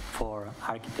for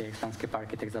architects, landscape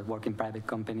architects that work in private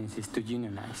companies is to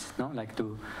unionize, no? Like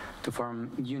to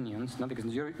form unions, no? Because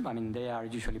I mean, they are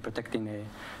usually protecting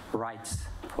the rights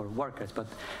for workers, but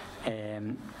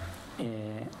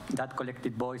that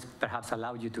collective voice perhaps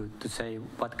allowed you to say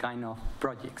what kind of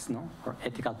projects, no, or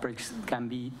ethical projects can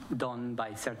be done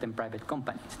by certain private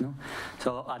companies, no.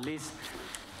 So at least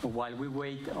while we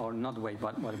wait, or not wait,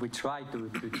 but while we try to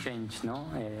change, no,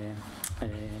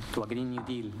 to a Green New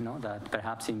Deal, no, that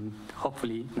perhaps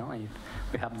hopefully, no, if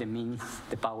we have the means,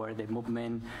 the power, the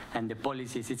movement, and the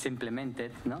policies, it's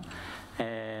implemented, no,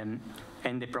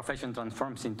 and the profession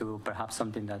transforms into perhaps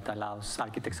something that allows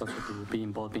architects also to be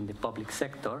involved in the public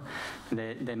sector,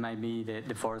 there might be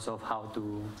the force of how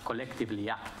to collectively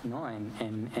act, no,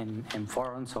 and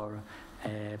forums or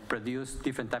produce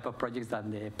different type of projects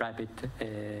that the private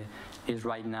is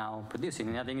right now producing.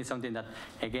 And I think it's something that,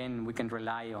 again, we can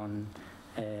rely on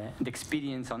the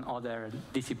experience on other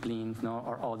disciplines, no,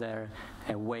 or other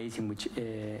ways in which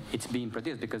it's being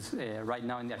produced, because right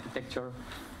now in the architecture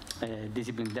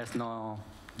discipline, there's no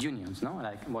unions, no,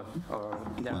 like what, or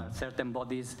there are certain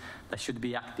bodies that should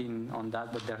be acting on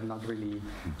that, but they're not really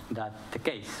that the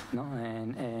case, no,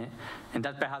 and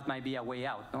that perhaps might be a way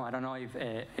out, no. I don't know if,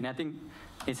 and I think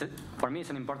for me, it's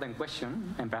an important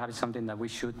question, and perhaps something that we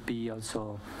should be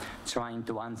also trying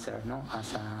to answer, no,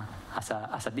 as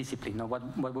a discipline. No?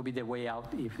 What would be the way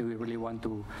out if we really want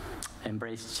to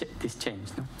embrace this change?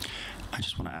 No? I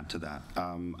just want to add to that.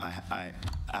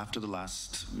 After the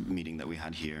last meeting that we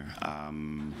had here,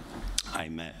 I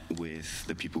met with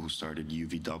the people who started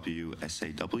UVW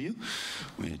SAW,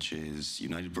 which is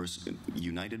United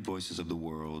Voices of the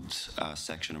World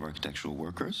section of architectural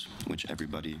workers, which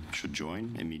everybody should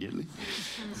join immediately.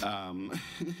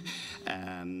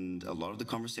 And a lot of the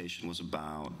conversation was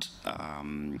about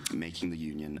making the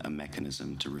union a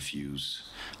mechanism to refuse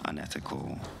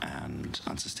unethical and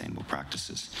unsustainable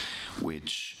practices,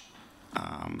 which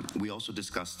we also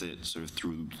discussed it sort of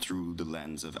through the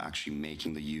lens of actually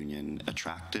making the union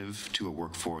attractive to a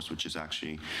workforce which is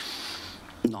actually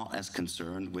not as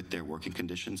concerned with their working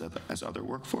conditions as other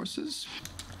workforces,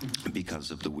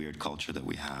 because of the weird culture that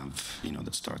we have, you know,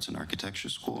 that starts in architecture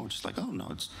school. Just like, oh no,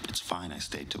 it's fine. I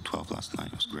stayed till 12 last night.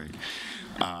 It was great.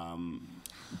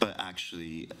 But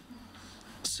actually,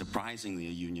 surprisingly,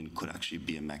 a union could actually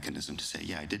be a mechanism to say,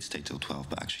 yeah, I did stay till 12,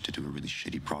 but actually to do a really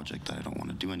shitty project that I don't want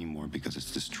to do anymore because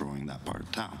it's destroying that part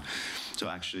of town. So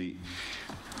actually,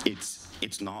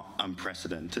 it's not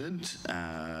unprecedented,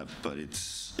 but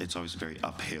it's always a very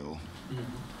uphill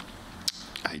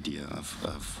idea of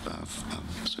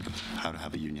sort of how to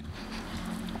have a union.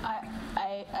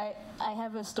 I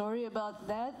have a story about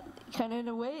that, kind of in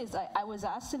a way. Is I was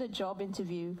asked in a job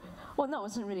interview. Well, no, I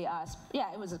wasn't really asked.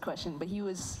 Yeah, it was a question, but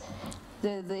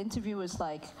the interview was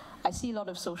like, I see a lot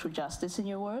of social justice in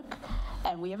your work,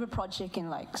 and we have a project in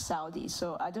like Saudi,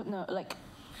 so I don't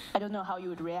know how you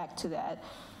would react to that.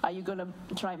 Are you going to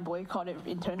try and boycott it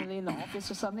internally in the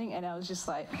office or something? And I was just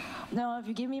like, no, if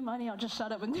you give me money, I'll just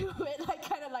shut up and do it. Like,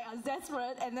 kind of like I was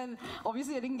desperate. And then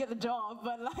obviously I didn't get the job,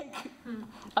 but like,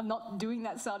 I'm not doing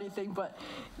that Saudi thing. But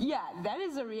yeah, that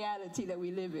is a reality that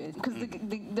we live in. Because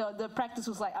the practice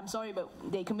was like, I'm sorry, but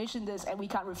they commissioned this and we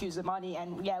can't refuse the money.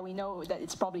 And yeah, we know that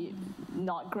it's probably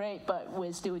not great, but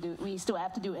we still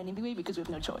have to do it anyway because we have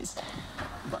no choice.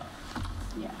 But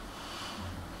yeah.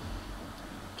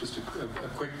 Just a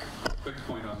quick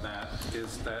point on that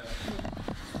is that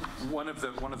one of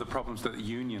the problems that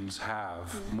unions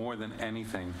have more than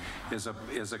anything is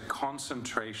a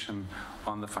concentration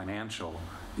on the financial.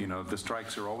 You know, the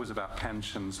strikes are always about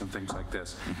pensions and things like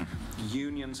this.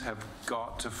 Unions have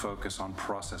got to focus on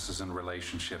processes and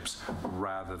relationships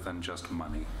rather than just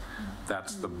money.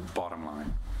 That's the bottom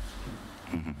line.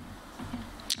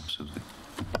 Absolutely.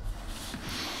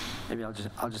 Maybe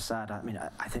I'll just add. I mean,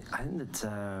 I think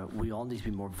that we all need to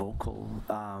be more vocal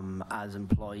as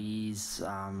employees,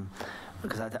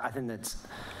 because I think that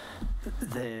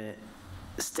the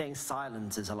staying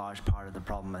silent is a large part of the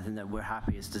problem. I think that we're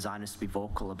happy as designers to be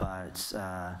vocal about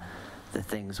the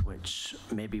things which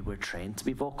maybe we're trained to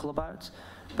be vocal about.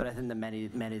 But I think that many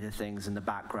of the things in the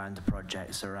background of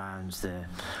projects around the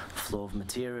flow of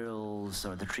materials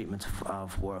or the treatment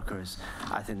of workers,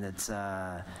 I think that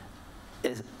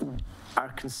are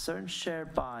concerns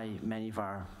shared by many of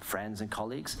our friends and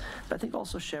colleagues, but I think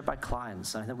also shared by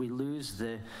clients. And I think we lose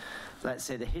let's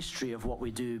say, the history of what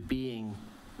we do being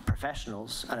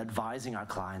professionals and advising our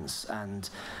clients. And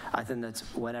I think that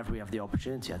whenever we have the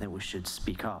opportunity, I think we should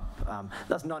speak up.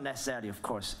 That's not necessarily, of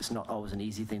course, it's not always an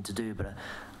easy thing to do, but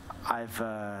I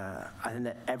think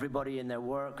that everybody in their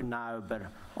work now, but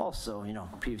also, you know,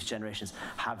 previous generations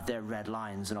have their red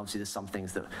lines, and obviously there's some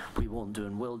things that we won't do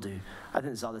and will do. I think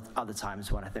there's other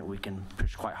times when I think we can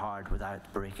push quite hard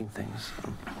without breaking things.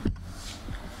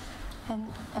 And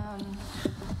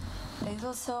there's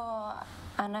also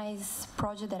a nice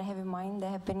project that I have in mind that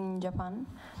happened in Japan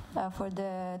for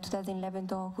the 2011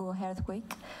 Tohoku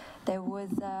earthquake. That was,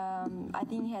 I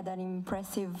think, had an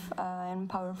impressive and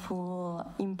powerful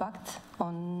impact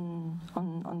on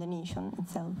the nation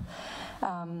itself.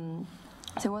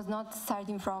 So it was not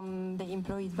starting from the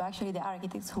employees, but actually the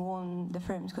architects who own the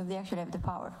firms, because they actually have the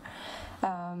power.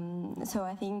 So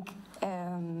I think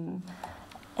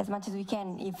as much as we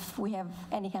can, if we have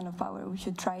any kind of power, we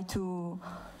should try to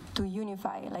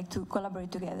unify, like to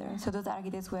collaborate together. So those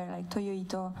architects were like Toyo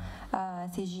Ito,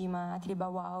 Sejima, Atelier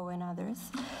Bawao, and others.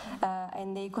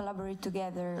 And they collaborate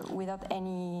together without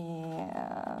any,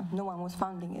 no one was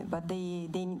funding it, but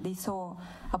they saw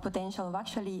a potential of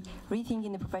actually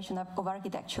rethinking the profession of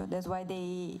architecture. That's why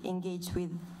they engaged with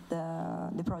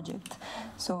the project.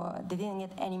 So they didn't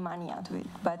get any money out of it,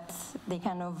 but they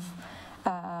kind of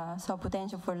saw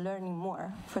potential for learning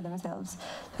more for themselves.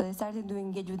 So they started to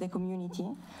engage with the community,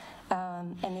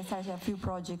 and they started a few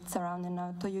projects around, and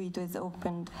now Toyo Ito has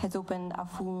opened a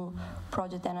full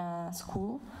project and a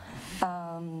school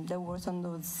that works on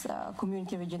those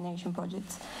community regeneration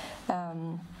projects.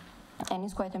 And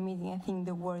it's quite amazing, I think,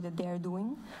 the work that they are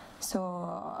doing.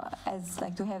 So as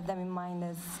like to have them in mind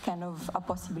as kind of a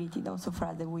possibility also for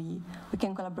us that we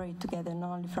can collaborate together,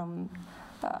 not only from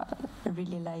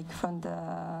really like from the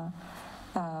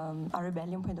a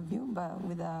rebellion point of view, but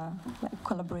with a like,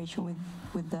 collaboration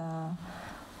with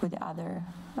the other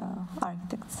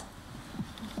architects.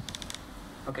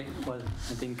 Okay, well,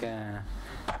 I think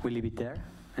we'll leave it there.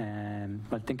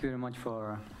 Well, thank you very much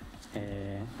for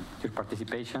your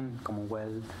participation,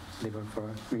 Commonwealth, Labor for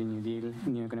Green New Deal,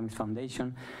 New Economics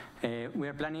Foundation. We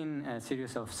are planning a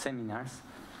series of seminars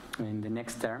in the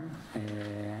next term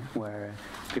where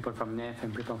people from NEF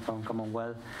and people from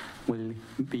Commonwealth will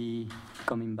be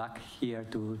coming back here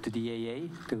to the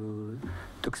AA to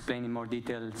explain in more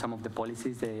detail some of the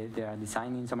policies they are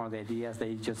designing, some of the ideas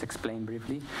they just explained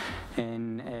briefly,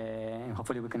 and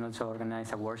hopefully we can also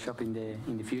organize a workshop in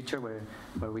the future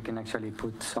where we can actually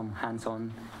put some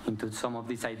hands-on into some of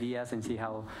these ideas and see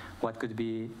what could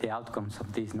be the outcomes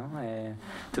of this. No,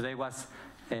 today was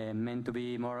meant to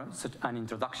be more such an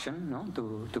introduction, no,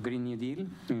 to Green New Deal,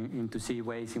 and to see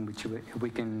ways in which we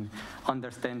can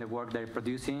understand the work they're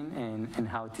producing and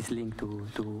how it is linked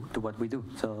to what we do.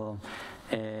 So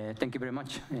thank you very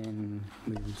much, and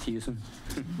we'll see you soon.